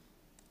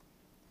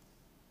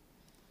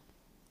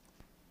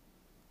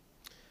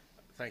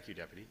 Thank you,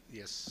 Deputy.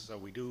 Yes, so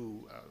we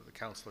do, the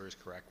councillor is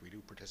correct, we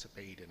do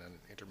participate in an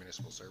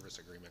intermunicipal service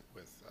agreement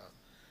with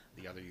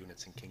the other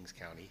units in Kings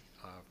County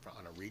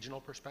on a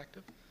regional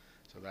perspective.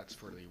 So that's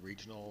for the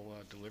regional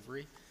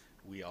delivery.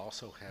 We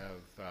also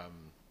have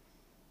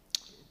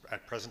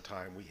at present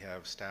time, we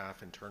have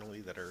staff internally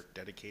that are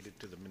dedicated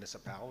to the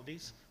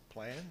municipalities'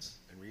 plans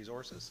and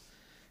resources.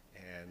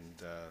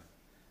 And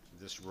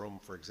this room,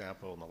 for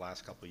example, in the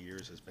last couple of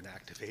years has been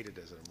activated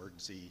as an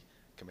emergency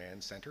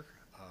command center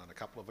on a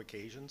couple of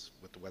occasions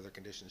with the weather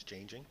conditions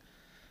changing.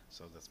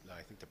 So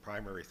I think the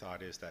primary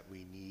thought is that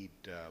we need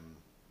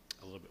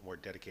a little bit more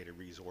dedicated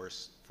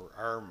resource for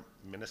our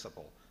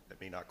municipal that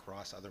may not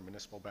cross other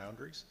municipal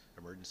boundaries,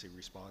 emergency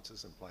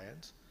responses and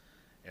plans,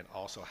 and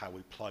also how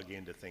we plug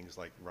into things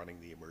like running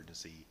the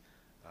emergency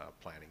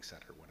planning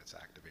center when it's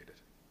activated.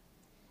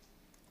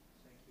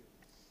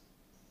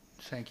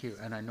 Thank you.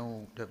 And I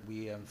know that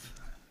we have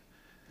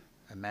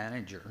a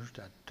manager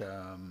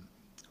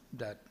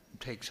that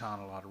takes on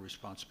a lot of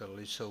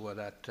responsibilities. So will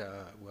that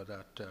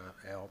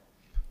help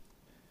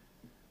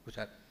with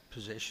that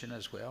position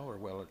as well, or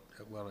will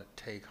it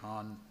take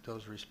on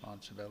those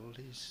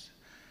responsibilities,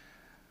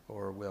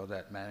 or will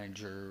that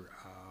manager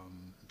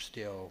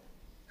still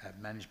have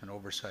management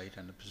oversight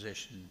and the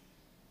position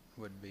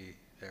would be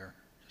there?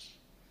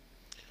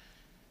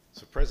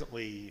 So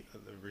presently,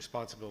 the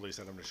responsibilities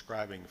that I'm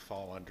describing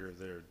fall under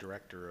the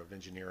Director of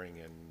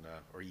Engineering and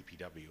or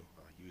EPW,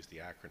 use the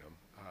acronym,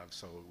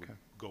 so it would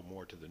go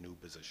more to the new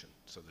position,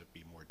 so there'd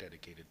be more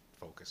dedicated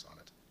focus on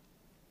it.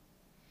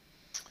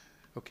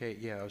 Okay,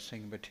 yeah, I was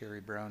thinking about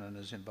Terry Brown and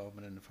his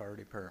involvement in the fire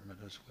department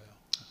as well.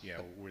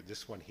 Yeah,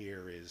 this one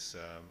here is,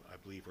 I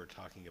believe we're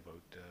talking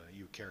about,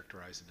 you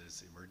characterize it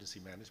as emergency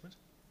management.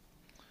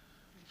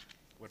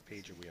 What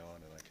page are we on?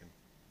 And I can,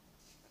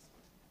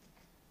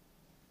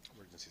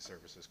 emergency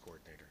services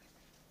coordinator.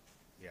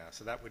 Yeah,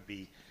 so that would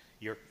be,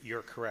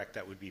 you're correct,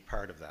 that would be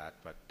part of that,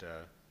 but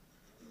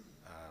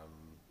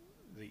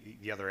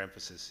the other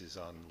emphasis is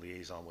on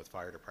liaison with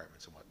fire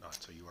departments and whatnot,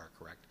 so you are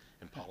correct.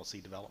 And policy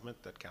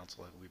development that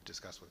council, we've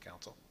discussed with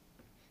council.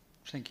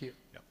 Thank you.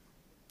 Yep.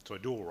 So a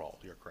dual role,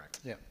 you're correct.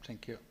 Yeah,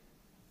 thank you.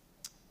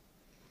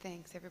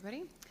 Thanks,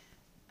 everybody.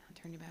 I'll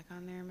turn you back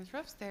on there, Ms.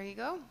 Ruffs. There you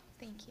go.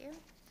 Thank you.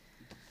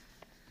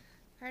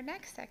 Our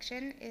next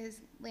section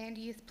is land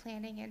use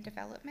planning and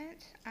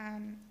development,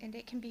 and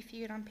it can be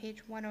viewed on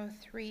page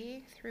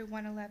 103 through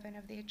 111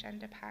 of the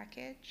agenda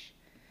package.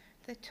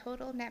 The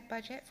total net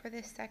budget for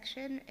this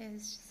section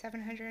is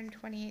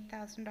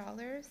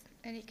 $728,000,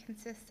 and it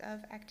consists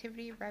of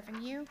activity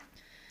revenue,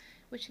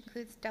 which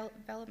includes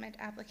development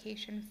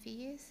application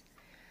fees,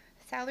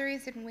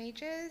 Salaries and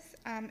wages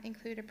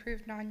include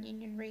approved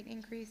non-union rate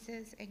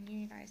increases and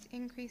unionized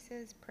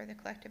increases per the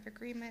collective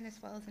agreement,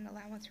 as well as an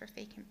allowance for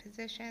vacant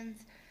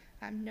positions.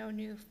 No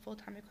new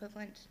full-time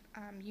equivalent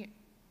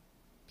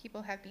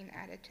people have been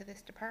added to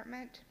this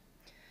department.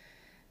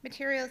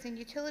 Materials and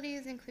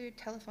utilities include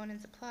telephone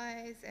and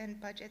supplies, and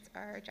budgets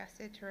are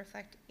adjusted to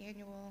reflect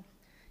annual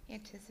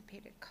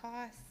anticipated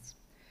costs.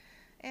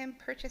 And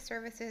purchase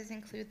services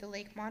include the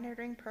lake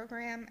monitoring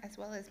program, as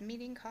well as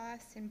meeting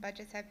costs, and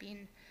budgets have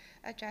been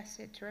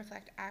adjusted to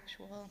reflect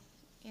actual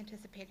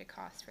anticipated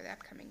costs for the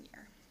upcoming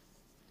year.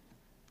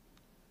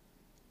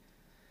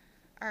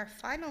 Our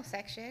final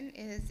section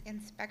is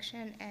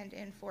inspection and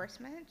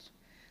enforcement,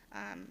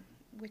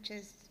 which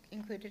is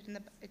included in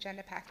the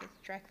agenda package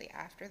directly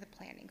after the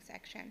planning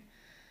section.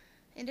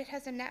 And it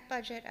has a net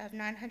budget of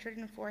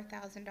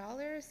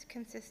 $904,000,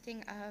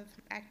 consisting of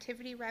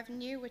activity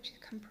revenue, which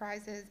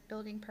comprises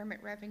building permit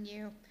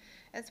revenue,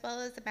 as well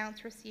as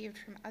amounts received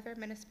from other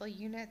municipal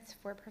units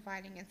for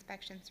providing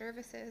inspection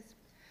services.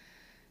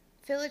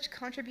 Village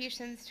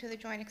contributions to the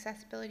Joint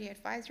Accessibility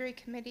Advisory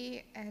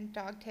Committee and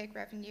dog tag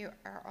revenue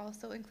are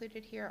also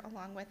included here,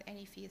 along with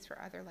any fees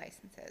for other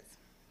licenses.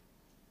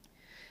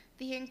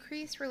 The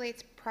increase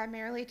relates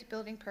primarily to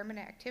building permit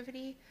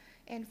activity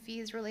and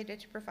fees related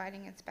to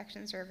providing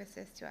inspection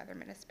services to other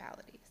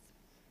municipalities.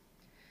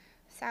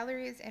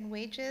 Salaries and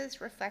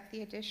wages reflect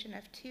the addition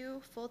of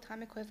 2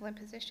 full-time equivalent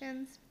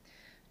positions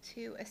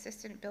to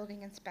assistant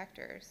building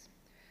inspectors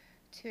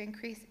to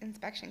increase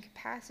inspection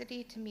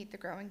capacity to meet the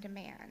growing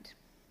demand.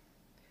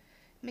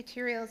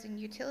 Materials and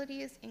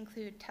utilities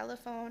include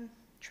telephone,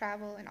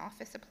 travel, and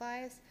office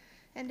supplies,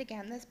 and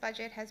again, this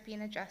budget has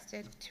been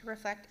adjusted to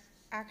reflect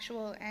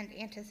actual and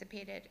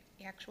anticipated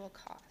actual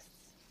costs.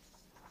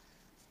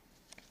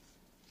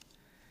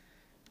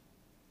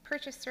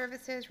 Purchase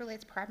services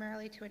relates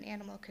primarily to an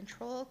animal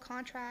control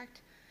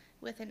contract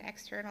with an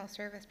external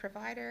service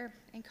provider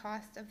and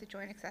costs of the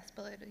Joint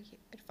Accessibility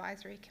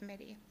Advisory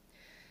Committee.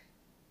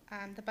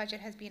 The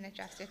budget has been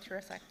adjusted to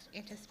reflect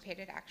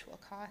anticipated actual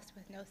costs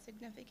with no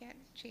significant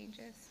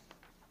changes.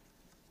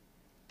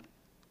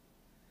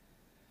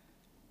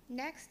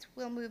 Next,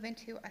 we'll move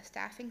into a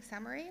staffing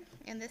summary,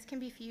 and this can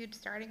be viewed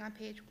starting on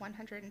page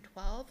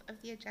 112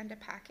 of the agenda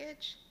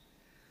package.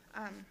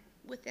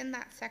 Within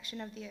that section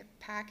of the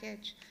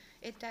package,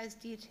 it does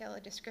detail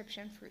a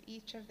description for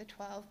each of the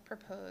 12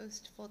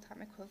 proposed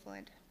full-time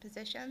equivalent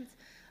positions.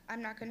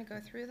 I'm not going to go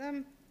through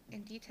them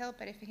in detail,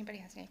 but if anybody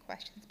has any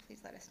questions,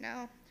 please let us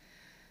know.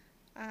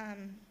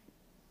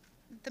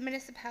 The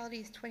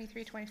municipality's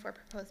 23-24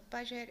 proposed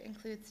budget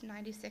includes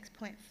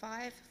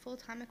 96.5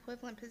 full-time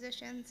equivalent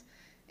positions,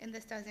 and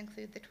this does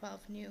include the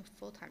 12 new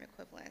full-time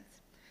equivalents.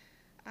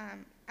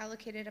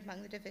 Allocated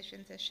among the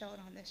divisions as shown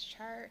on this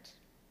chart.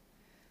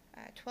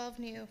 12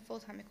 new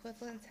full-time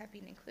equivalents have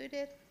been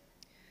included,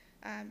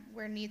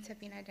 where needs have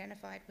been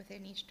identified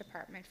within each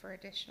department for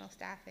additional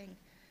staffing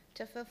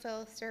to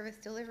fulfill service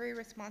delivery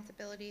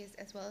responsibilities,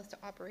 as well as to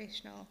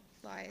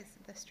operationalize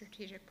the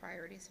strategic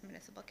priorities of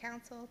municipal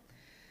council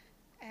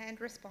and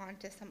respond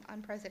to some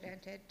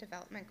unprecedented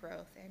development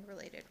growth and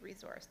related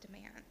resource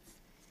demands.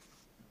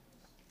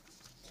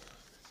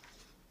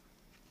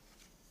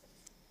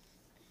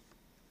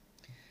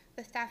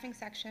 The staffing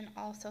section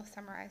also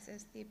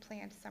summarizes the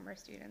planned summer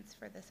students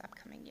for this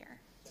upcoming year.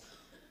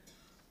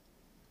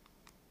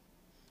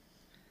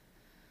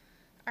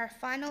 Our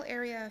final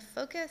area of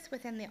focus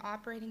within the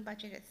operating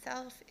budget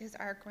itself is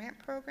our grant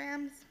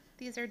programs.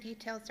 These are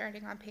detailed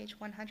starting on page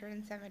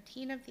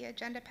 117 of the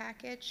agenda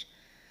package.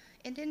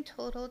 And in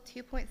total,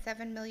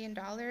 $2.7 million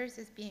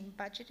is being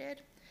budgeted,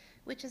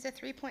 which is a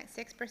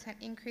 3.6%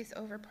 increase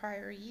over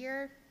prior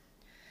year.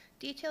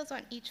 Details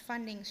on each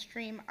funding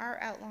stream are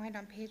outlined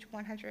on page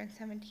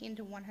 117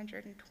 to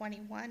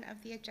 121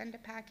 of the agenda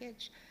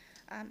package.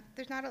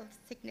 There's not a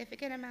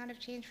significant amount of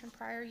change from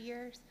prior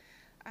years,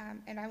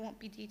 and I won't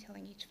be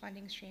detailing each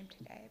funding stream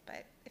today,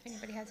 but if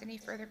anybody has any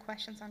further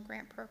questions on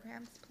grant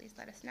programs, please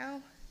let us know.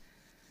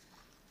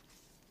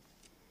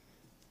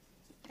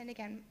 And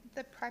again,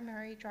 the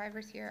primary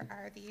drivers here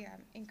are the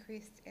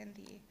increase in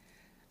the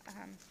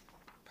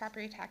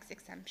property tax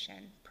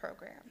exemption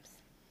programs.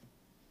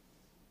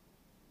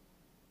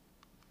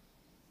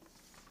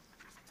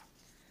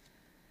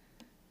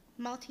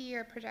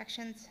 Multi-year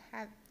projections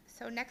have,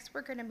 so next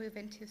we're going to move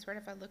into sort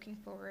of a looking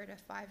forward,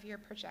 a 5-year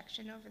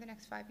projection over the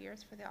next 5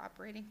 years for the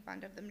operating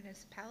fund of the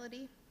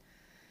municipality.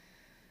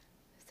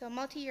 So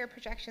multi-year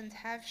projections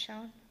have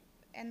shown,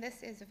 and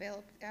this is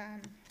available,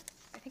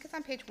 I think it's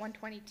on page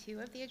 122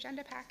 of the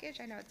agenda package.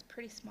 I know it's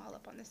pretty small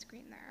up on the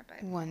screen there,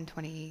 but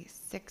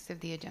 126 of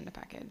the agenda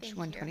package, Thank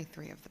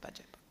 123 of the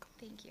budget book.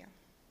 Thank you.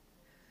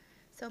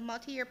 So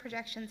multi-year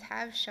projections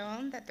have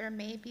shown that there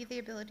may be the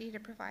ability to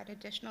provide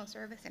additional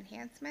service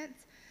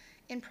enhancements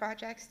in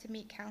projects to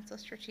meet council's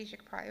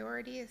strategic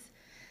priorities.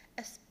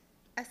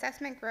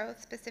 Assessment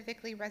growth,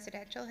 specifically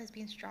residential, has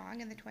been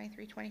strong in the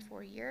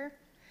 23-24 year.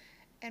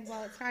 And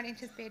while it's not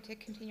anticipated to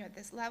continue at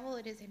this level,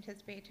 it is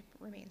anticipated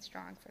to remain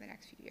strong for the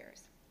next few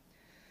years.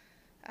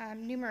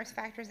 Numerous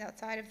factors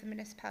outside of the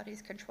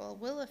municipality's control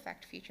will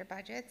affect future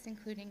budgets,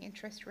 including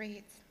interest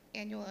rates,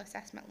 annual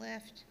assessment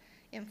lift,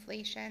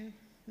 inflation,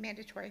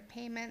 mandatory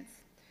payments,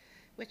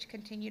 which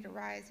continue to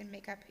rise and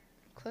make up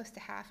close to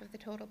half of the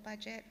total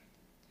budget.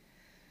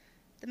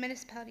 The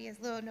municipality has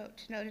little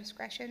to no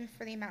discretion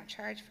for the amount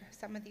charged for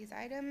some of these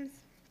items,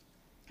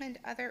 and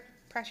other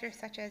pressures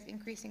such as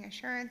increasing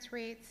insurance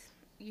rates,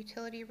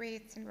 utility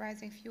rates, and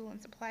rising fuel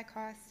and supply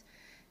costs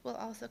will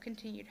also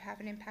continue to have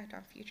an impact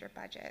on future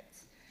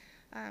budgets.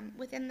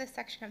 Within this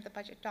section of the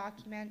budget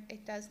document,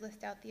 it does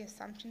list out the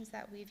assumptions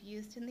that we've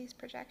used in these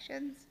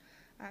projections.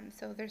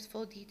 So there's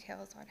full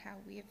details on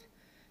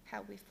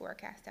how we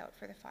forecast out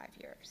for the 5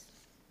 years.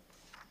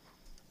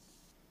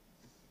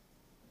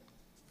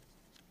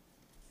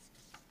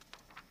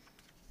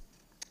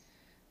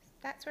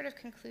 That sort of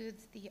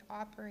concludes the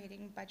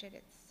operating budget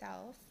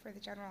itself for the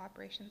general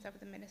operations of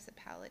the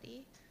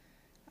municipality.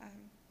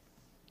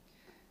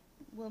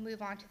 We'll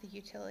move on to the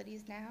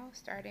utilities now,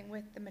 starting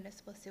with the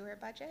municipal sewer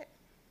budget.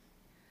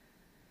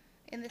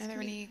 Are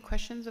there any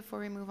questions before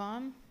we move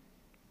on?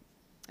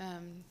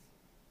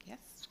 Yes,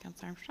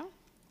 Councillor Armstrong?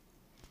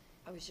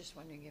 I was just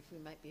wondering if we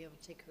might be able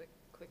to take a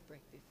quick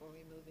break before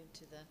we move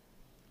into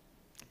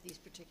these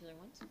particular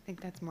ones. I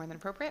think that's more than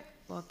appropriate.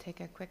 We'll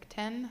take a quick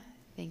 10.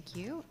 Thank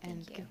you.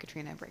 And Thank you. give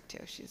Katrina a break too.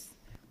 She's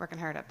working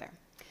hard up there.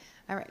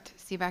 All right.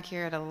 See you back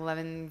here at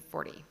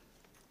 11:40.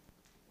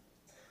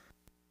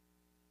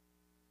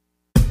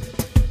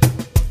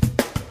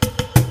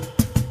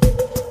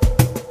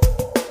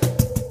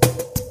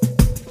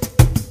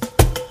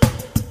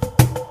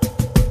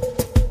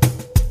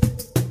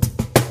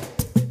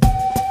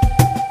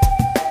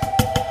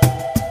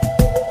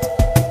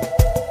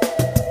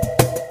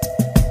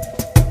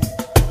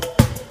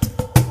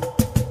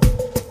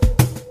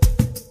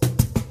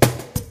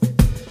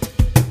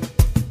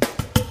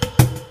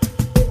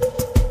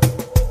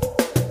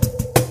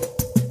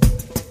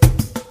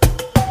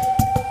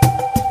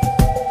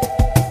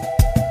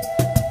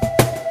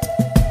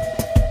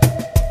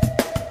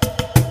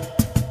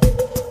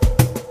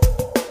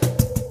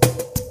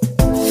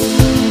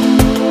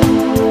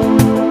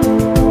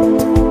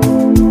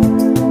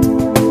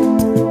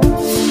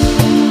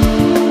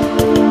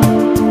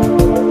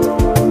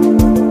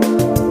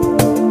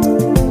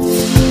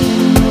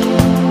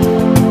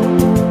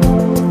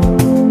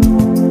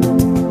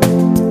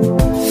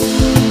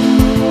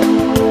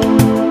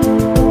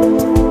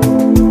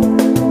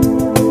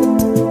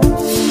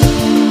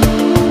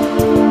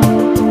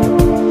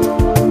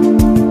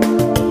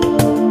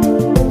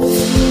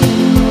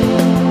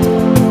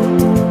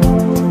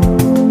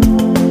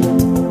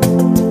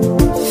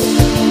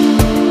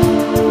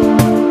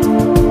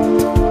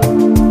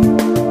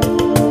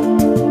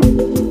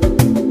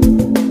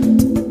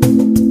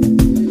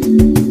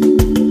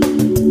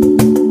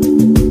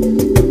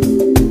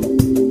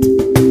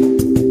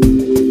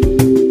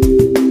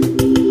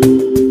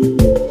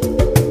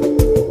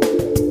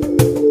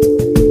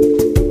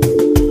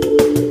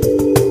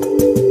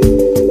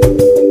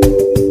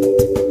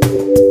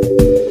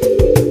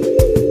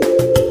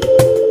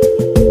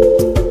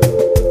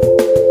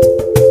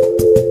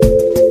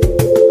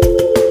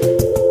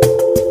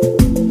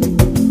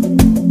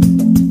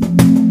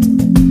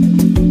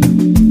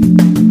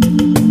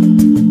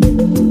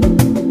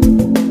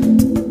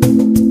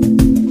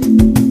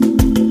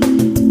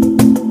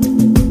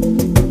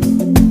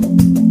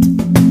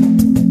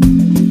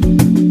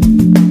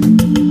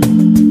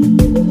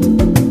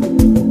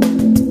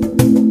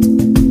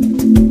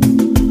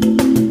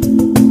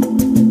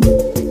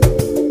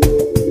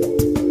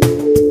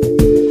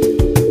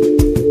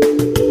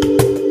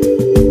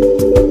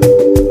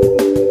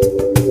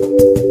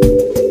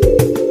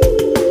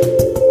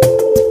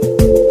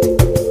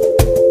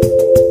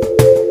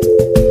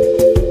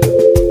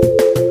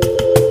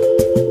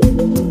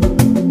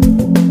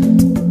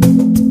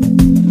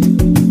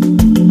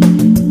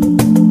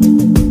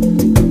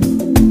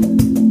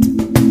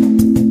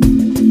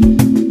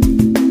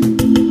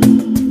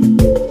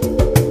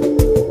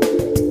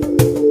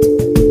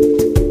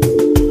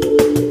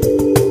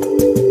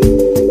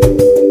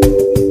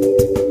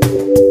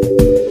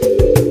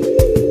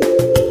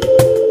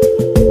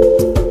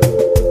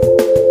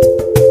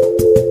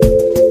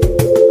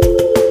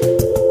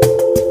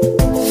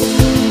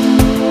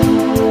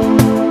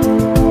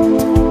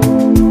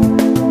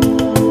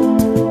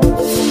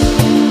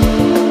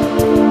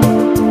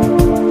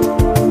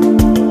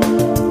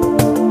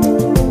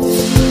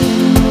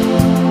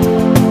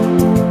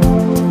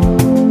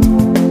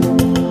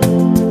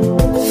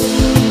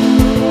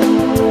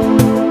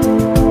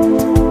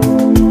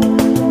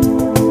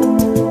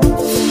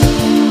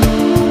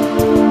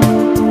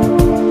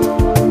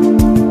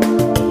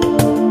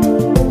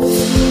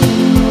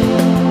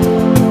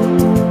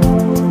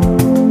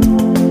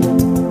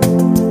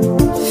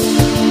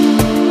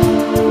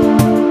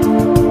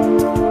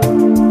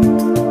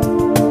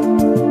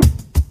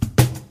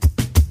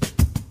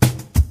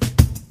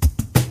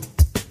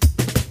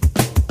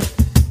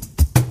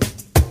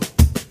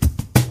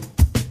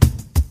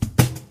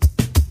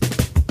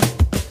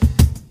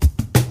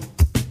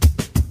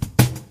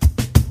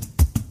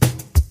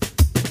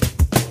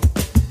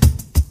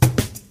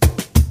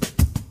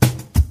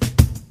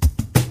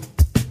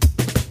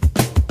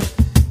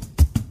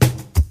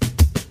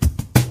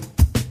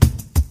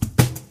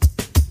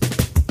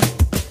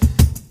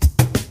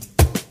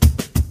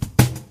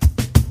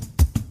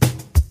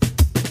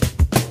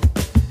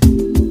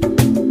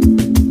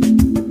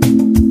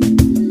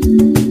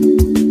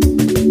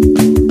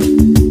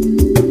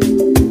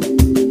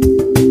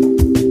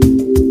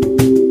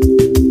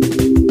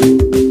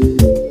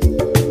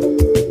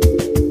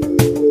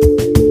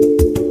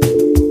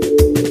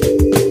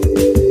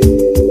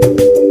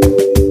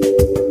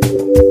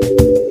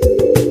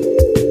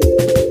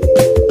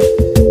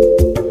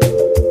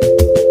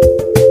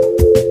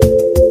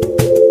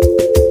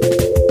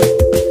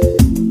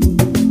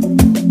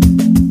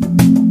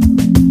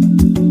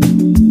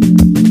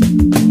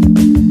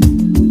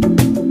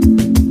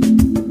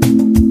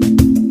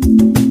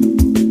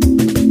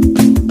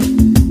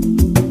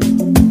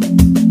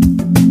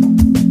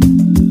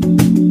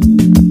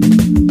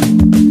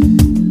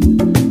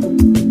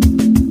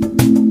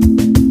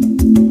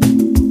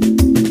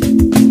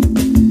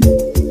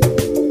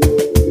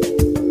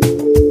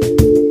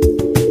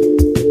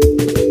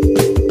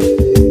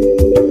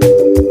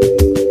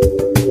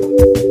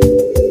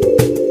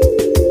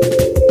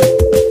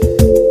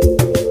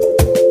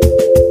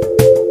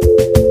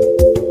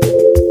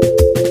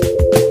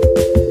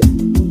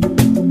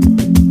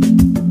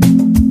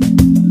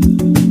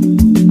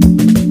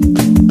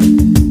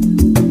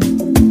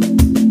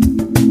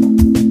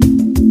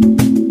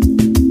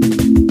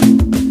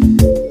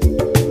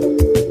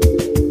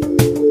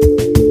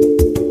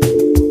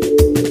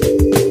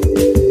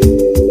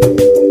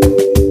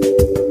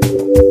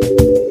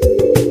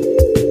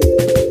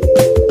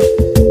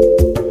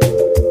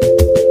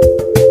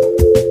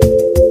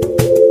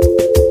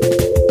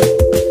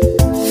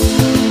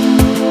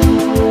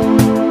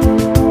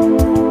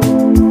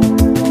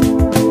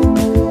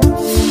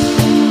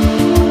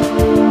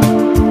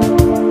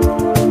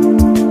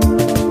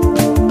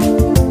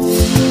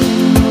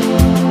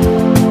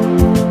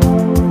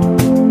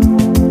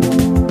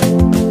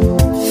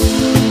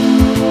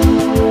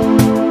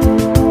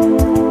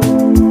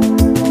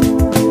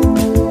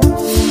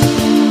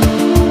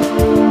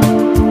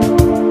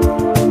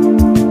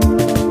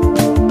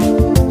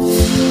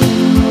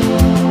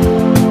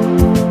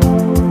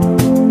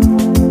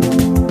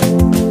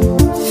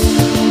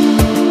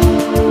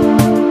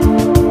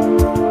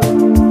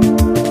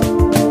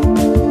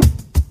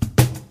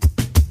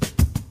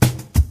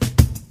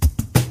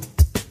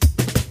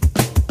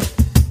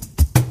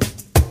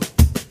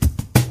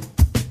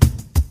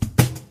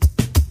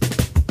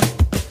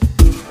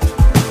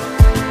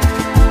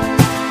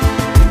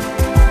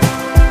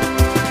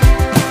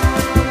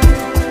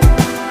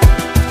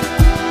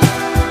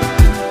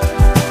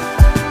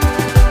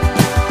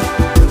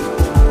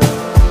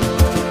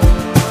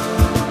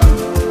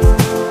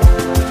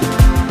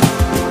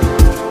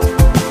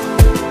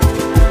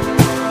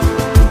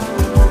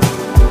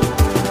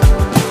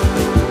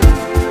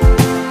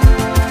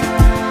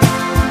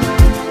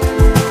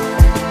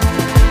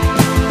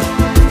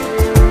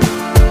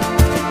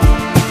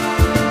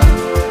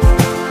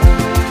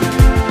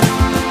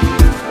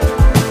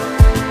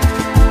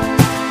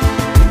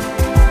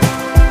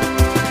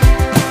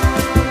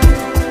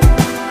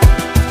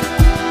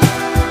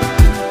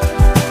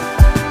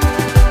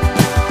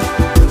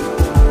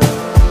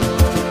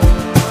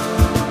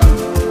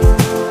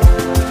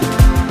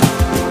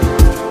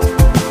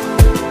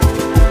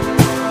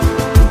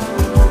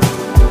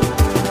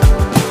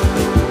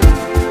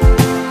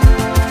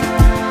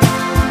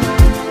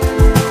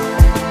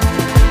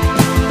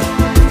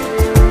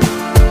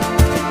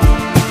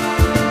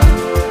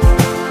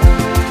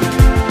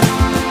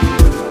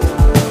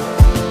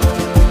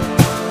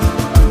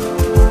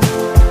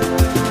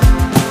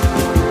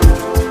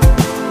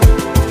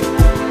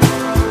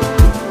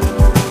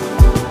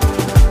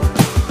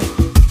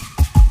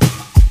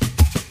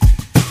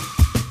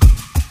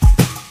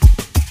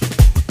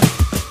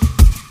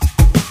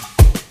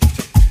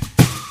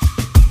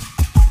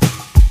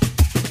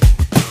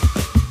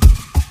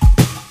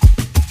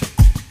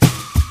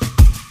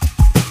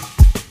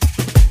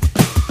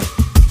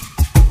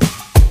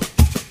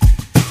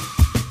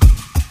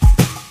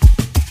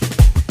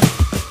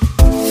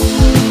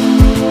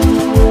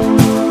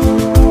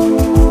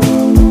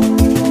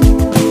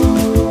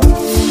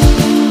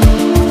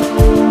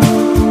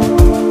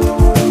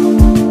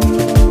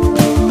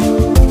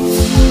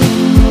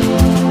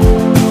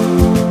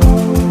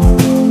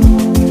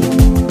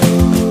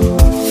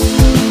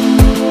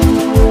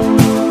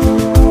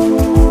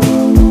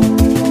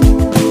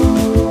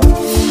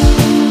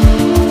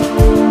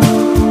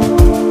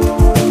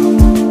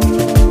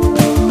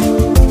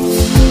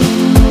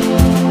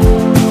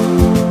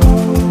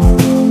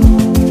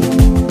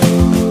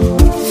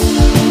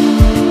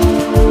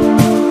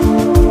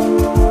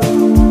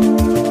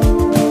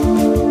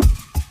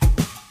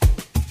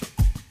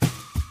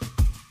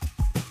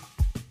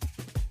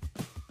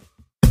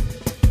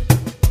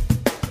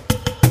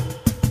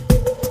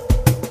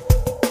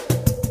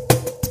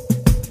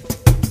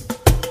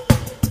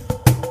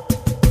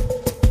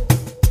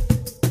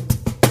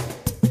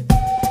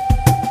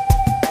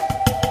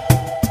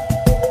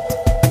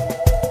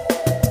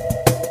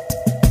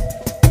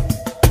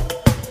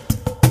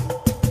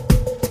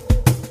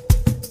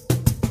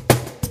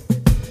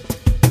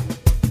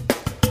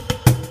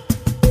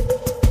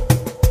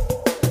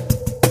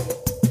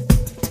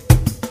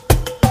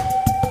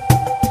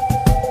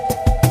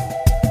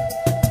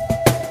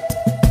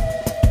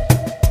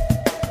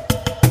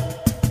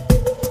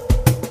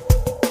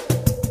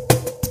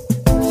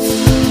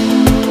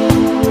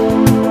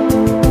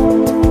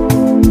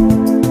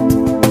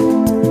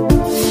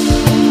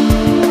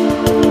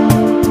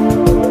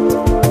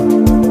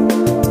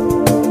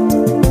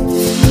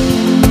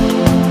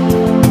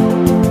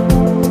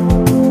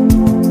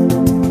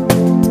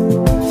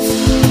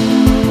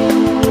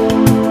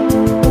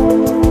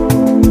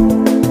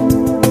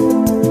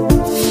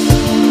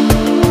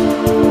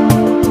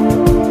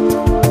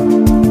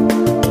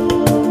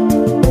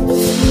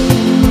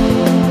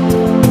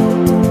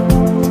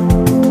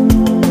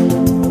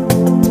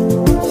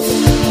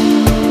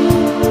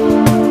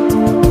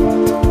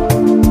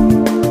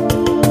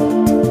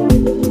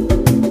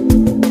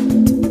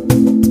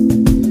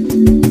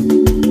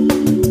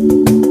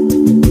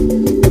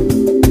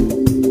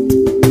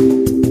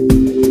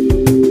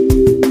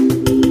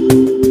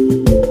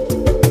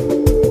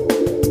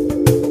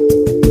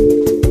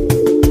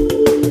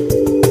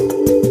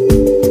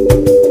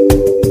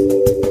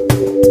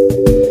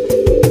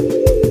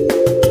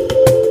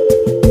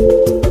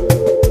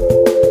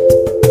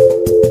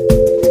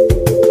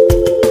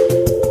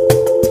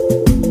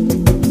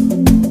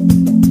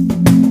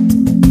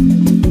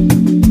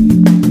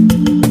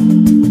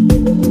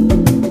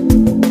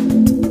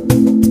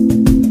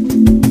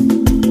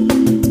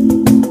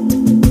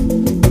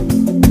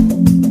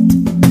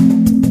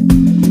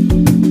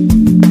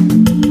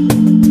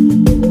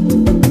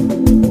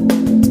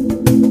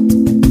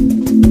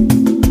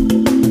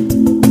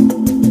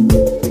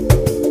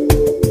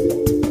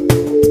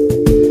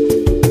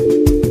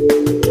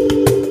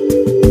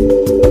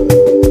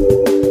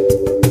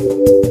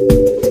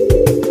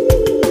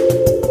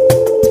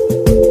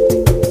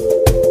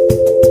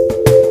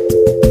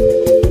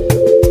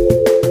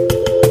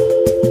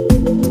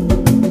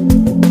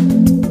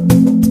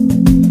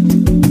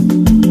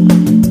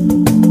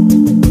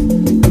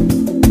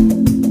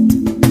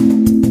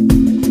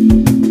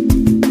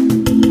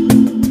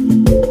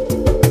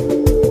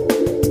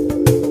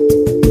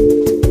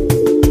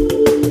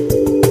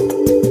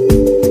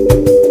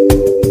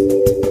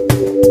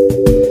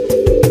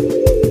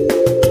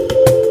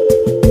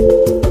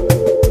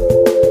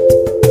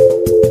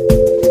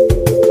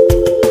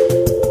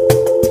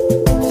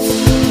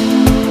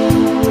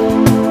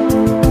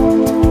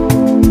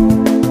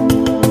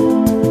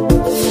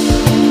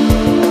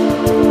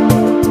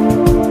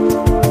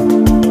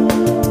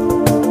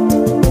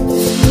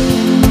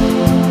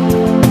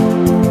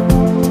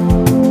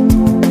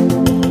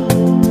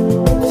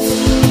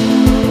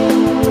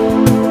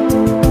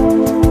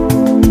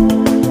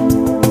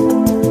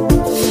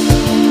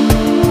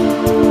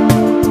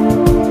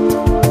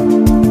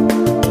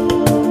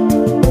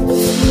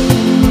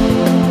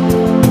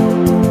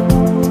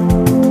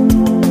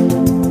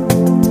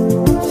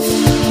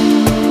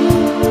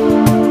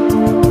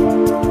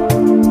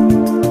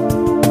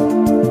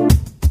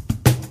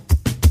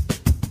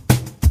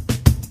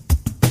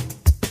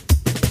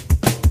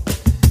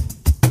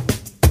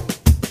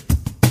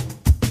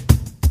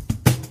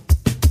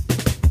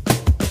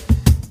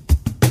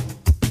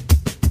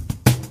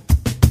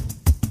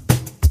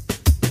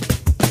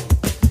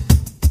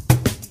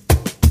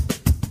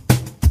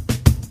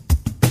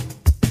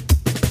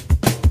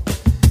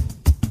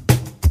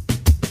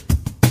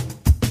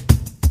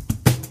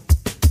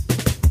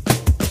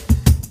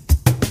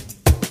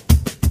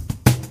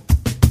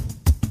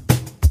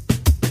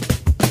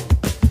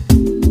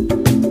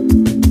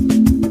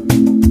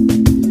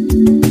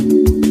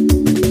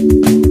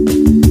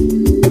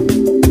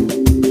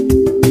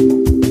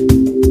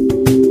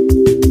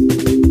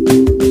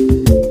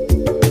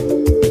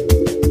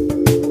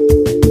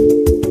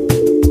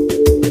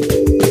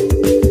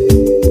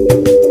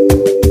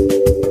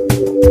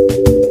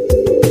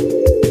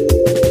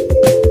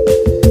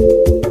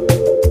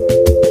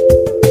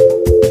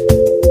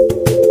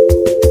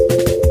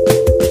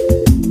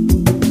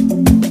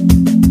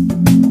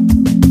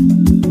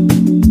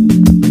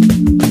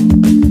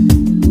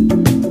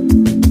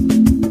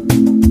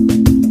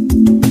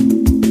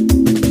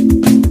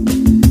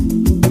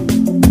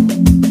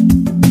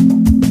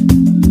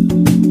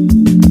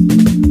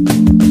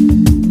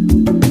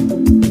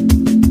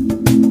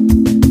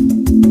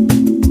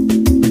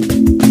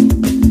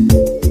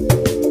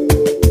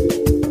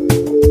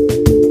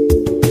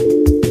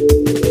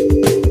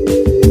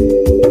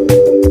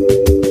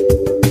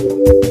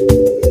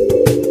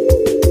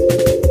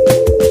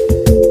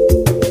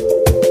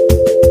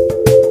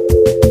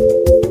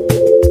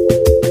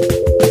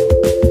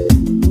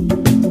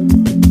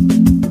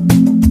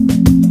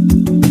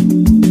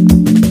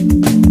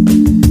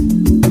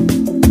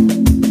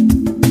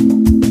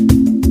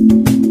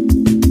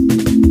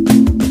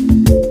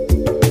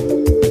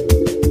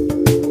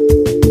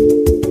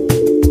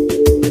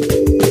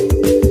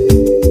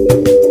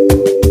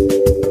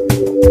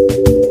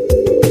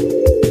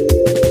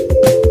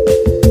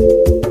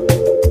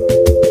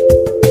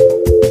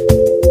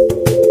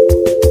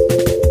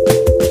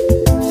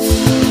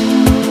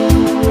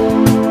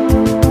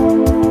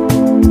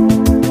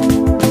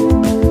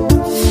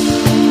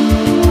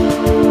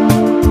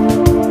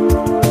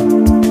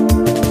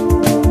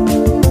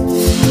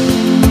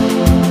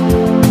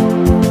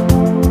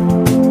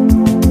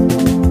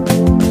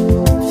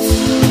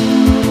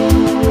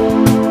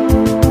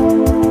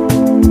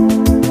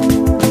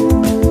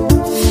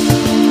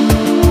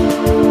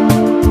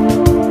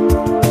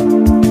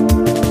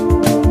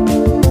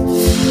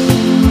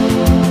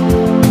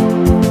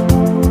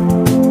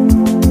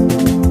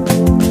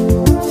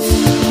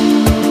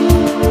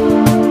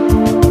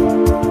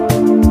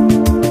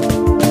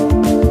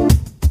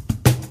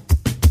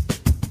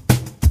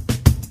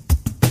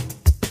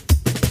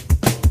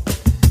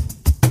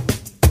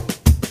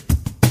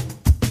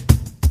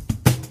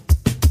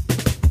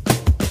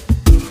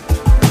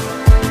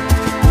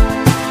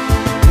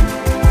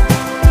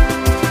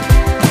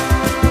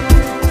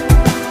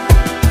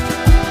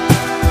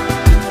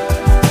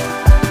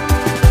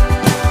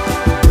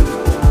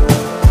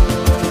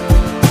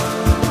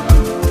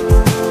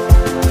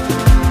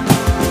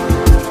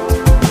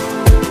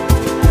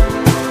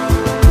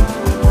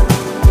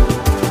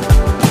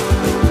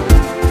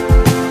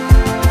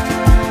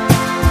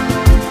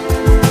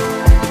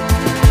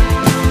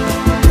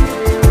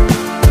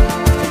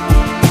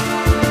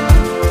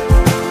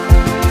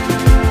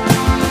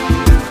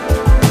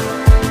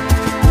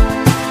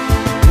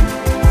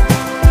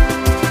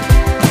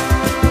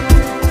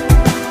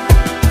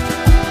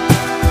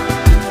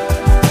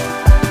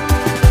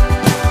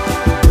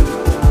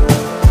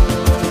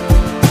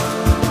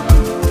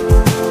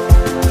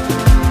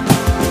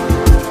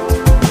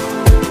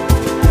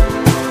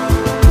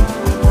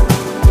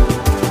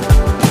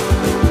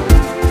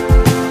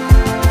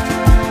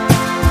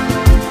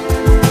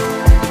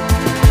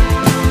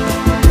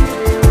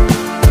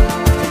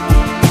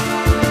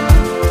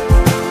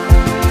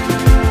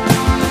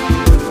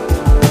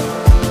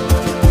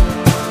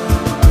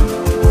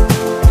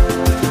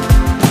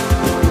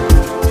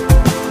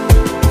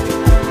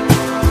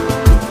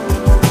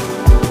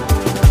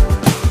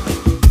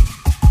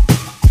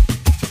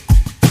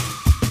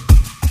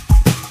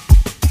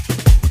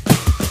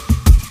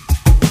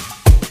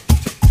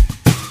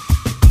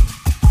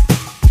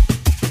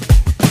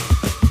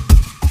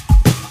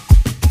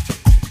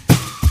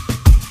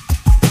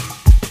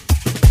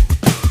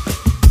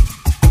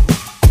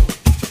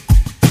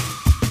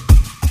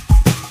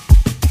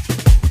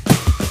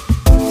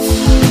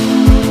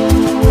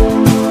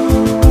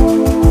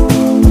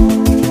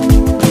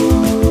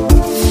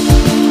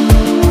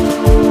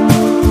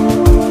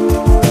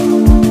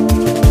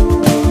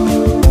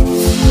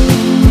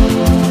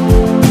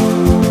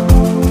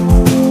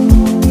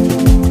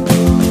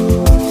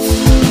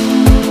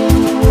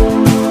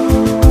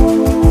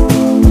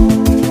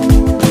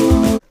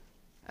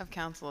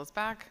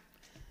 back.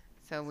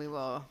 So we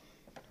will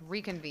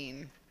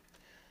reconvene.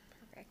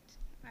 Perfect.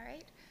 All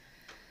right.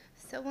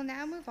 So we'll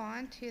now move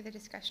on to the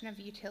discussion of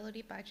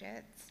utility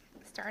budgets,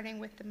 starting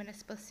with the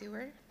municipal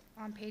sewer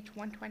on page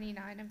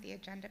 129 of the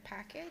agenda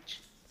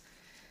package.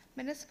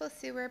 Municipal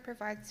sewer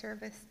provides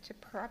service to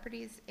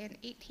properties in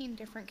 18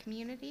 different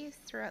communities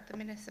throughout the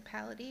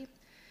municipality,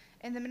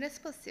 and the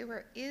municipal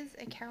sewer is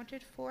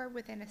accounted for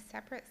within a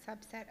separate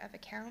subset of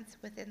accounts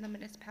within the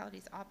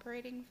municipality's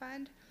operating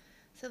fund.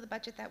 So the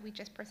budget that we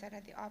just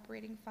presented, the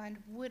operating fund,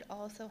 would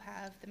also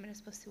have the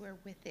municipal sewer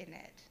within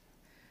it,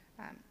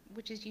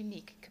 which is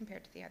unique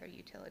compared to the other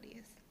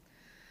utilities.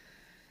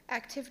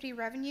 Activity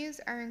revenues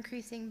are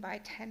increasing by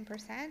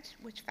 10%,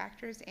 which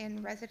factors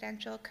in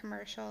residential,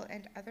 commercial,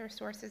 and other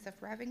sources of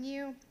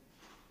revenue,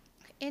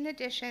 in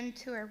addition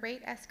to a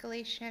rate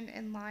escalation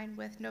in line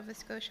with Nova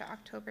Scotia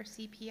October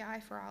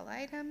CPI for all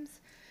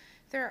items.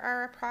 There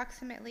are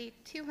approximately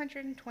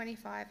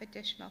 225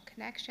 additional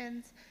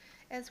connections,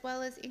 as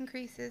well as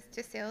increases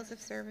to sales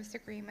of service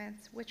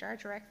agreements, which are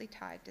directly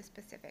tied to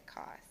specific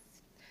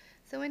costs.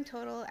 So in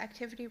total,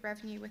 activity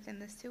revenue within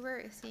the sewer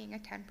is seeing a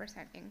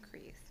 10%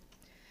 increase.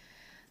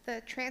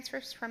 The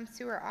transfers from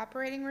sewer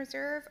operating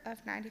reserve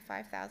of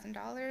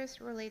 $95,000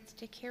 relates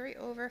to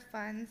carryover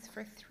funds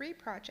for 3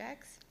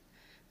 projects: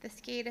 the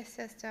SCADA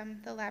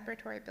system, the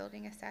laboratory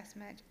building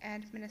assessment,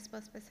 and municipal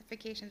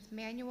specifications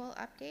manual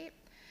update.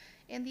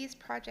 And these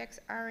projects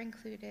are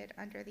included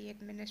under the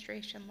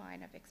administration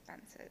line of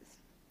expenses.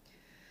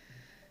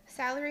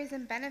 Salaries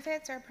and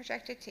benefits are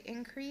projected to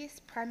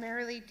increase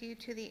primarily due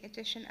to the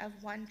addition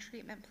of 1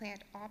 treatment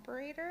plant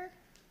operator.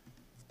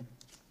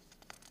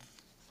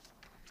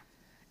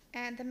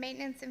 And the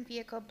maintenance and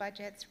vehicle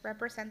budgets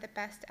represent the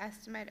best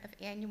estimate of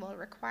annual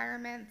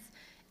requirements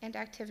and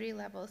activity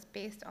levels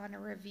based on a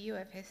review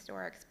of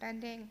historic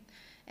spending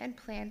and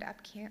planned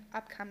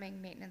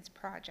upcoming maintenance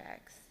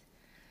projects.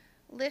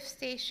 Lift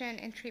station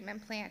and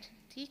treatment plant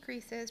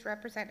decreases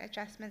represent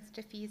adjustments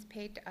to fees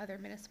paid to other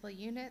municipal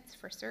units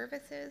for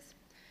services,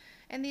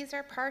 and these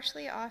are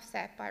partially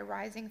offset by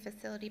rising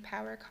facility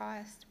power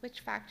costs,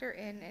 which factor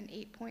in an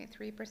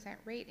 8.3%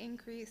 rate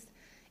increase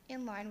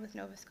in line with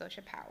Nova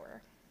Scotia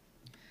Power.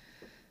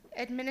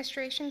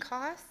 Administration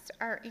costs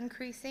are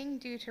increasing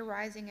due to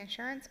rising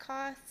insurance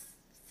costs,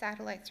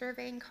 satellite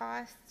surveying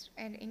costs,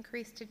 and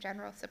increase to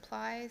general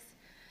supplies.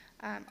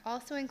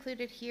 Also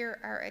included here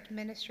are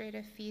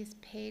administrative fees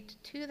paid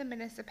to the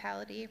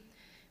municipality,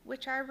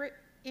 which are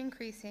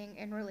increasing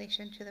in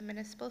relation to the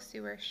municipal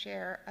sewer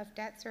share of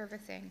debt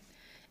servicing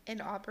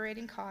and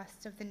operating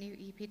costs of the new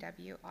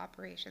EPW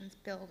operations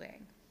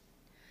building.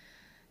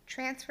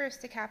 Transfers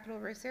to capital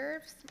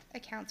reserves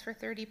accounts for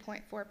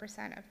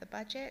 30.4% of the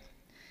budget,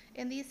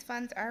 and these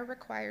funds are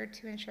required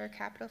to ensure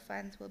capital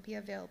funds will be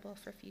available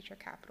for future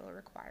capital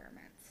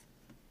requirements.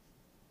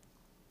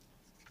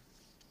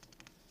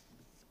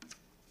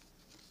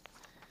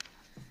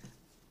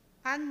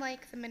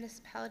 Unlike the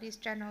municipality's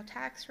general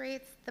tax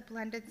rates, the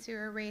blended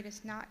sewer rate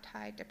is not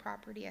tied to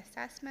property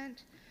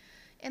assessment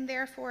and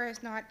therefore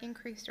is not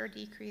increased or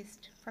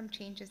decreased from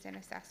changes in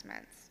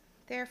assessments.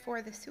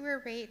 Therefore, the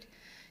sewer rate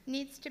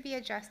needs to be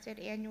adjusted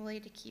annually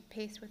to keep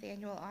pace with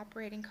annual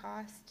operating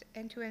costs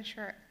and to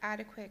ensure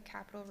adequate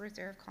capital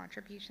reserve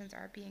contributions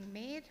are being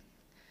made.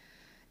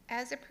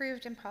 As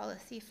approved in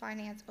Policy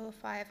Finance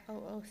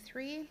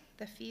 05003,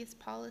 the fees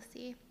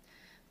policy,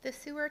 the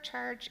sewer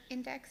charge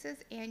indexes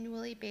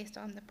annually based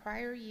on the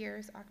prior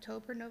year's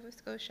October Nova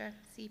Scotia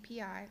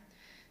CPI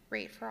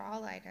rate for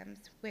all items,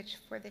 which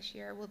for this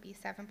year will be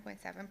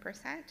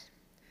 7.7%.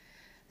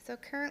 So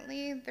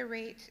currently the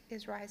rate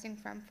is rising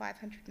from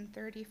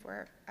 $530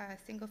 for a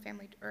single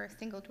family or a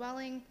single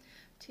dwelling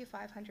to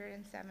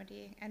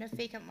 $570, and a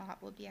vacant lot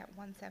will be at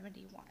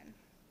 $171,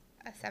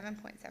 a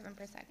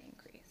 7.7%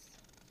 increase.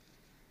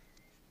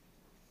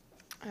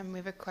 We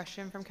have a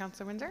question from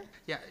Councillor Windsor.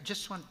 Yeah,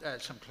 just want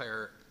some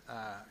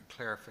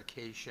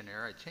clarification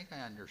here. I think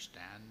I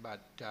understand,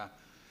 but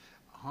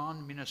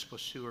on municipal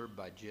sewer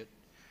budget,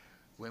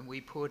 when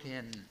we put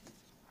in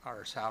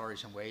our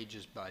salaries and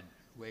wages,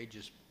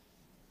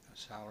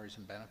 salaries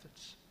and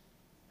benefits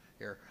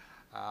here,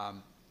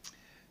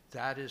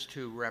 that is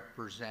to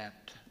represent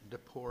the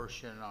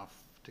portion of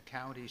the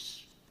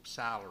county's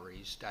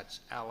salaries that's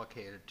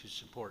allocated to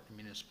support the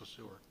municipal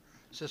sewer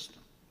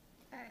system.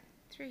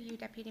 Through you,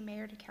 Deputy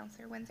Mayor, to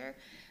Councillor Windsor,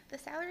 the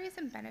salaries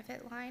and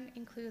benefit line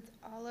includes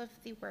all of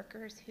the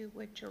workers who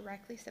would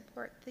directly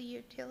support the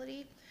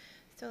utility.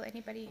 So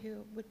anybody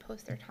who would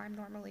post their time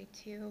normally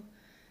to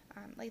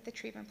like the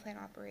treatment plant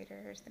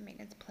operators, the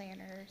maintenance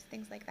planners,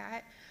 things like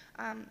that.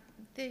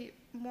 The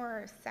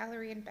more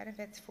salary and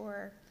benefits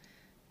for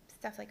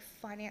stuff like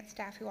finance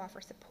staff who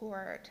offer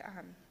support,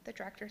 the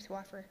directors who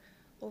offer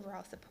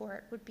overall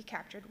support would be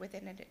captured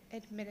within an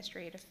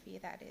administrative fee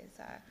that is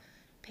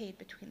paid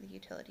between the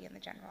utility and the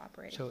general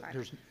operating fund.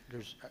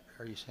 So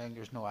are you saying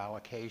there's no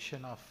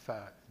allocation of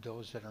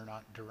those that are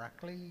not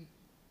directly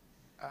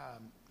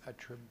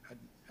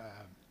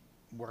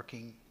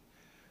working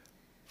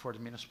for the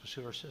municipal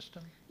sewer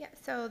system? Yeah,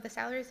 so the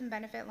salaries and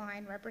benefit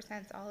line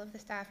represents all of the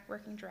staff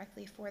working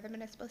directly for the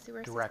municipal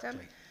sewer system.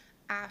 Directly.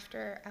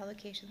 After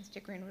allocations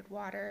to Greenwood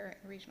Water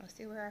and regional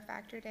sewer are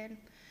factored in.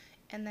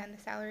 And then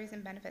the salaries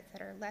and benefits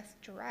that are less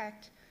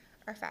direct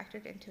are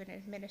factored into an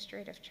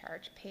administrative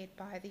charge paid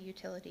by the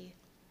utility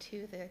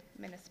to the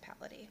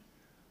municipality.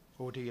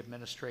 Or the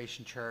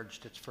administration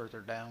charge that's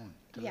further down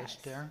the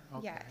list there?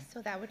 Okay. Yes,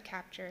 so that would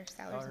capture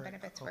salaries and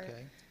Alright, benefits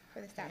okay.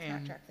 for the staff not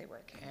And- directly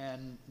working.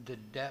 And the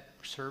debt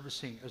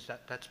servicing,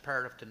 that's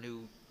part of the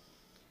new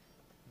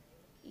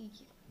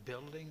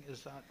building,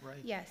 is that right?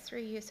 Yes,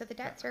 through you. So the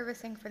debt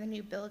servicing for the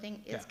new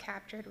building is Yeah.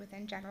 captured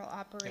within general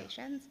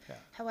operations. yeah.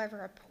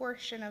 However, a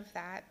portion of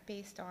that,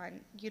 based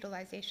on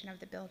utilization of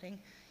the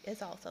building,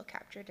 is also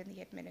captured in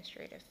the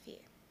administrative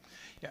fee.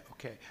 Yeah,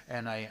 okay.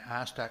 And I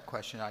asked that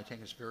question, I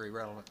think it's very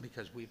relevant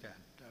because we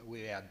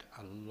had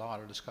a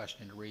lot of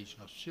discussion in the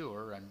regional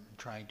sewer and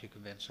trying to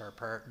convince our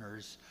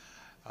partners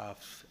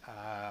of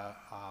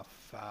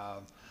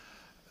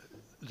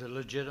the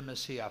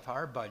legitimacy of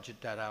our budget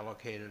that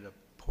allocated a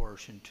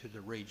portion to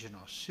the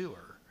regional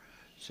sewer.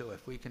 So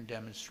if we can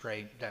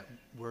demonstrate that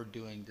we're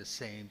doing the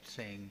same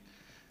thing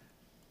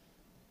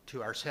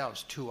to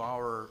ourselves, to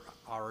our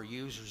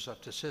users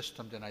of the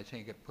system, then I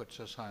think it puts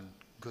us on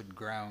good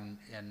ground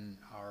in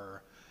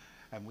our,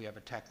 and we have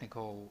a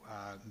technical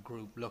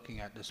group looking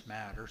at this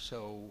matter.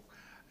 So,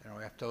 you know,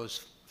 if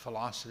those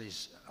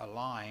philosophies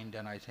align,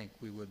 then I think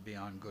we would be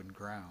on good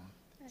ground.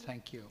 Right.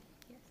 Thank you.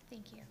 Yes,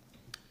 thank you.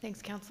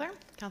 Thanks, Councillor.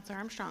 Councillor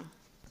Armstrong.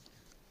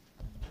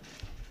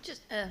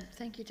 Just,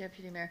 thank you,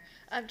 Deputy Mayor.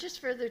 Just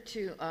further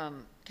to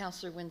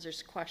Councillor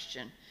Windsor's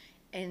question,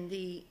 in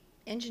the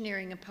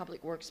engineering and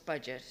public works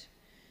budget,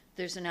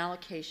 there's an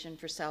allocation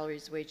for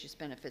salaries, wages,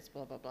 benefits,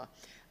 blah, blah, blah,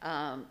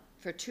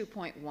 for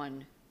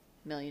 $2.1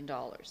 million.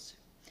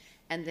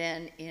 And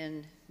then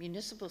in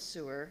municipal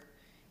sewer,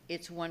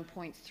 it's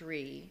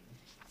 1.3,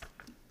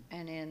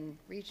 and in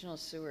regional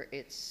sewer,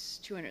 it's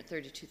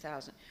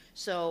 232,000.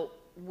 So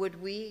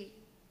would we,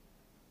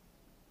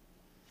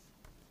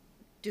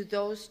 do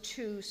those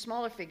two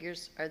smaller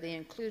figures, are they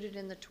included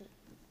in the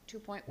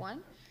 2.1,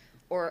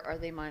 or are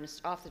they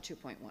minus off the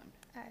 2.1?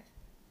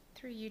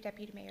 Through you,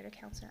 Deputy Mayor, to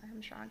Councillor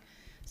Armstrong.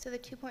 So the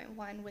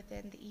 2.1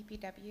 within the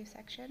EPW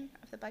section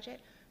of the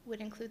budget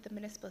would include the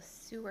municipal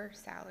sewer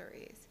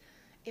salaries.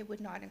 It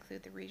would not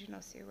include the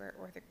regional sewer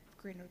or the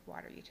Greenwood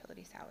Water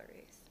utility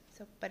salaries.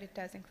 So, but it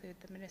does include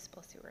the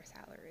municipal sewer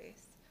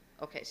salaries.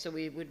 Okay, so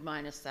we would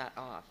minus that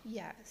off.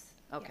 Yes.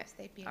 Okay. Yes,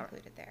 they'd be All right.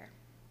 included there.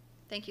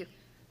 Thank you.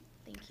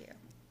 Thank you.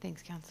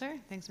 Thanks, Councillor.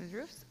 Thanks, Ms.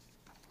 Roos.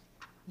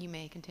 You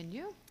may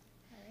continue.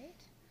 All right.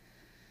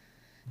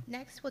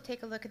 Next, we'll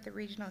take a look at the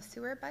regional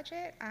sewer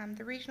budget.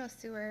 The regional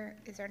sewer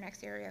is our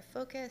next area of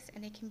focus,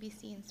 and it can be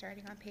seen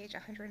starting on page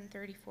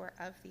 134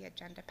 of the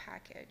agenda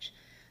package.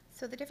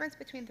 So the difference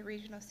between the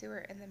regional sewer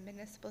and the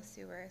municipal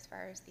sewer as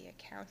far as the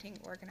accounting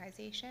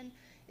organization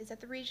is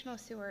that the regional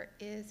sewer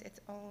is its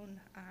own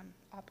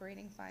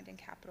operating fund and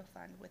capital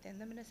fund within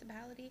the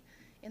municipality,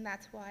 and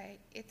that's why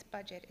its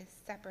budget is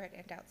separate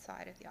and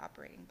outside of the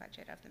operating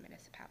budget of the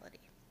municipality.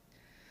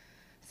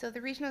 So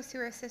the regional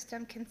sewer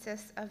system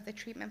consists of the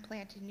treatment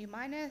plant in New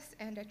Minas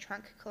and a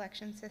trunk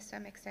collection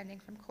system extending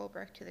from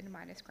Colebrook to the New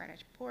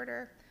Minas-Greenwich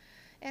border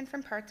and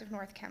from parts of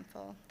North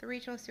Kemptville. The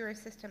regional sewer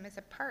system is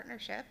a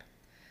partnership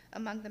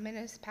among the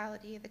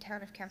municipality, the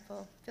town of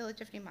Kemptville, Village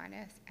of New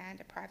Minas,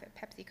 and a private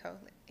PepsiCo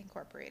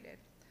Incorporated.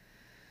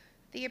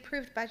 The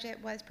approved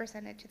budget was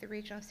presented to the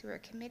Regional Sewer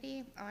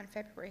Committee on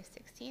February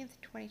 16th,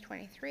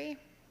 2023,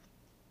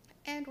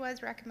 and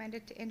was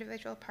recommended to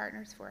individual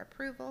partners for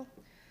approval.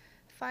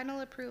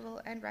 Final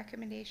approval and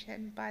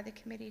recommendation by the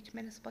Committee to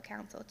Municipal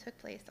Council took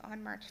place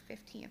on March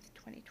 15th,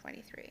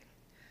 2023.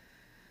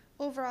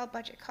 Overall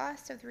budget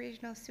costs of the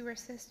regional sewer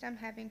system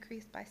have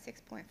increased by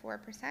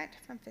 6.4%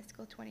 from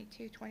fiscal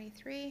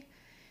 22-23.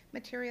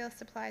 Materials,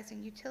 supplies,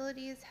 and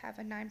utilities have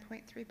a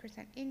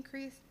 9.3%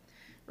 increase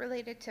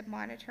related to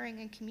monitoring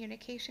and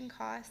communication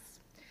costs,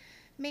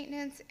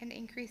 maintenance and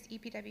increased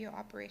EPW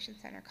Operations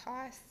Center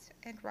costs,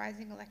 and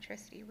rising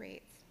electricity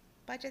rates.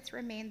 Budgets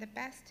represent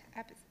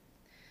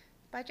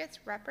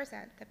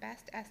the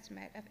best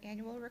estimate of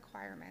annual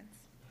requirements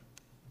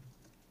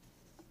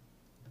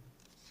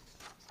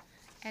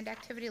and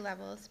activity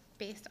levels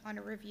based on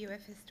a review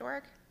of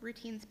historic,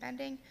 routine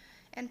spending,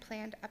 and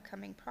planned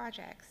upcoming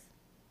projects.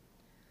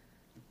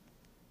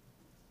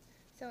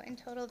 So in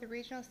total, the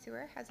regional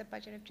sewer has a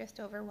budget of just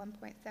over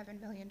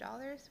 $1.7 million,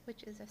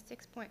 which is a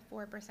 6.4%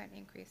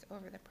 increase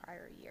over the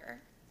prior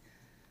year.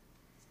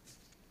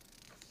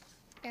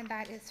 And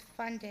that is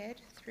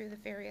funded through the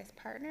various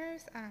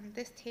partners.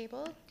 This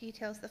table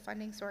details the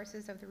funding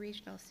sources of the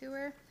regional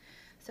sewer.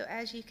 So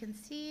as you can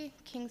see,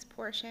 King's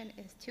portion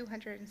is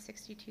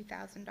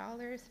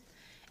 $262,000,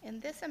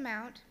 and this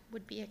amount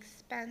would be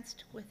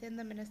expensed within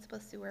the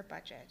municipal sewer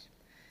budget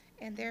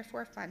and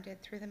therefore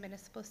funded through the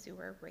municipal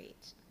sewer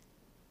rate.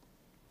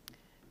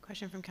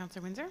 Question from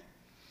Councillor Windsor.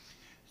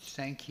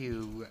 Thank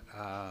you,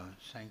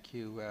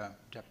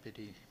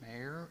 Deputy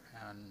Mayor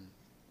and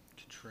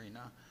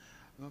Katrina.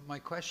 Well, my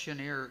question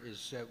here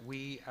is that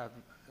we have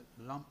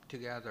lumped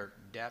together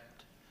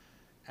debt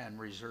and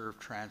reserve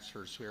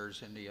transfers,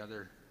 whereas in the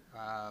other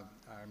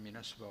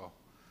municipal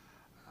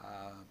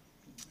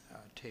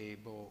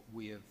table,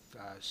 we have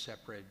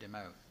separated them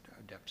out,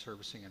 debt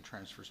servicing and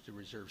transfers to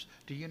reserves.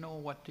 Do you know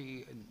what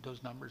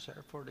those numbers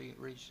are for the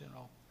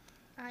regional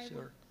I will,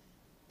 sewer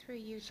through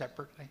you,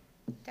 separately?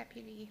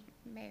 Deputy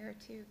Mayor,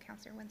 to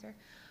Councillor Windsor.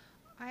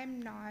 I'm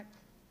not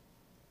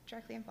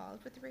directly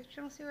involved with the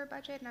regional sewer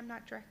budget, and I'm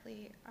not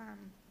directly,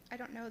 I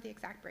don't know the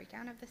exact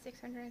breakdown of the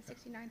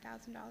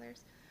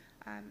 $669,000.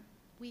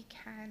 We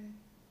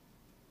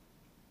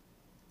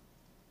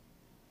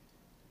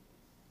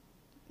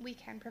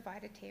can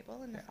provide a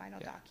table in the final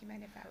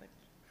document if that would.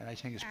 And I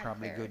think it's add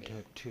probably good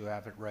clarity. to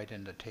have it right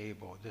in the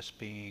table, this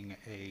being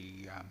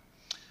a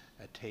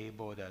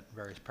table that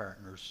various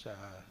partners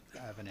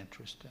have an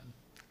interest in.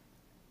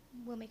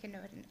 We'll make a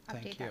note and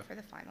Thank update you. that for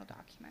the final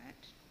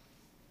document.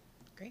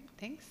 Great,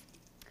 thanks.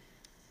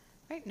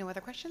 All right, no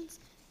other questions?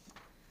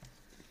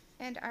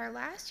 And our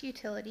last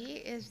utility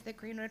is the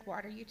Greenwood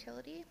Water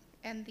Utility,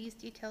 and these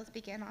details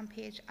begin on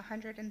page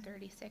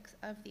 136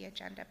 of the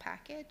agenda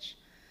package.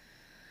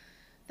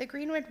 The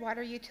Greenwood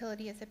Water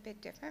Utility is a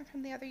bit different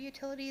from the other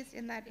utilities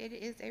in that it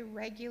is a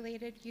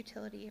regulated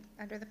utility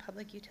under the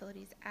Public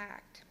Utilities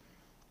Act.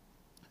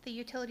 The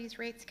utilities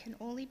rates can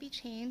only be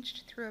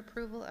changed through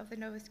approval of the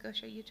Nova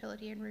Scotia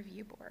Utility and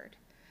Review Board.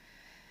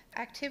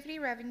 Activity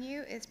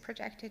revenue is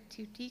projected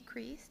to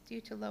decrease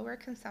due to lower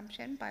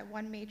consumption by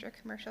one major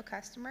commercial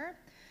customer,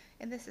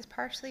 and this is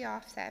partially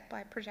offset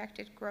by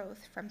projected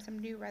growth from some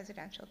new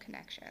residential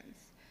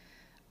connections.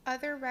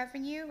 Other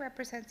revenue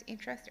represents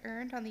interest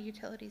earned on the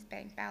utilities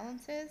bank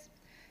balances,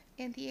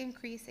 and the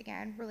increase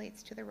again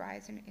relates to the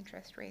rise in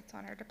interest rates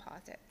on our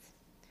deposits.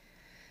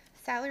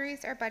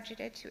 Salaries are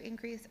budgeted to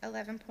increase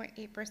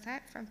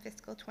 11.8% from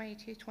fiscal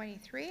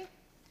 22-23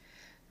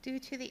 due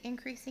to the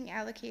increasing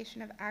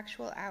allocation of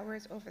actual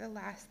hours over the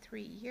last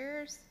 3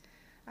 years.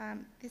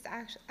 This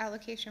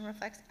allocation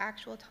reflects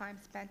actual time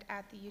spent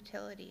at the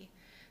utility.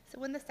 So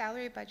when the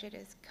salary budget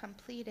is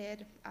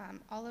completed,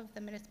 all of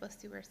the municipal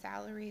sewer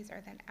salaries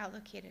are then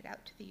allocated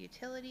out to the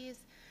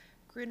utilities.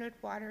 Greenwood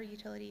Water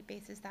Utility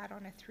bases that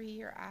on a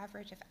 3-year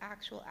average of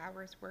actual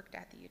hours worked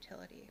at the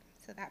utility.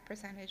 So that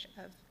percentage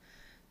of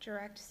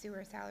direct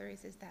sewer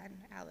salaries is then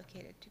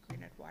allocated to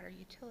Greenwood Water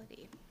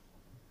Utility.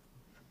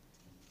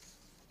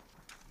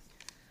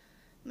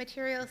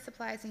 Materials,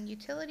 supplies, and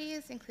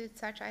utilities include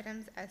such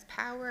items as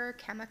power,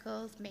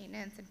 chemicals,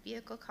 maintenance, and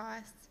vehicle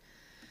costs,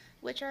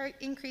 which are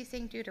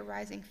increasing due to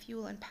rising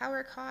fuel and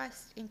power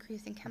costs,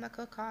 increasing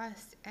chemical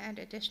costs, and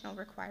additional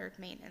required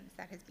maintenance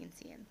that has been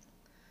seen.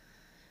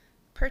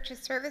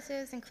 Purchase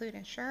services include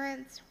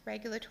insurance,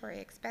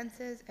 regulatory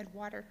expenses, and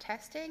water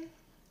testing.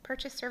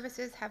 Purchase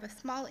services have a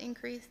small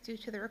increase due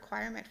to the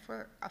requirement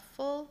for a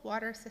full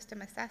water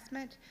system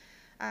assessment.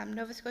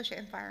 Nova Scotia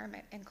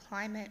Environment and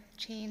Climate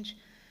Change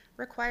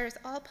requires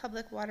all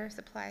public water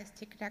supplies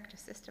to conduct a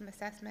system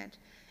assessment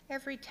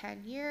every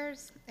 10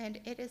 years, and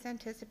it is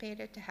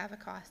anticipated to have a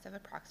cost of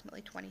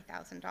approximately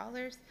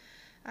 $20,000.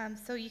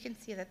 So you can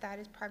see that that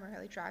is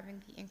primarily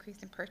driving the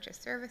increase in purchase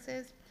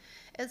services.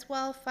 As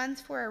well,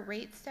 funds for a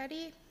rate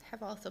study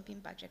have also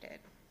been budgeted.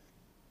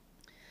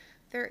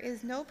 There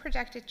is no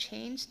projected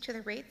change to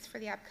the rates for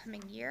the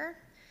upcoming year.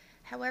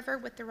 However,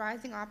 with the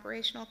rising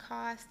operational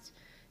costs,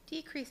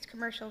 decreased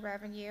commercial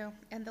revenue,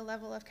 and the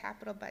level of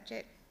capital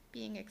budget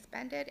being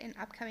expended in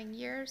upcoming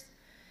years,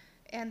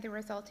 and the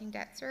resulting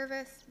debt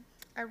service,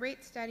 a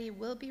rate study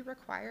will be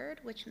required,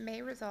 which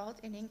may result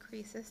in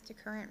increases to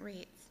current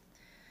rates.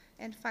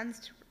 And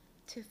funds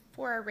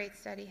for a rate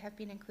study have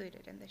been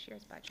included in this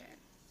year's budget.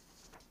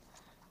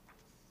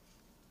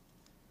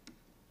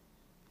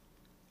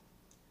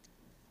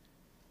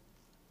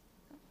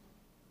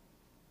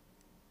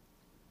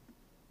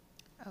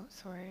 Oh,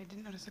 sorry, I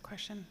didn't notice a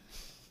question.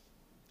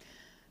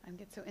 I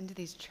get so into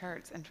these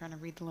charts and trying to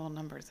read the little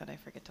numbers that I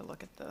forget to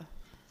look at the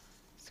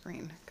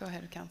screen. Go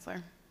ahead,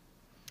 Councillor.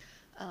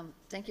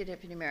 Thank you,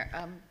 Deputy Mayor.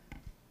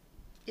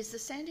 Is the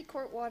Sandy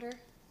Court water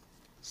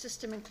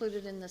system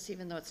included in this,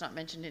 even though it's not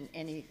mentioned in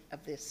any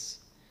of this?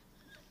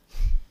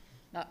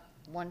 Not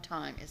one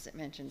time is it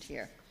mentioned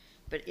here,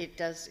 but it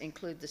does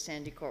include the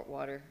Sandy Court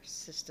water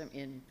system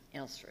in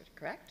Aylesford,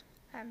 correct?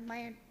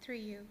 Through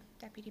you,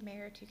 Deputy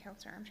Mayor, to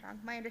Councillor Armstrong,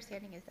 my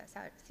understanding is that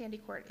Sandy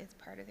Court is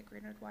part of the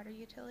Greenwood Water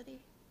Utility.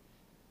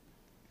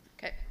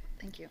 Okay,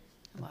 thank you.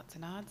 Lots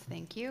of nods,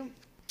 thank you.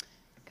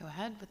 Go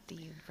ahead with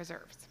the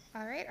reserves.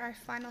 All right, our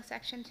final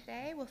section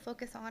today will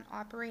focus on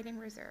operating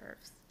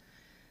reserves.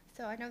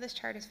 So I know this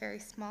chart is very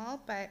small,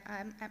 but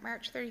at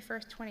March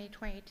 31st,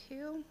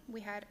 2022,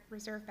 we had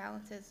reserve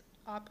balances,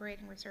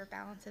 operating reserve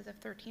balances of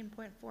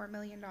 $13.4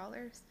 million.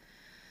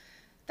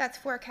 That's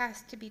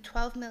forecast to be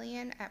 $12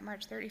 million at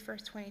March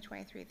 31st,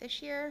 2023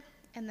 this year,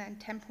 and then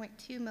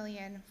 $10.2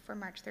 million for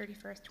March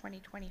 31st,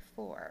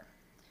 2024.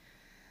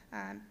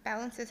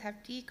 Balances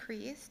have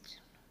decreased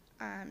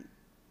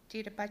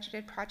due to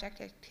budgeted project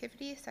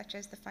activities such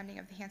as the funding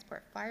of the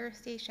Hansport Fire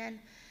Station,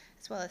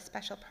 as well as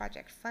special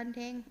project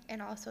funding,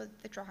 and also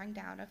the drawing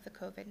down of the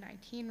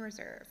COVID-19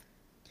 reserve.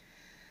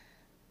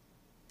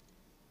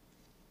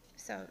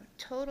 So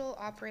total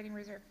operating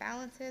reserve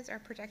balances are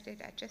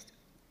projected at just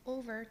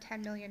over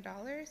 $10 million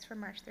for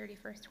March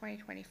 31st,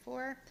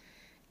 2024,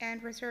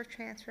 and reserve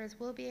transfers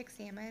will be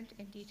examined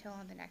in detail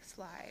on the next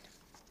slide.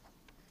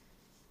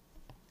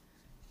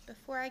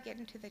 Before I get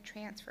into the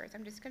transfers,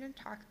 I'm just going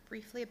to talk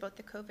briefly about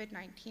the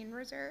COVID-19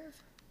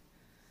 reserve.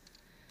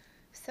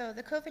 So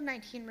the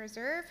COVID-19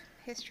 reserve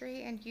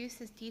history and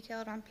use is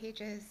detailed on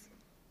pages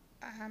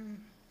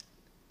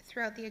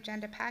throughout the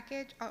agenda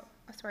package.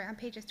 On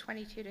pages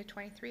 22 to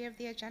 23 of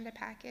the agenda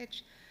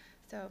package.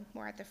 So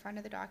more at the front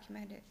of the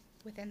document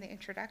within the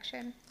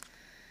introduction.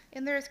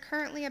 And there is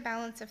currently a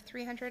balance of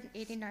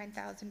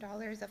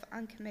 $389,000 of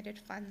uncommitted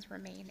funds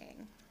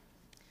remaining.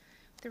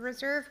 The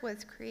reserve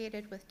was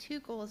created with two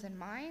goals in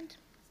mind: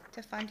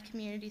 to fund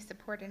community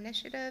support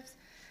initiatives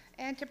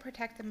and to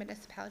protect the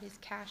municipality's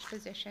cash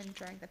position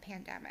during the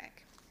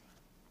pandemic.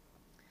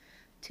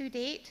 To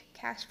date,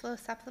 cash flow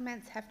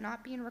supplements have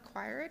not been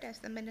required as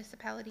the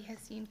municipality has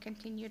seen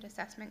continued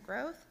assessment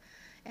growth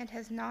and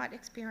has not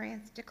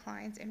experienced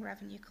declines in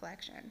revenue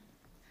collection.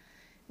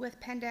 With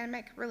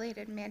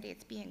pandemic-related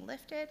mandates being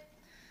lifted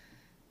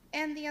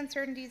and the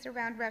uncertainties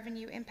around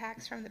revenue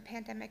impacts from the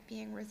pandemic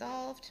being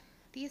resolved,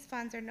 these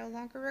funds are no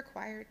longer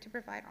required to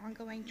provide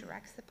ongoing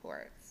direct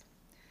supports.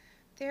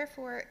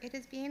 Therefore, it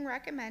is being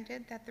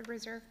recommended that the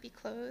reserve be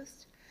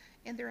closed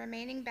and the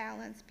remaining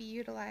balance be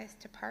utilized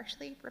to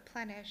partially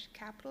replenish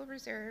capital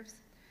reserves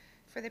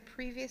for the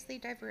previously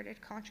diverted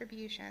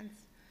contributions,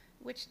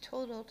 which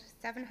totaled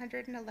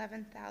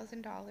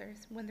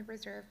 $711,000 when the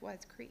reserve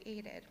was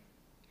created.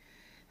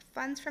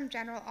 Funds from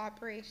general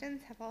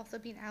operations have also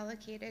been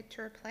allocated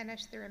to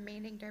replenish the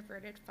remaining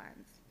diverted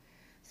funds.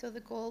 So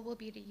the goal will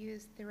be to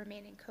use the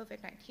remaining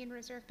COVID-19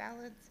 reserve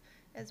balance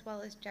as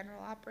well as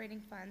general operating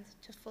funds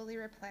to fully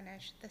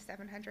replenish the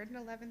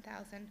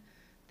 $711,000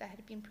 that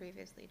had been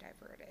previously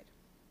diverted.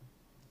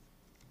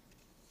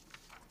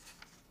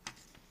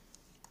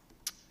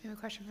 We have a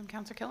question from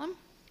Councillor Killam.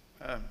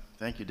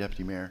 Thank you,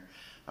 Deputy Mayor.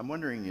 I'm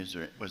wondering,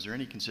 was there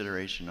any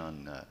consideration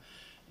on,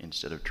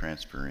 instead of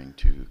transferring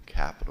to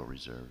capital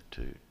reserve,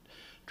 to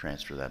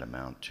transfer that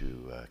amount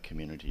to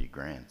community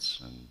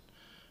grants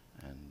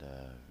and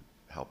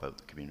help out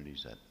the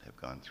communities that have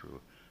gone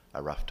through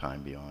a rough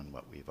time beyond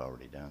what we've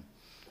already done?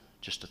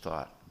 Just a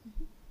thought.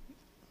 Mm-hmm.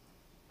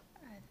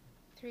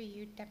 Through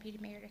you, Deputy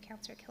Mayor, to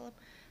Councillor Killam.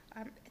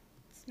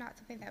 It's not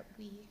something that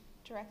we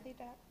directly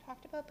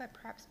talked about, but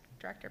perhaps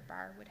Director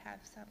Barr would have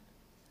some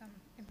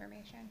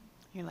information.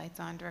 Your light's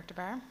on, Director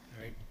Barr. All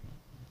right.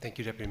 Thank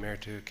you, Deputy Mayor,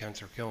 to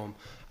Councillor Killam.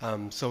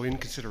 So in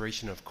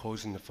consideration of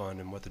closing the fund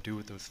and what to do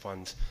with those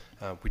funds,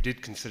 we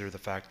did consider the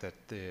fact that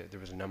there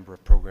was a number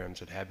of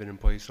programs that had been in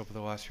place over the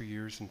last few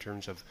years in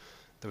terms of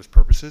those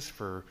purposes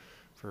for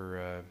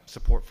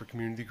support for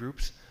community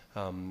groups.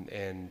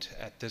 And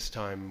at this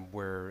time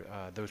where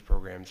those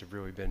programs have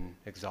really been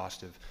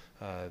exhaustive,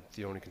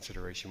 the only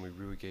consideration we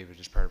really gave it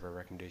as part of our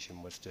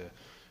recommendation was to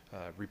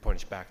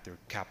replenish back the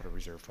capital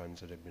reserve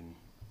funds that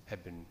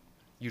had been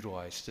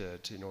utilized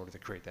in order to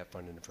create that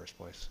fund in the first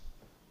place.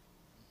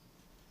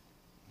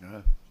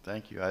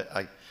 Thank you.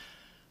 I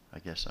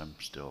guess I'm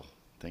still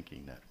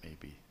thinking that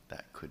maybe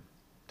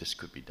this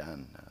could be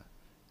done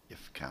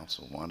if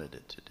council wanted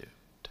it to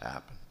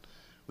happen.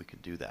 We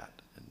could do that,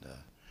 and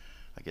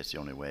I guess the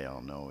only way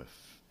I'll know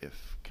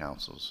if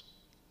council's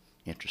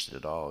interested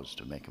at all is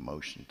to make a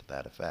motion to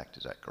that effect.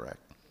 Is that correct?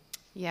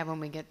 Yeah, when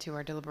we get to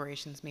our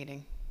deliberations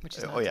meeting, which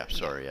is oh yeah,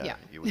 sorry, yeah.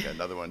 We got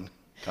another one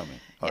coming.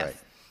 All yes. right,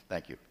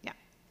 thank you. Yeah.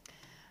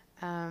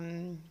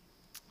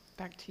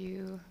 Back to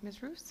you,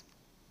 Ms. Roos.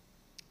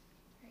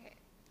 Right.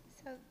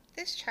 So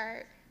this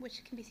chart,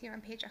 which can be seen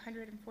on page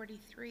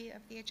 143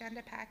 of the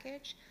agenda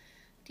package,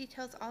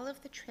 details all of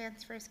the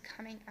transfers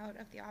coming out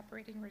of the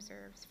operating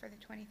reserves for the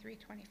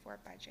 23-24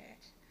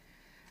 budget.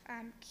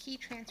 Key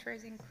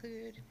transfers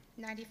include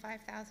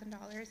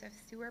 $95,000 of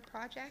sewer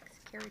projects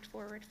carried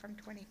forward from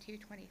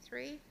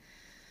 22-23,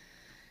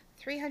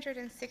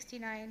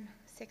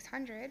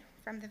 $369,600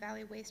 from the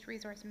Valley Waste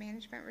Resource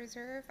Management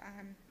Reserve.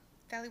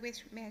 Valley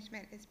Waste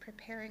Management is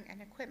preparing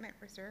an equipment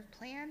reserve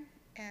plan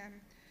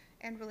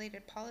and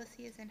related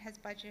policies and has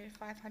budgeted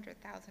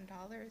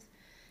 $500,000.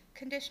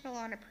 Conditional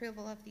on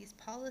approval of these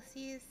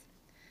policies,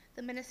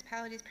 the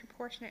municipality's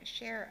proportionate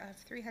share of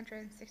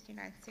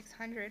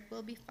 $369,600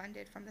 will be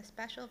funded from the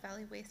special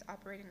Valley Waste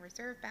Operating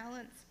Reserve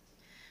balance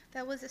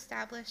that was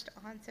established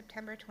on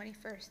September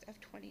 21st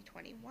of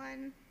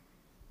 2021.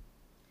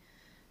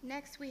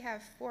 Next, we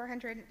have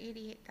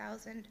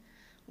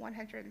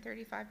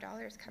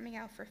 $488,135 coming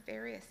out for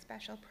various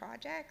special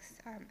projects.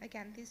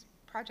 Again, these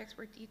projects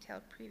were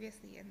detailed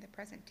previously in the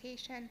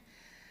presentation.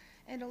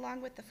 And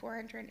along with the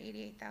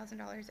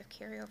 $488,000 of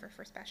carryover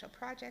for special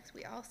projects,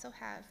 we also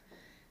have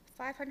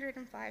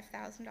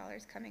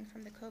 $505,000 coming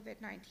from the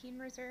COVID-19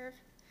 reserve.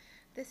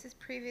 This is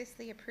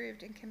previously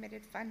approved and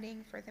committed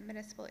funding for the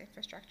municipal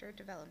infrastructure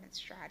development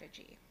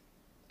strategy.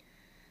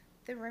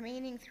 The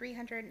remaining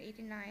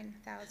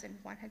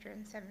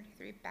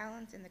 $389,173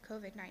 balance in the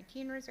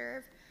COVID-19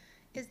 reserve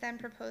is then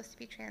proposed to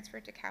be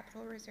transferred to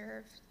capital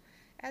reserve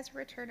as a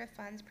return of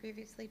funds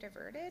previously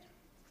diverted.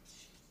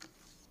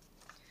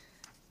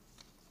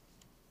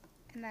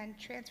 And then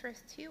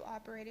transfers to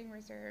operating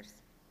reserves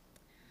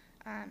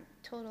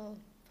total.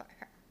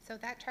 So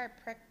that chart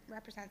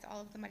represents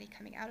all of the money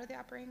coming out of the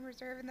operating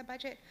reserve in the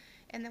budget.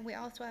 And then we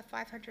also have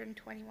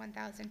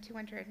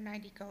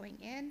 $521,290 going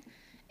in.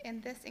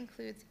 And this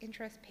includes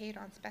interest paid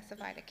on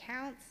specified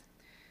accounts,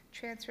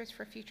 transfers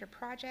for future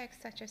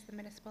projects such as the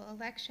municipal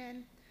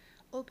election,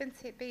 open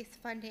space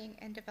funding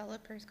and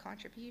developers'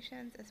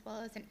 contributions, as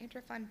well as an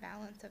interfund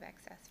balance of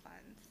excess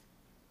funds.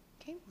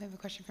 Okay, we have a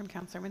question from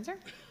Councillor Windsor.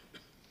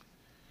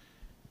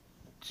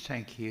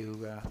 Thank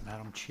you,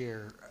 Madam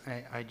Chair.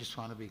 I just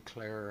want to be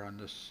clear on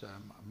this,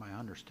 my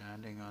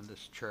understanding on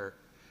this chart.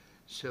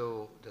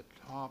 So the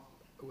top,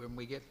 when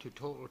we get to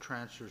total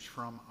transfers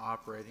from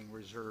operating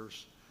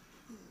reserves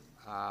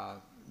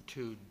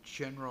to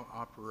general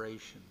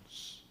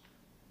operations,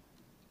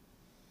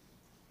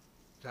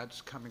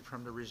 that's coming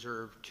from the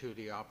reserve to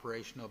the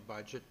operational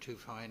budget to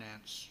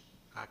finance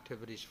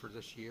activities for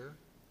this year?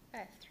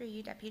 Through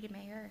you, Deputy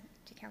Mayor,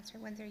 to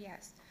Councillor Windsor,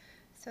 yes.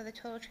 So the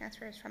total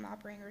transfers from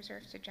operating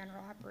reserves to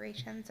general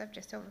operations of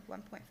just over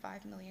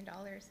 $1.5 million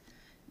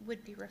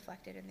would be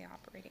reflected in the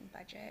operating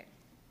budget.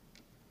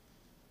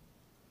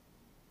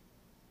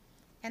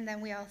 And then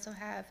we also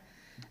have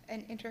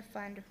an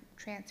interfund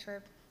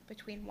transfer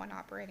between one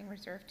operating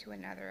reserve to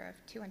another of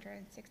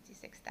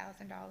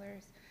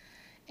 $266,000,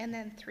 and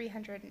then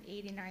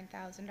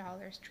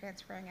 $389,000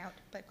 transferring out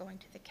but going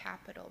to the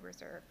capital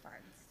reserve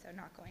funds, so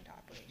not going to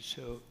operations.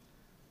 So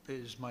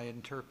is my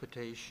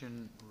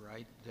interpretation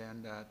right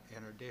then that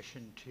in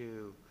addition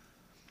to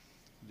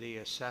the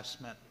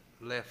assessment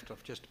lift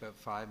of just about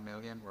 $5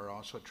 million, we're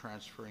also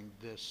transferring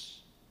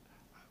this,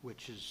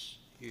 which is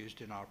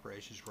used in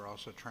operations, we're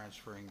also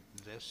transferring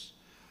this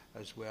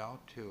as well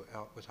to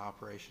help with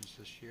operations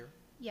this year?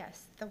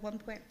 Yes, the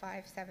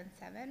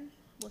 1.577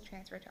 will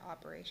transfer to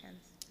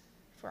operations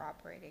for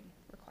operating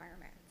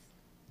requirements.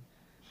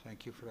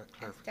 Thank you for that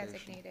clarification. As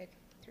designated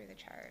through the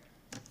chart.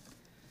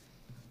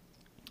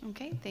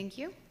 Okay, thank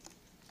you.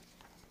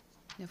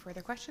 No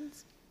further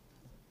questions?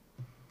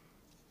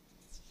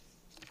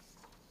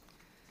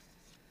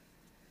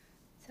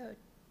 So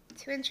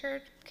to ensure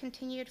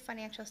continued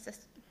financial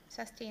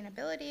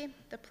sustainability,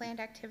 the planned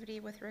activity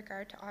with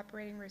regard to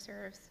operating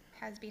reserves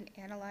has been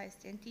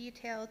analyzed in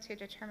detail to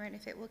determine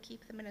if it will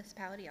keep the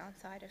municipality on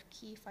side of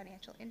key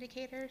financial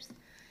indicators.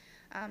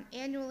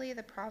 Annually,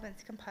 the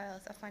province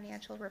compiles a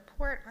financial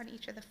report on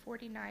each of the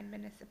 49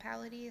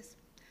 municipalities.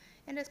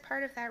 And as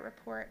part of that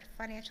report,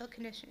 financial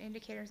condition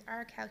indicators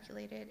are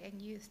calculated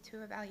and used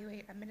to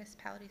evaluate a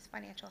municipality's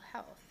financial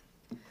health.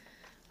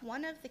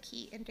 One of the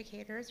key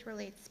indicators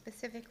relates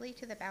specifically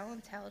to the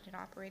balance held in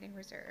operating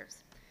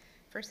reserves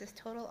versus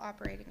total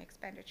operating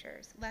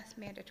expenditures, less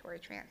mandatory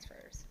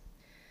transfers.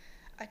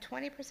 A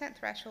 20%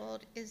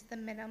 threshold is the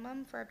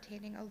minimum for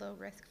obtaining a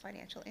low-risk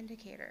financial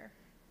indicator.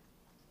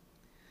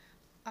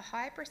 A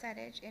high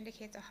percentage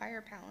indicates a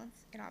higher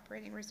balance in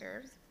operating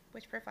reserves,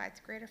 which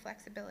provides greater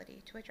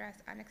flexibility to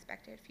address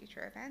unexpected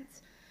future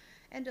events,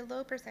 and a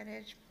low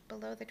percentage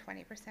below the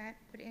 20%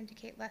 would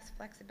indicate less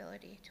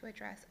flexibility to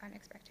address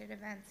unexpected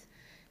events,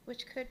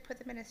 which could put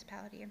the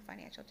municipality in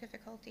financial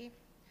difficulty.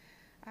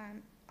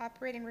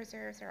 Operating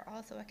reserves are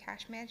also a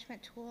cash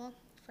management tool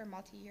for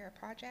multi-year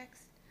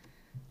projects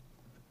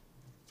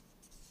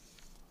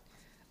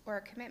or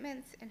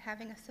commitments, and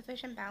having a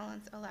sufficient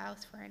balance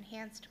allows for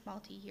enhanced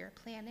multi-year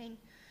planning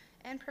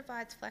and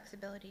provides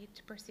flexibility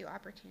to pursue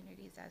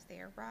opportunities as they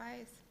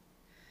arise.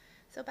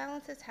 So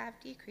balances have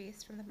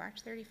decreased from the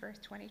March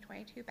 31st,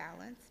 2022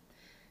 balance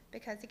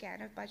because,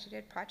 again, of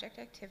budgeted project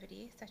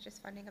activity such as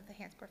funding of the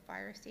Hansford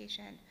Fire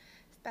Station,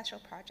 special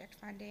project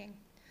funding,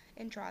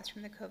 and draws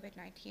from the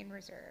COVID-19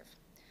 reserve.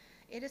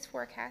 It is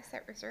forecast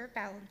that reserve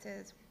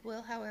balances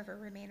will, however,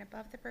 remain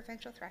above the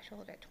provincial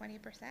threshold at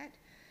 20%,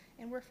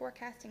 and we're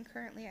forecasting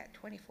currently at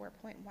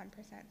 24.1%,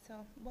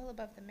 so well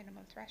above the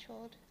minimum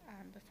threshold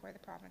before the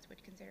province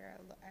would consider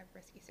a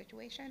risky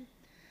situation.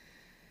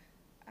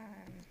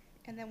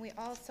 And then we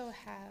also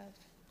have,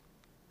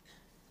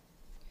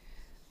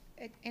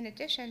 in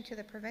addition to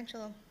the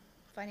provincial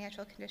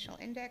financial conditional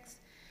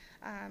index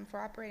for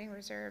operating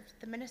reserves,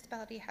 the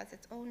municipality has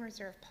its own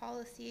reserve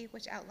policy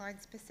which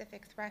outlines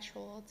specific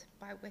thresholds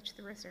by which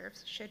the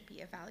reserves should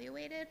be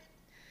evaluated.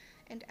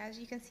 And as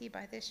you can see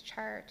by this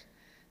chart,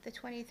 the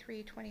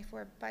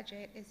 23-24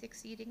 budget is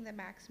exceeding the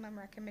maximum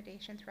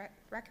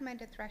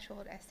recommended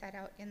threshold as set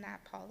out in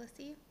that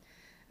policy.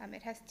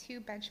 It has two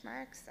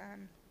benchmarks.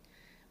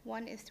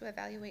 One is to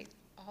evaluate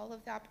all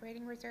of the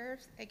operating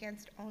reserves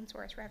against own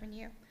source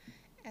revenue,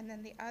 and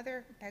then the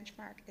other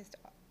benchmark is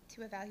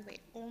to evaluate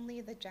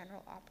only the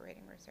general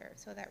operating reserve,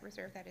 so that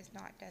reserve that is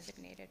not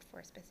designated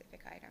for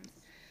specific items,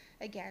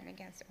 again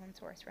against own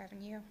source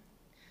revenue.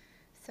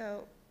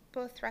 So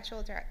both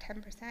thresholds are at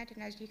 10%,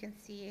 and as you can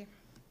see,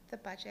 the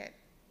budget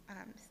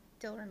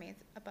still remains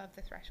above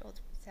the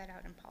threshold set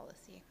out in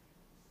policy.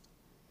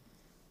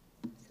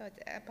 So it's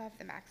above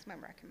the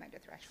maximum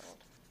recommended threshold.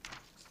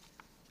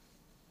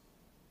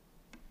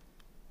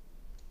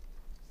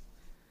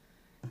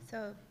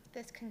 So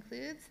this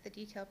concludes the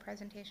detailed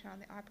presentation on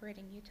the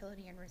operating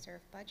utility and reserve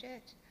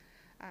budget.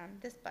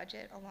 This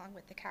budget, along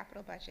with the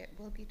capital budget,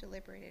 will be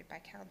deliberated by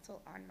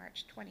council on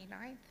March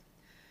 29th,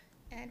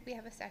 and we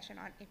have a session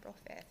on April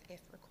 5th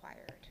if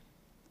required.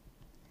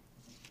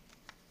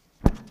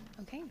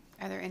 Okay,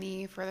 are there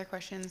any further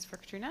questions for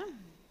Katrina?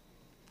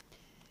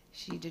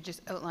 She did just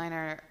outline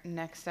our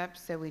next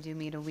steps, so we do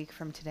meet a week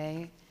from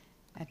today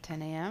at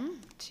 10 a.m.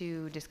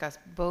 to discuss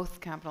both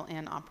capital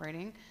and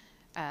operating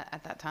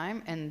at that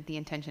time, and the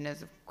intention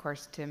is, of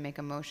course, to make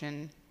a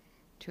motion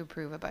to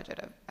approve a budget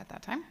at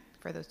that time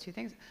for those two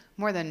things.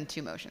 More than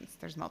two motions,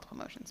 there's multiple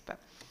motions, but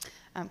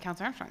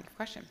Councillor Armstrong,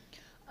 question.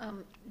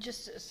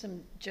 Just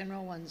some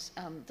general ones.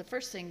 The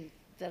first thing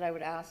that I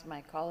would ask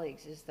my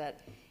colleagues is that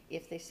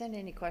if they send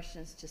any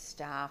questions to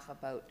staff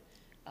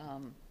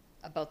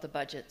about the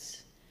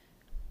budgets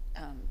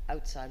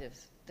outside of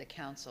the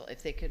council,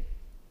 if they could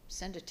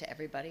send it to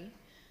everybody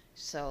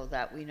so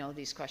that we know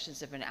these questions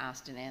have been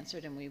asked and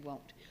answered and we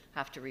won't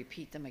have to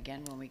repeat them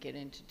again when we get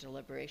into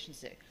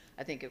deliberations.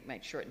 I think it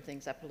might shorten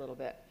things up a little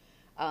bit.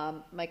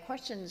 My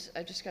questions,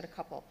 I've just got a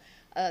couple.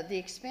 The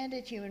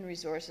expanded human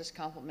resources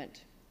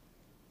complement,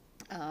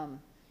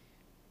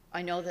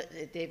 I know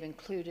that they've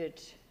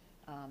included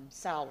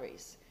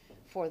salaries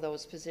for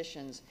those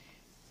positions,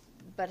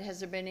 but has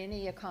there been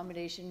any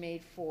accommodation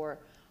made for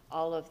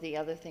all of the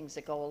other things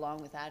that go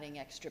along with adding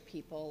extra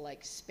people,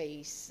 like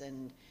space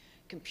and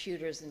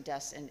computers and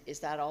desks, and is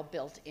that all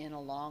built in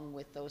along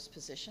with those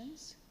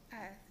positions?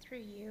 Through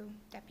you,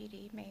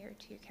 Deputy Mayor,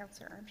 to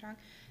Councillor Armstrong,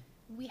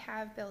 we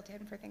have built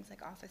in for things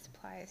like office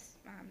supplies,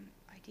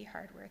 IT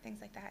hardware,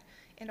 things like that,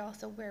 and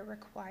also where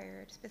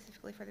required,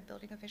 specifically for the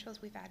building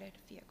officials, we've added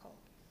a vehicle.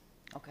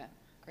 Okay,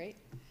 great.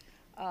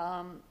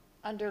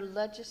 Under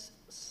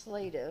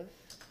legislative,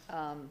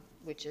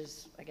 which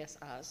is, I guess,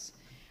 us,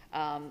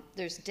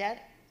 there's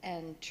debt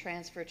and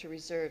transfer to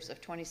reserves of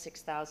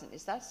 $26,000.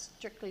 Is that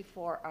strictly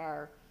for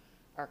our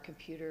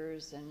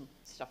computers and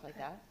stuff like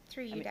that?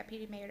 Through you,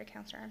 Deputy Mayor, to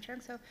Councillor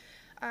Armstrong. So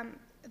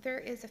there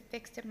is a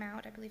fixed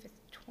amount, I believe it's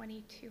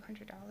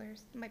 $2,200, it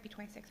might be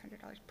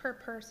 $2,600 per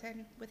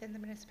person within the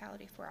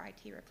municipality for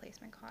IT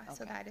replacement costs.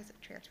 So that is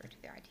a transfer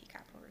to the IT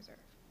capital reserve.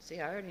 See,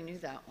 I already knew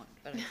that one,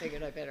 but I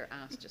figured I better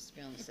ask just to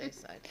be on the safe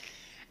side.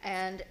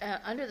 And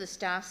under the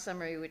staff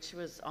summary, which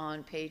was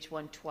on page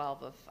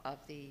 112 of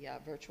the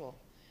virtual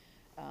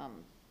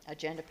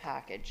agenda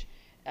package,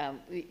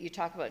 you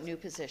talk about new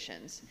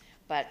positions,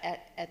 but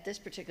at this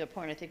particular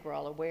point, I think we're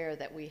all aware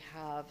that we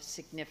have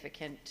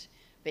significant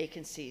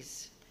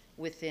vacancies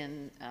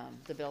within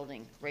the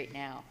building right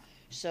now.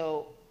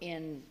 So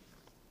in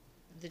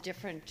the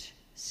different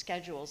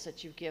schedules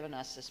that you've given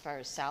us as far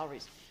as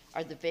salaries,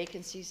 are the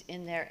vacancies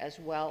in there as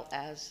well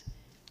as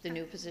the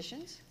new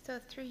positions? So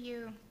through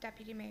you,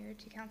 Deputy Mayor,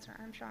 to Councillor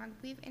Armstrong,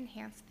 we've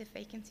enhanced the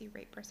vacancy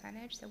rate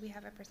percentage. So we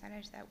have a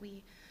percentage that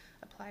we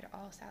apply to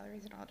all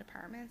salaries in all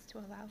departments to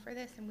allow for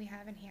this, and we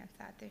have enhanced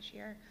that this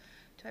year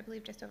to, I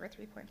believe, just over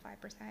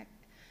 3.5%.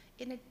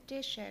 In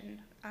addition,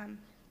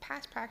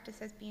 past practice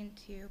has been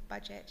to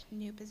budget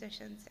new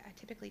positions at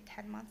typically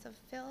 10 months of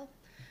fill.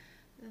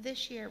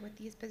 This year, with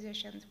these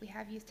positions, we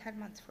have used 10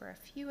 months for a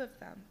few of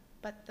them,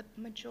 but the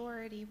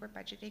majority we're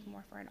budgeting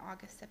more for an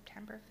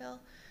August-September fill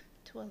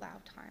to allow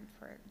time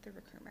for the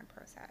recruitment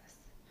process.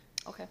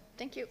 Okay,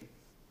 thank you.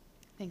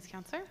 Thanks,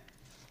 Councillor.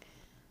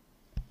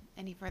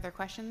 Any further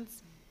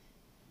questions?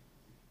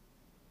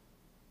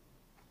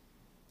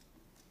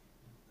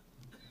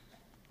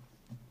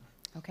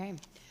 Okay.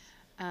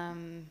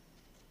 I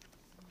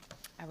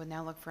would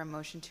now look for a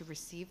motion to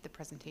receive the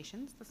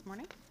presentations this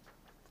morning.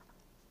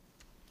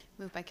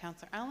 Moved by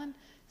Councillor Allen,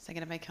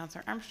 seconded by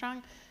Councillor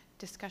Armstrong.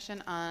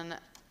 Discussion on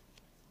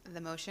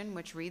the motion,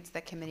 which reads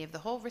that Committee of the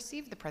Whole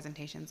received the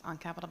presentations on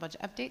capital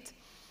budget updates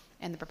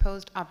and the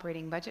proposed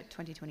operating budget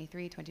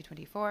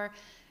 2023-2024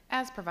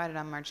 as provided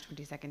on March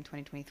 22nd,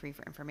 2023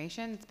 for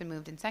information. It's been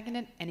moved and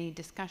seconded. Any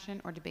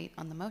discussion or debate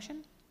on the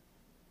motion?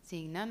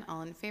 Seeing none,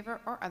 all in favor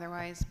or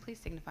otherwise, please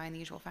signify in the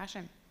usual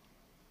fashion.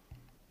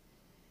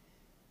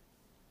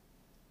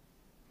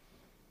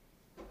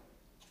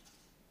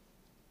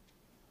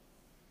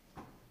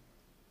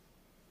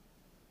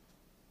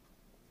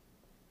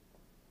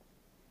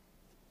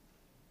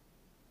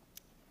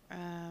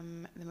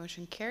 The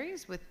motion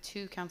carries with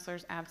 2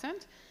 councillors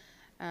absent.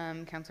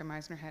 Councillor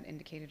Meisner had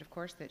indicated, of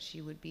course, that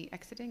she would be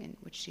exiting, and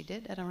which she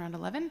did at around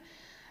 11.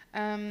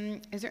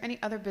 Is there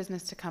any other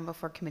business to come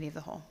before Committee of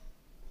the Whole?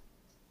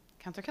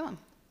 Councillor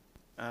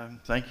Killam.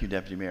 Thank you,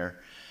 Deputy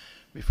Mayor.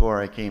 Before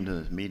I came to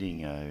the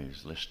meeting, I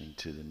was listening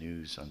to the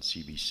news on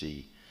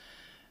CBC.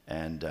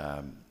 And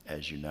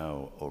as you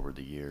know, over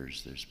the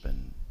years, there's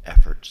been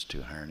efforts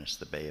to harness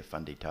the Bay of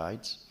Fundy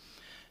tides.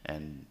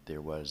 And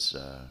there was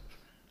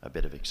a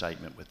bit of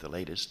excitement with the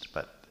latest,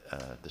 but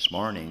this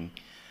morning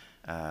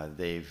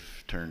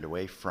they've turned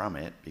away from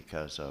it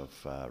because of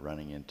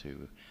running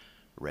into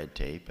red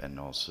tape, and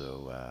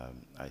also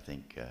I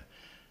think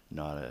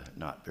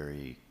not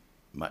very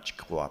much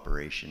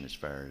cooperation as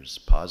far as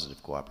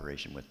positive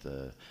cooperation with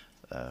the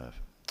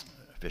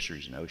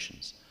fisheries and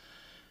oceans.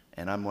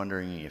 And I'm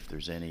wondering if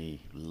there's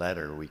any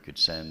letter we could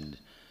send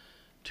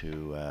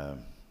to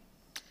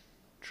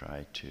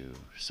try to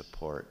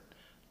support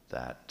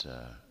that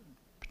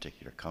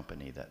particular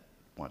company that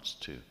wants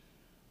to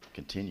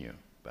continue,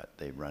 but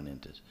they run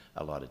into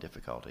a lot of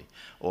difficulty,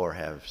 or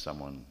have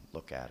someone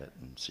look at it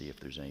and see if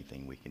there's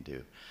anything we can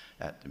do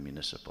at the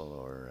municipal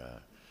or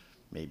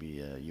maybe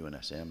a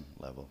UNSM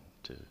level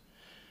to.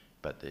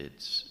 But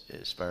it's,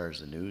 as far as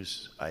the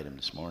news item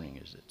this morning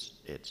is,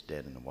 it's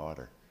dead in the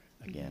water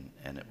again,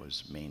 and it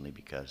was mainly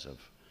because of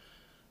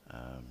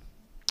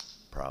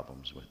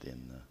problems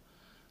within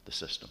the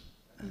system.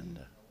 And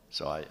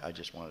so I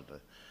just wanted to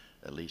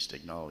at least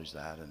acknowledge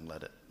that and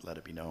let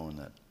it be known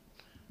that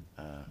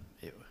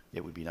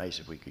it would be nice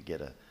if we could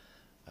get a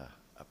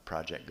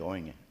project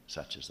going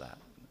such as that.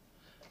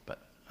 But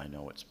I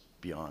know it's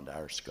beyond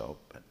our scope,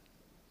 but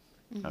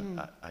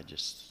I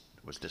just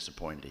was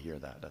disappointed to hear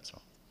that, that's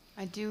all.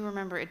 I do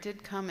remember it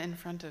did come in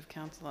front of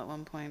council at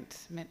one point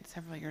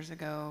several years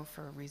ago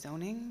for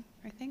rezoning,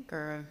 I think,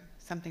 or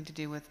something to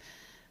do with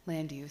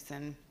land use,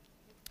 and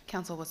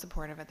council was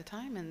supportive at the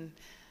time. And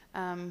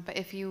but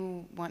if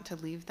you want to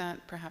leave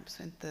that perhaps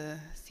with the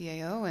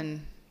CAO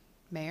and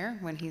mayor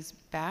when he's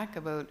back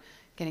about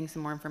getting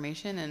some more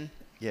information. And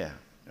yeah,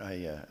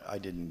 I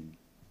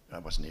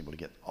wasn't able to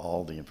get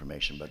all the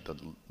information, but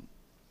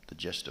the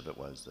gist of it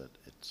was that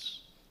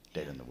it's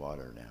dead in the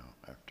water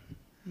now after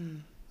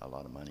a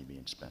lot of money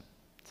being spent.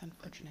 It's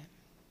unfortunate.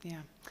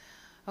 Yeah.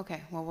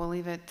 Okay. Well, we'll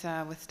leave it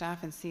with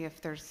staff and see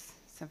if there's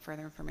some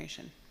further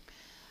information.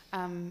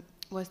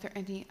 Was there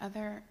any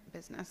other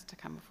business to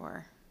come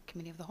before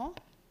Committee of the Whole?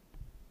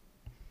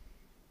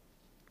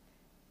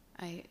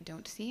 I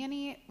don't see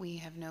any. We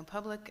have no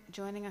public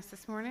joining us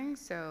this morning,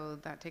 so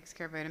that takes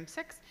care of item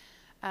 6.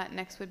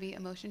 Next would be a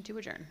motion to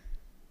adjourn.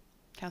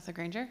 Councillor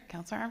Granger,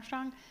 Councillor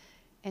Armstrong,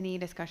 any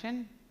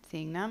discussion?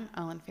 Seeing none,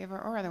 all in favor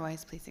or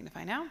otherwise, please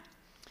signify now.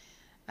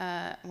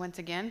 Once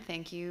again,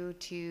 thank you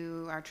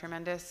to our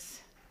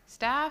tremendous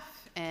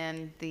staff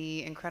and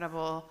the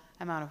incredible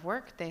amount of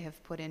work they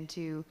have put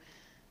into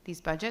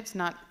these budgets,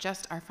 not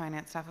just our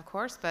finance staff, of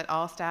course, but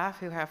all staff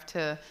who have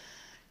to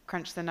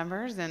crunch the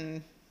numbers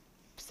and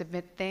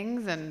submit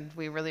things, and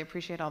we really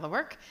appreciate all the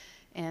work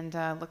and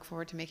look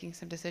forward to making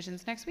some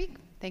decisions next week.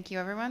 Thank you,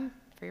 everyone,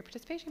 for your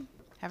participation.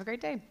 Have a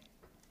great day.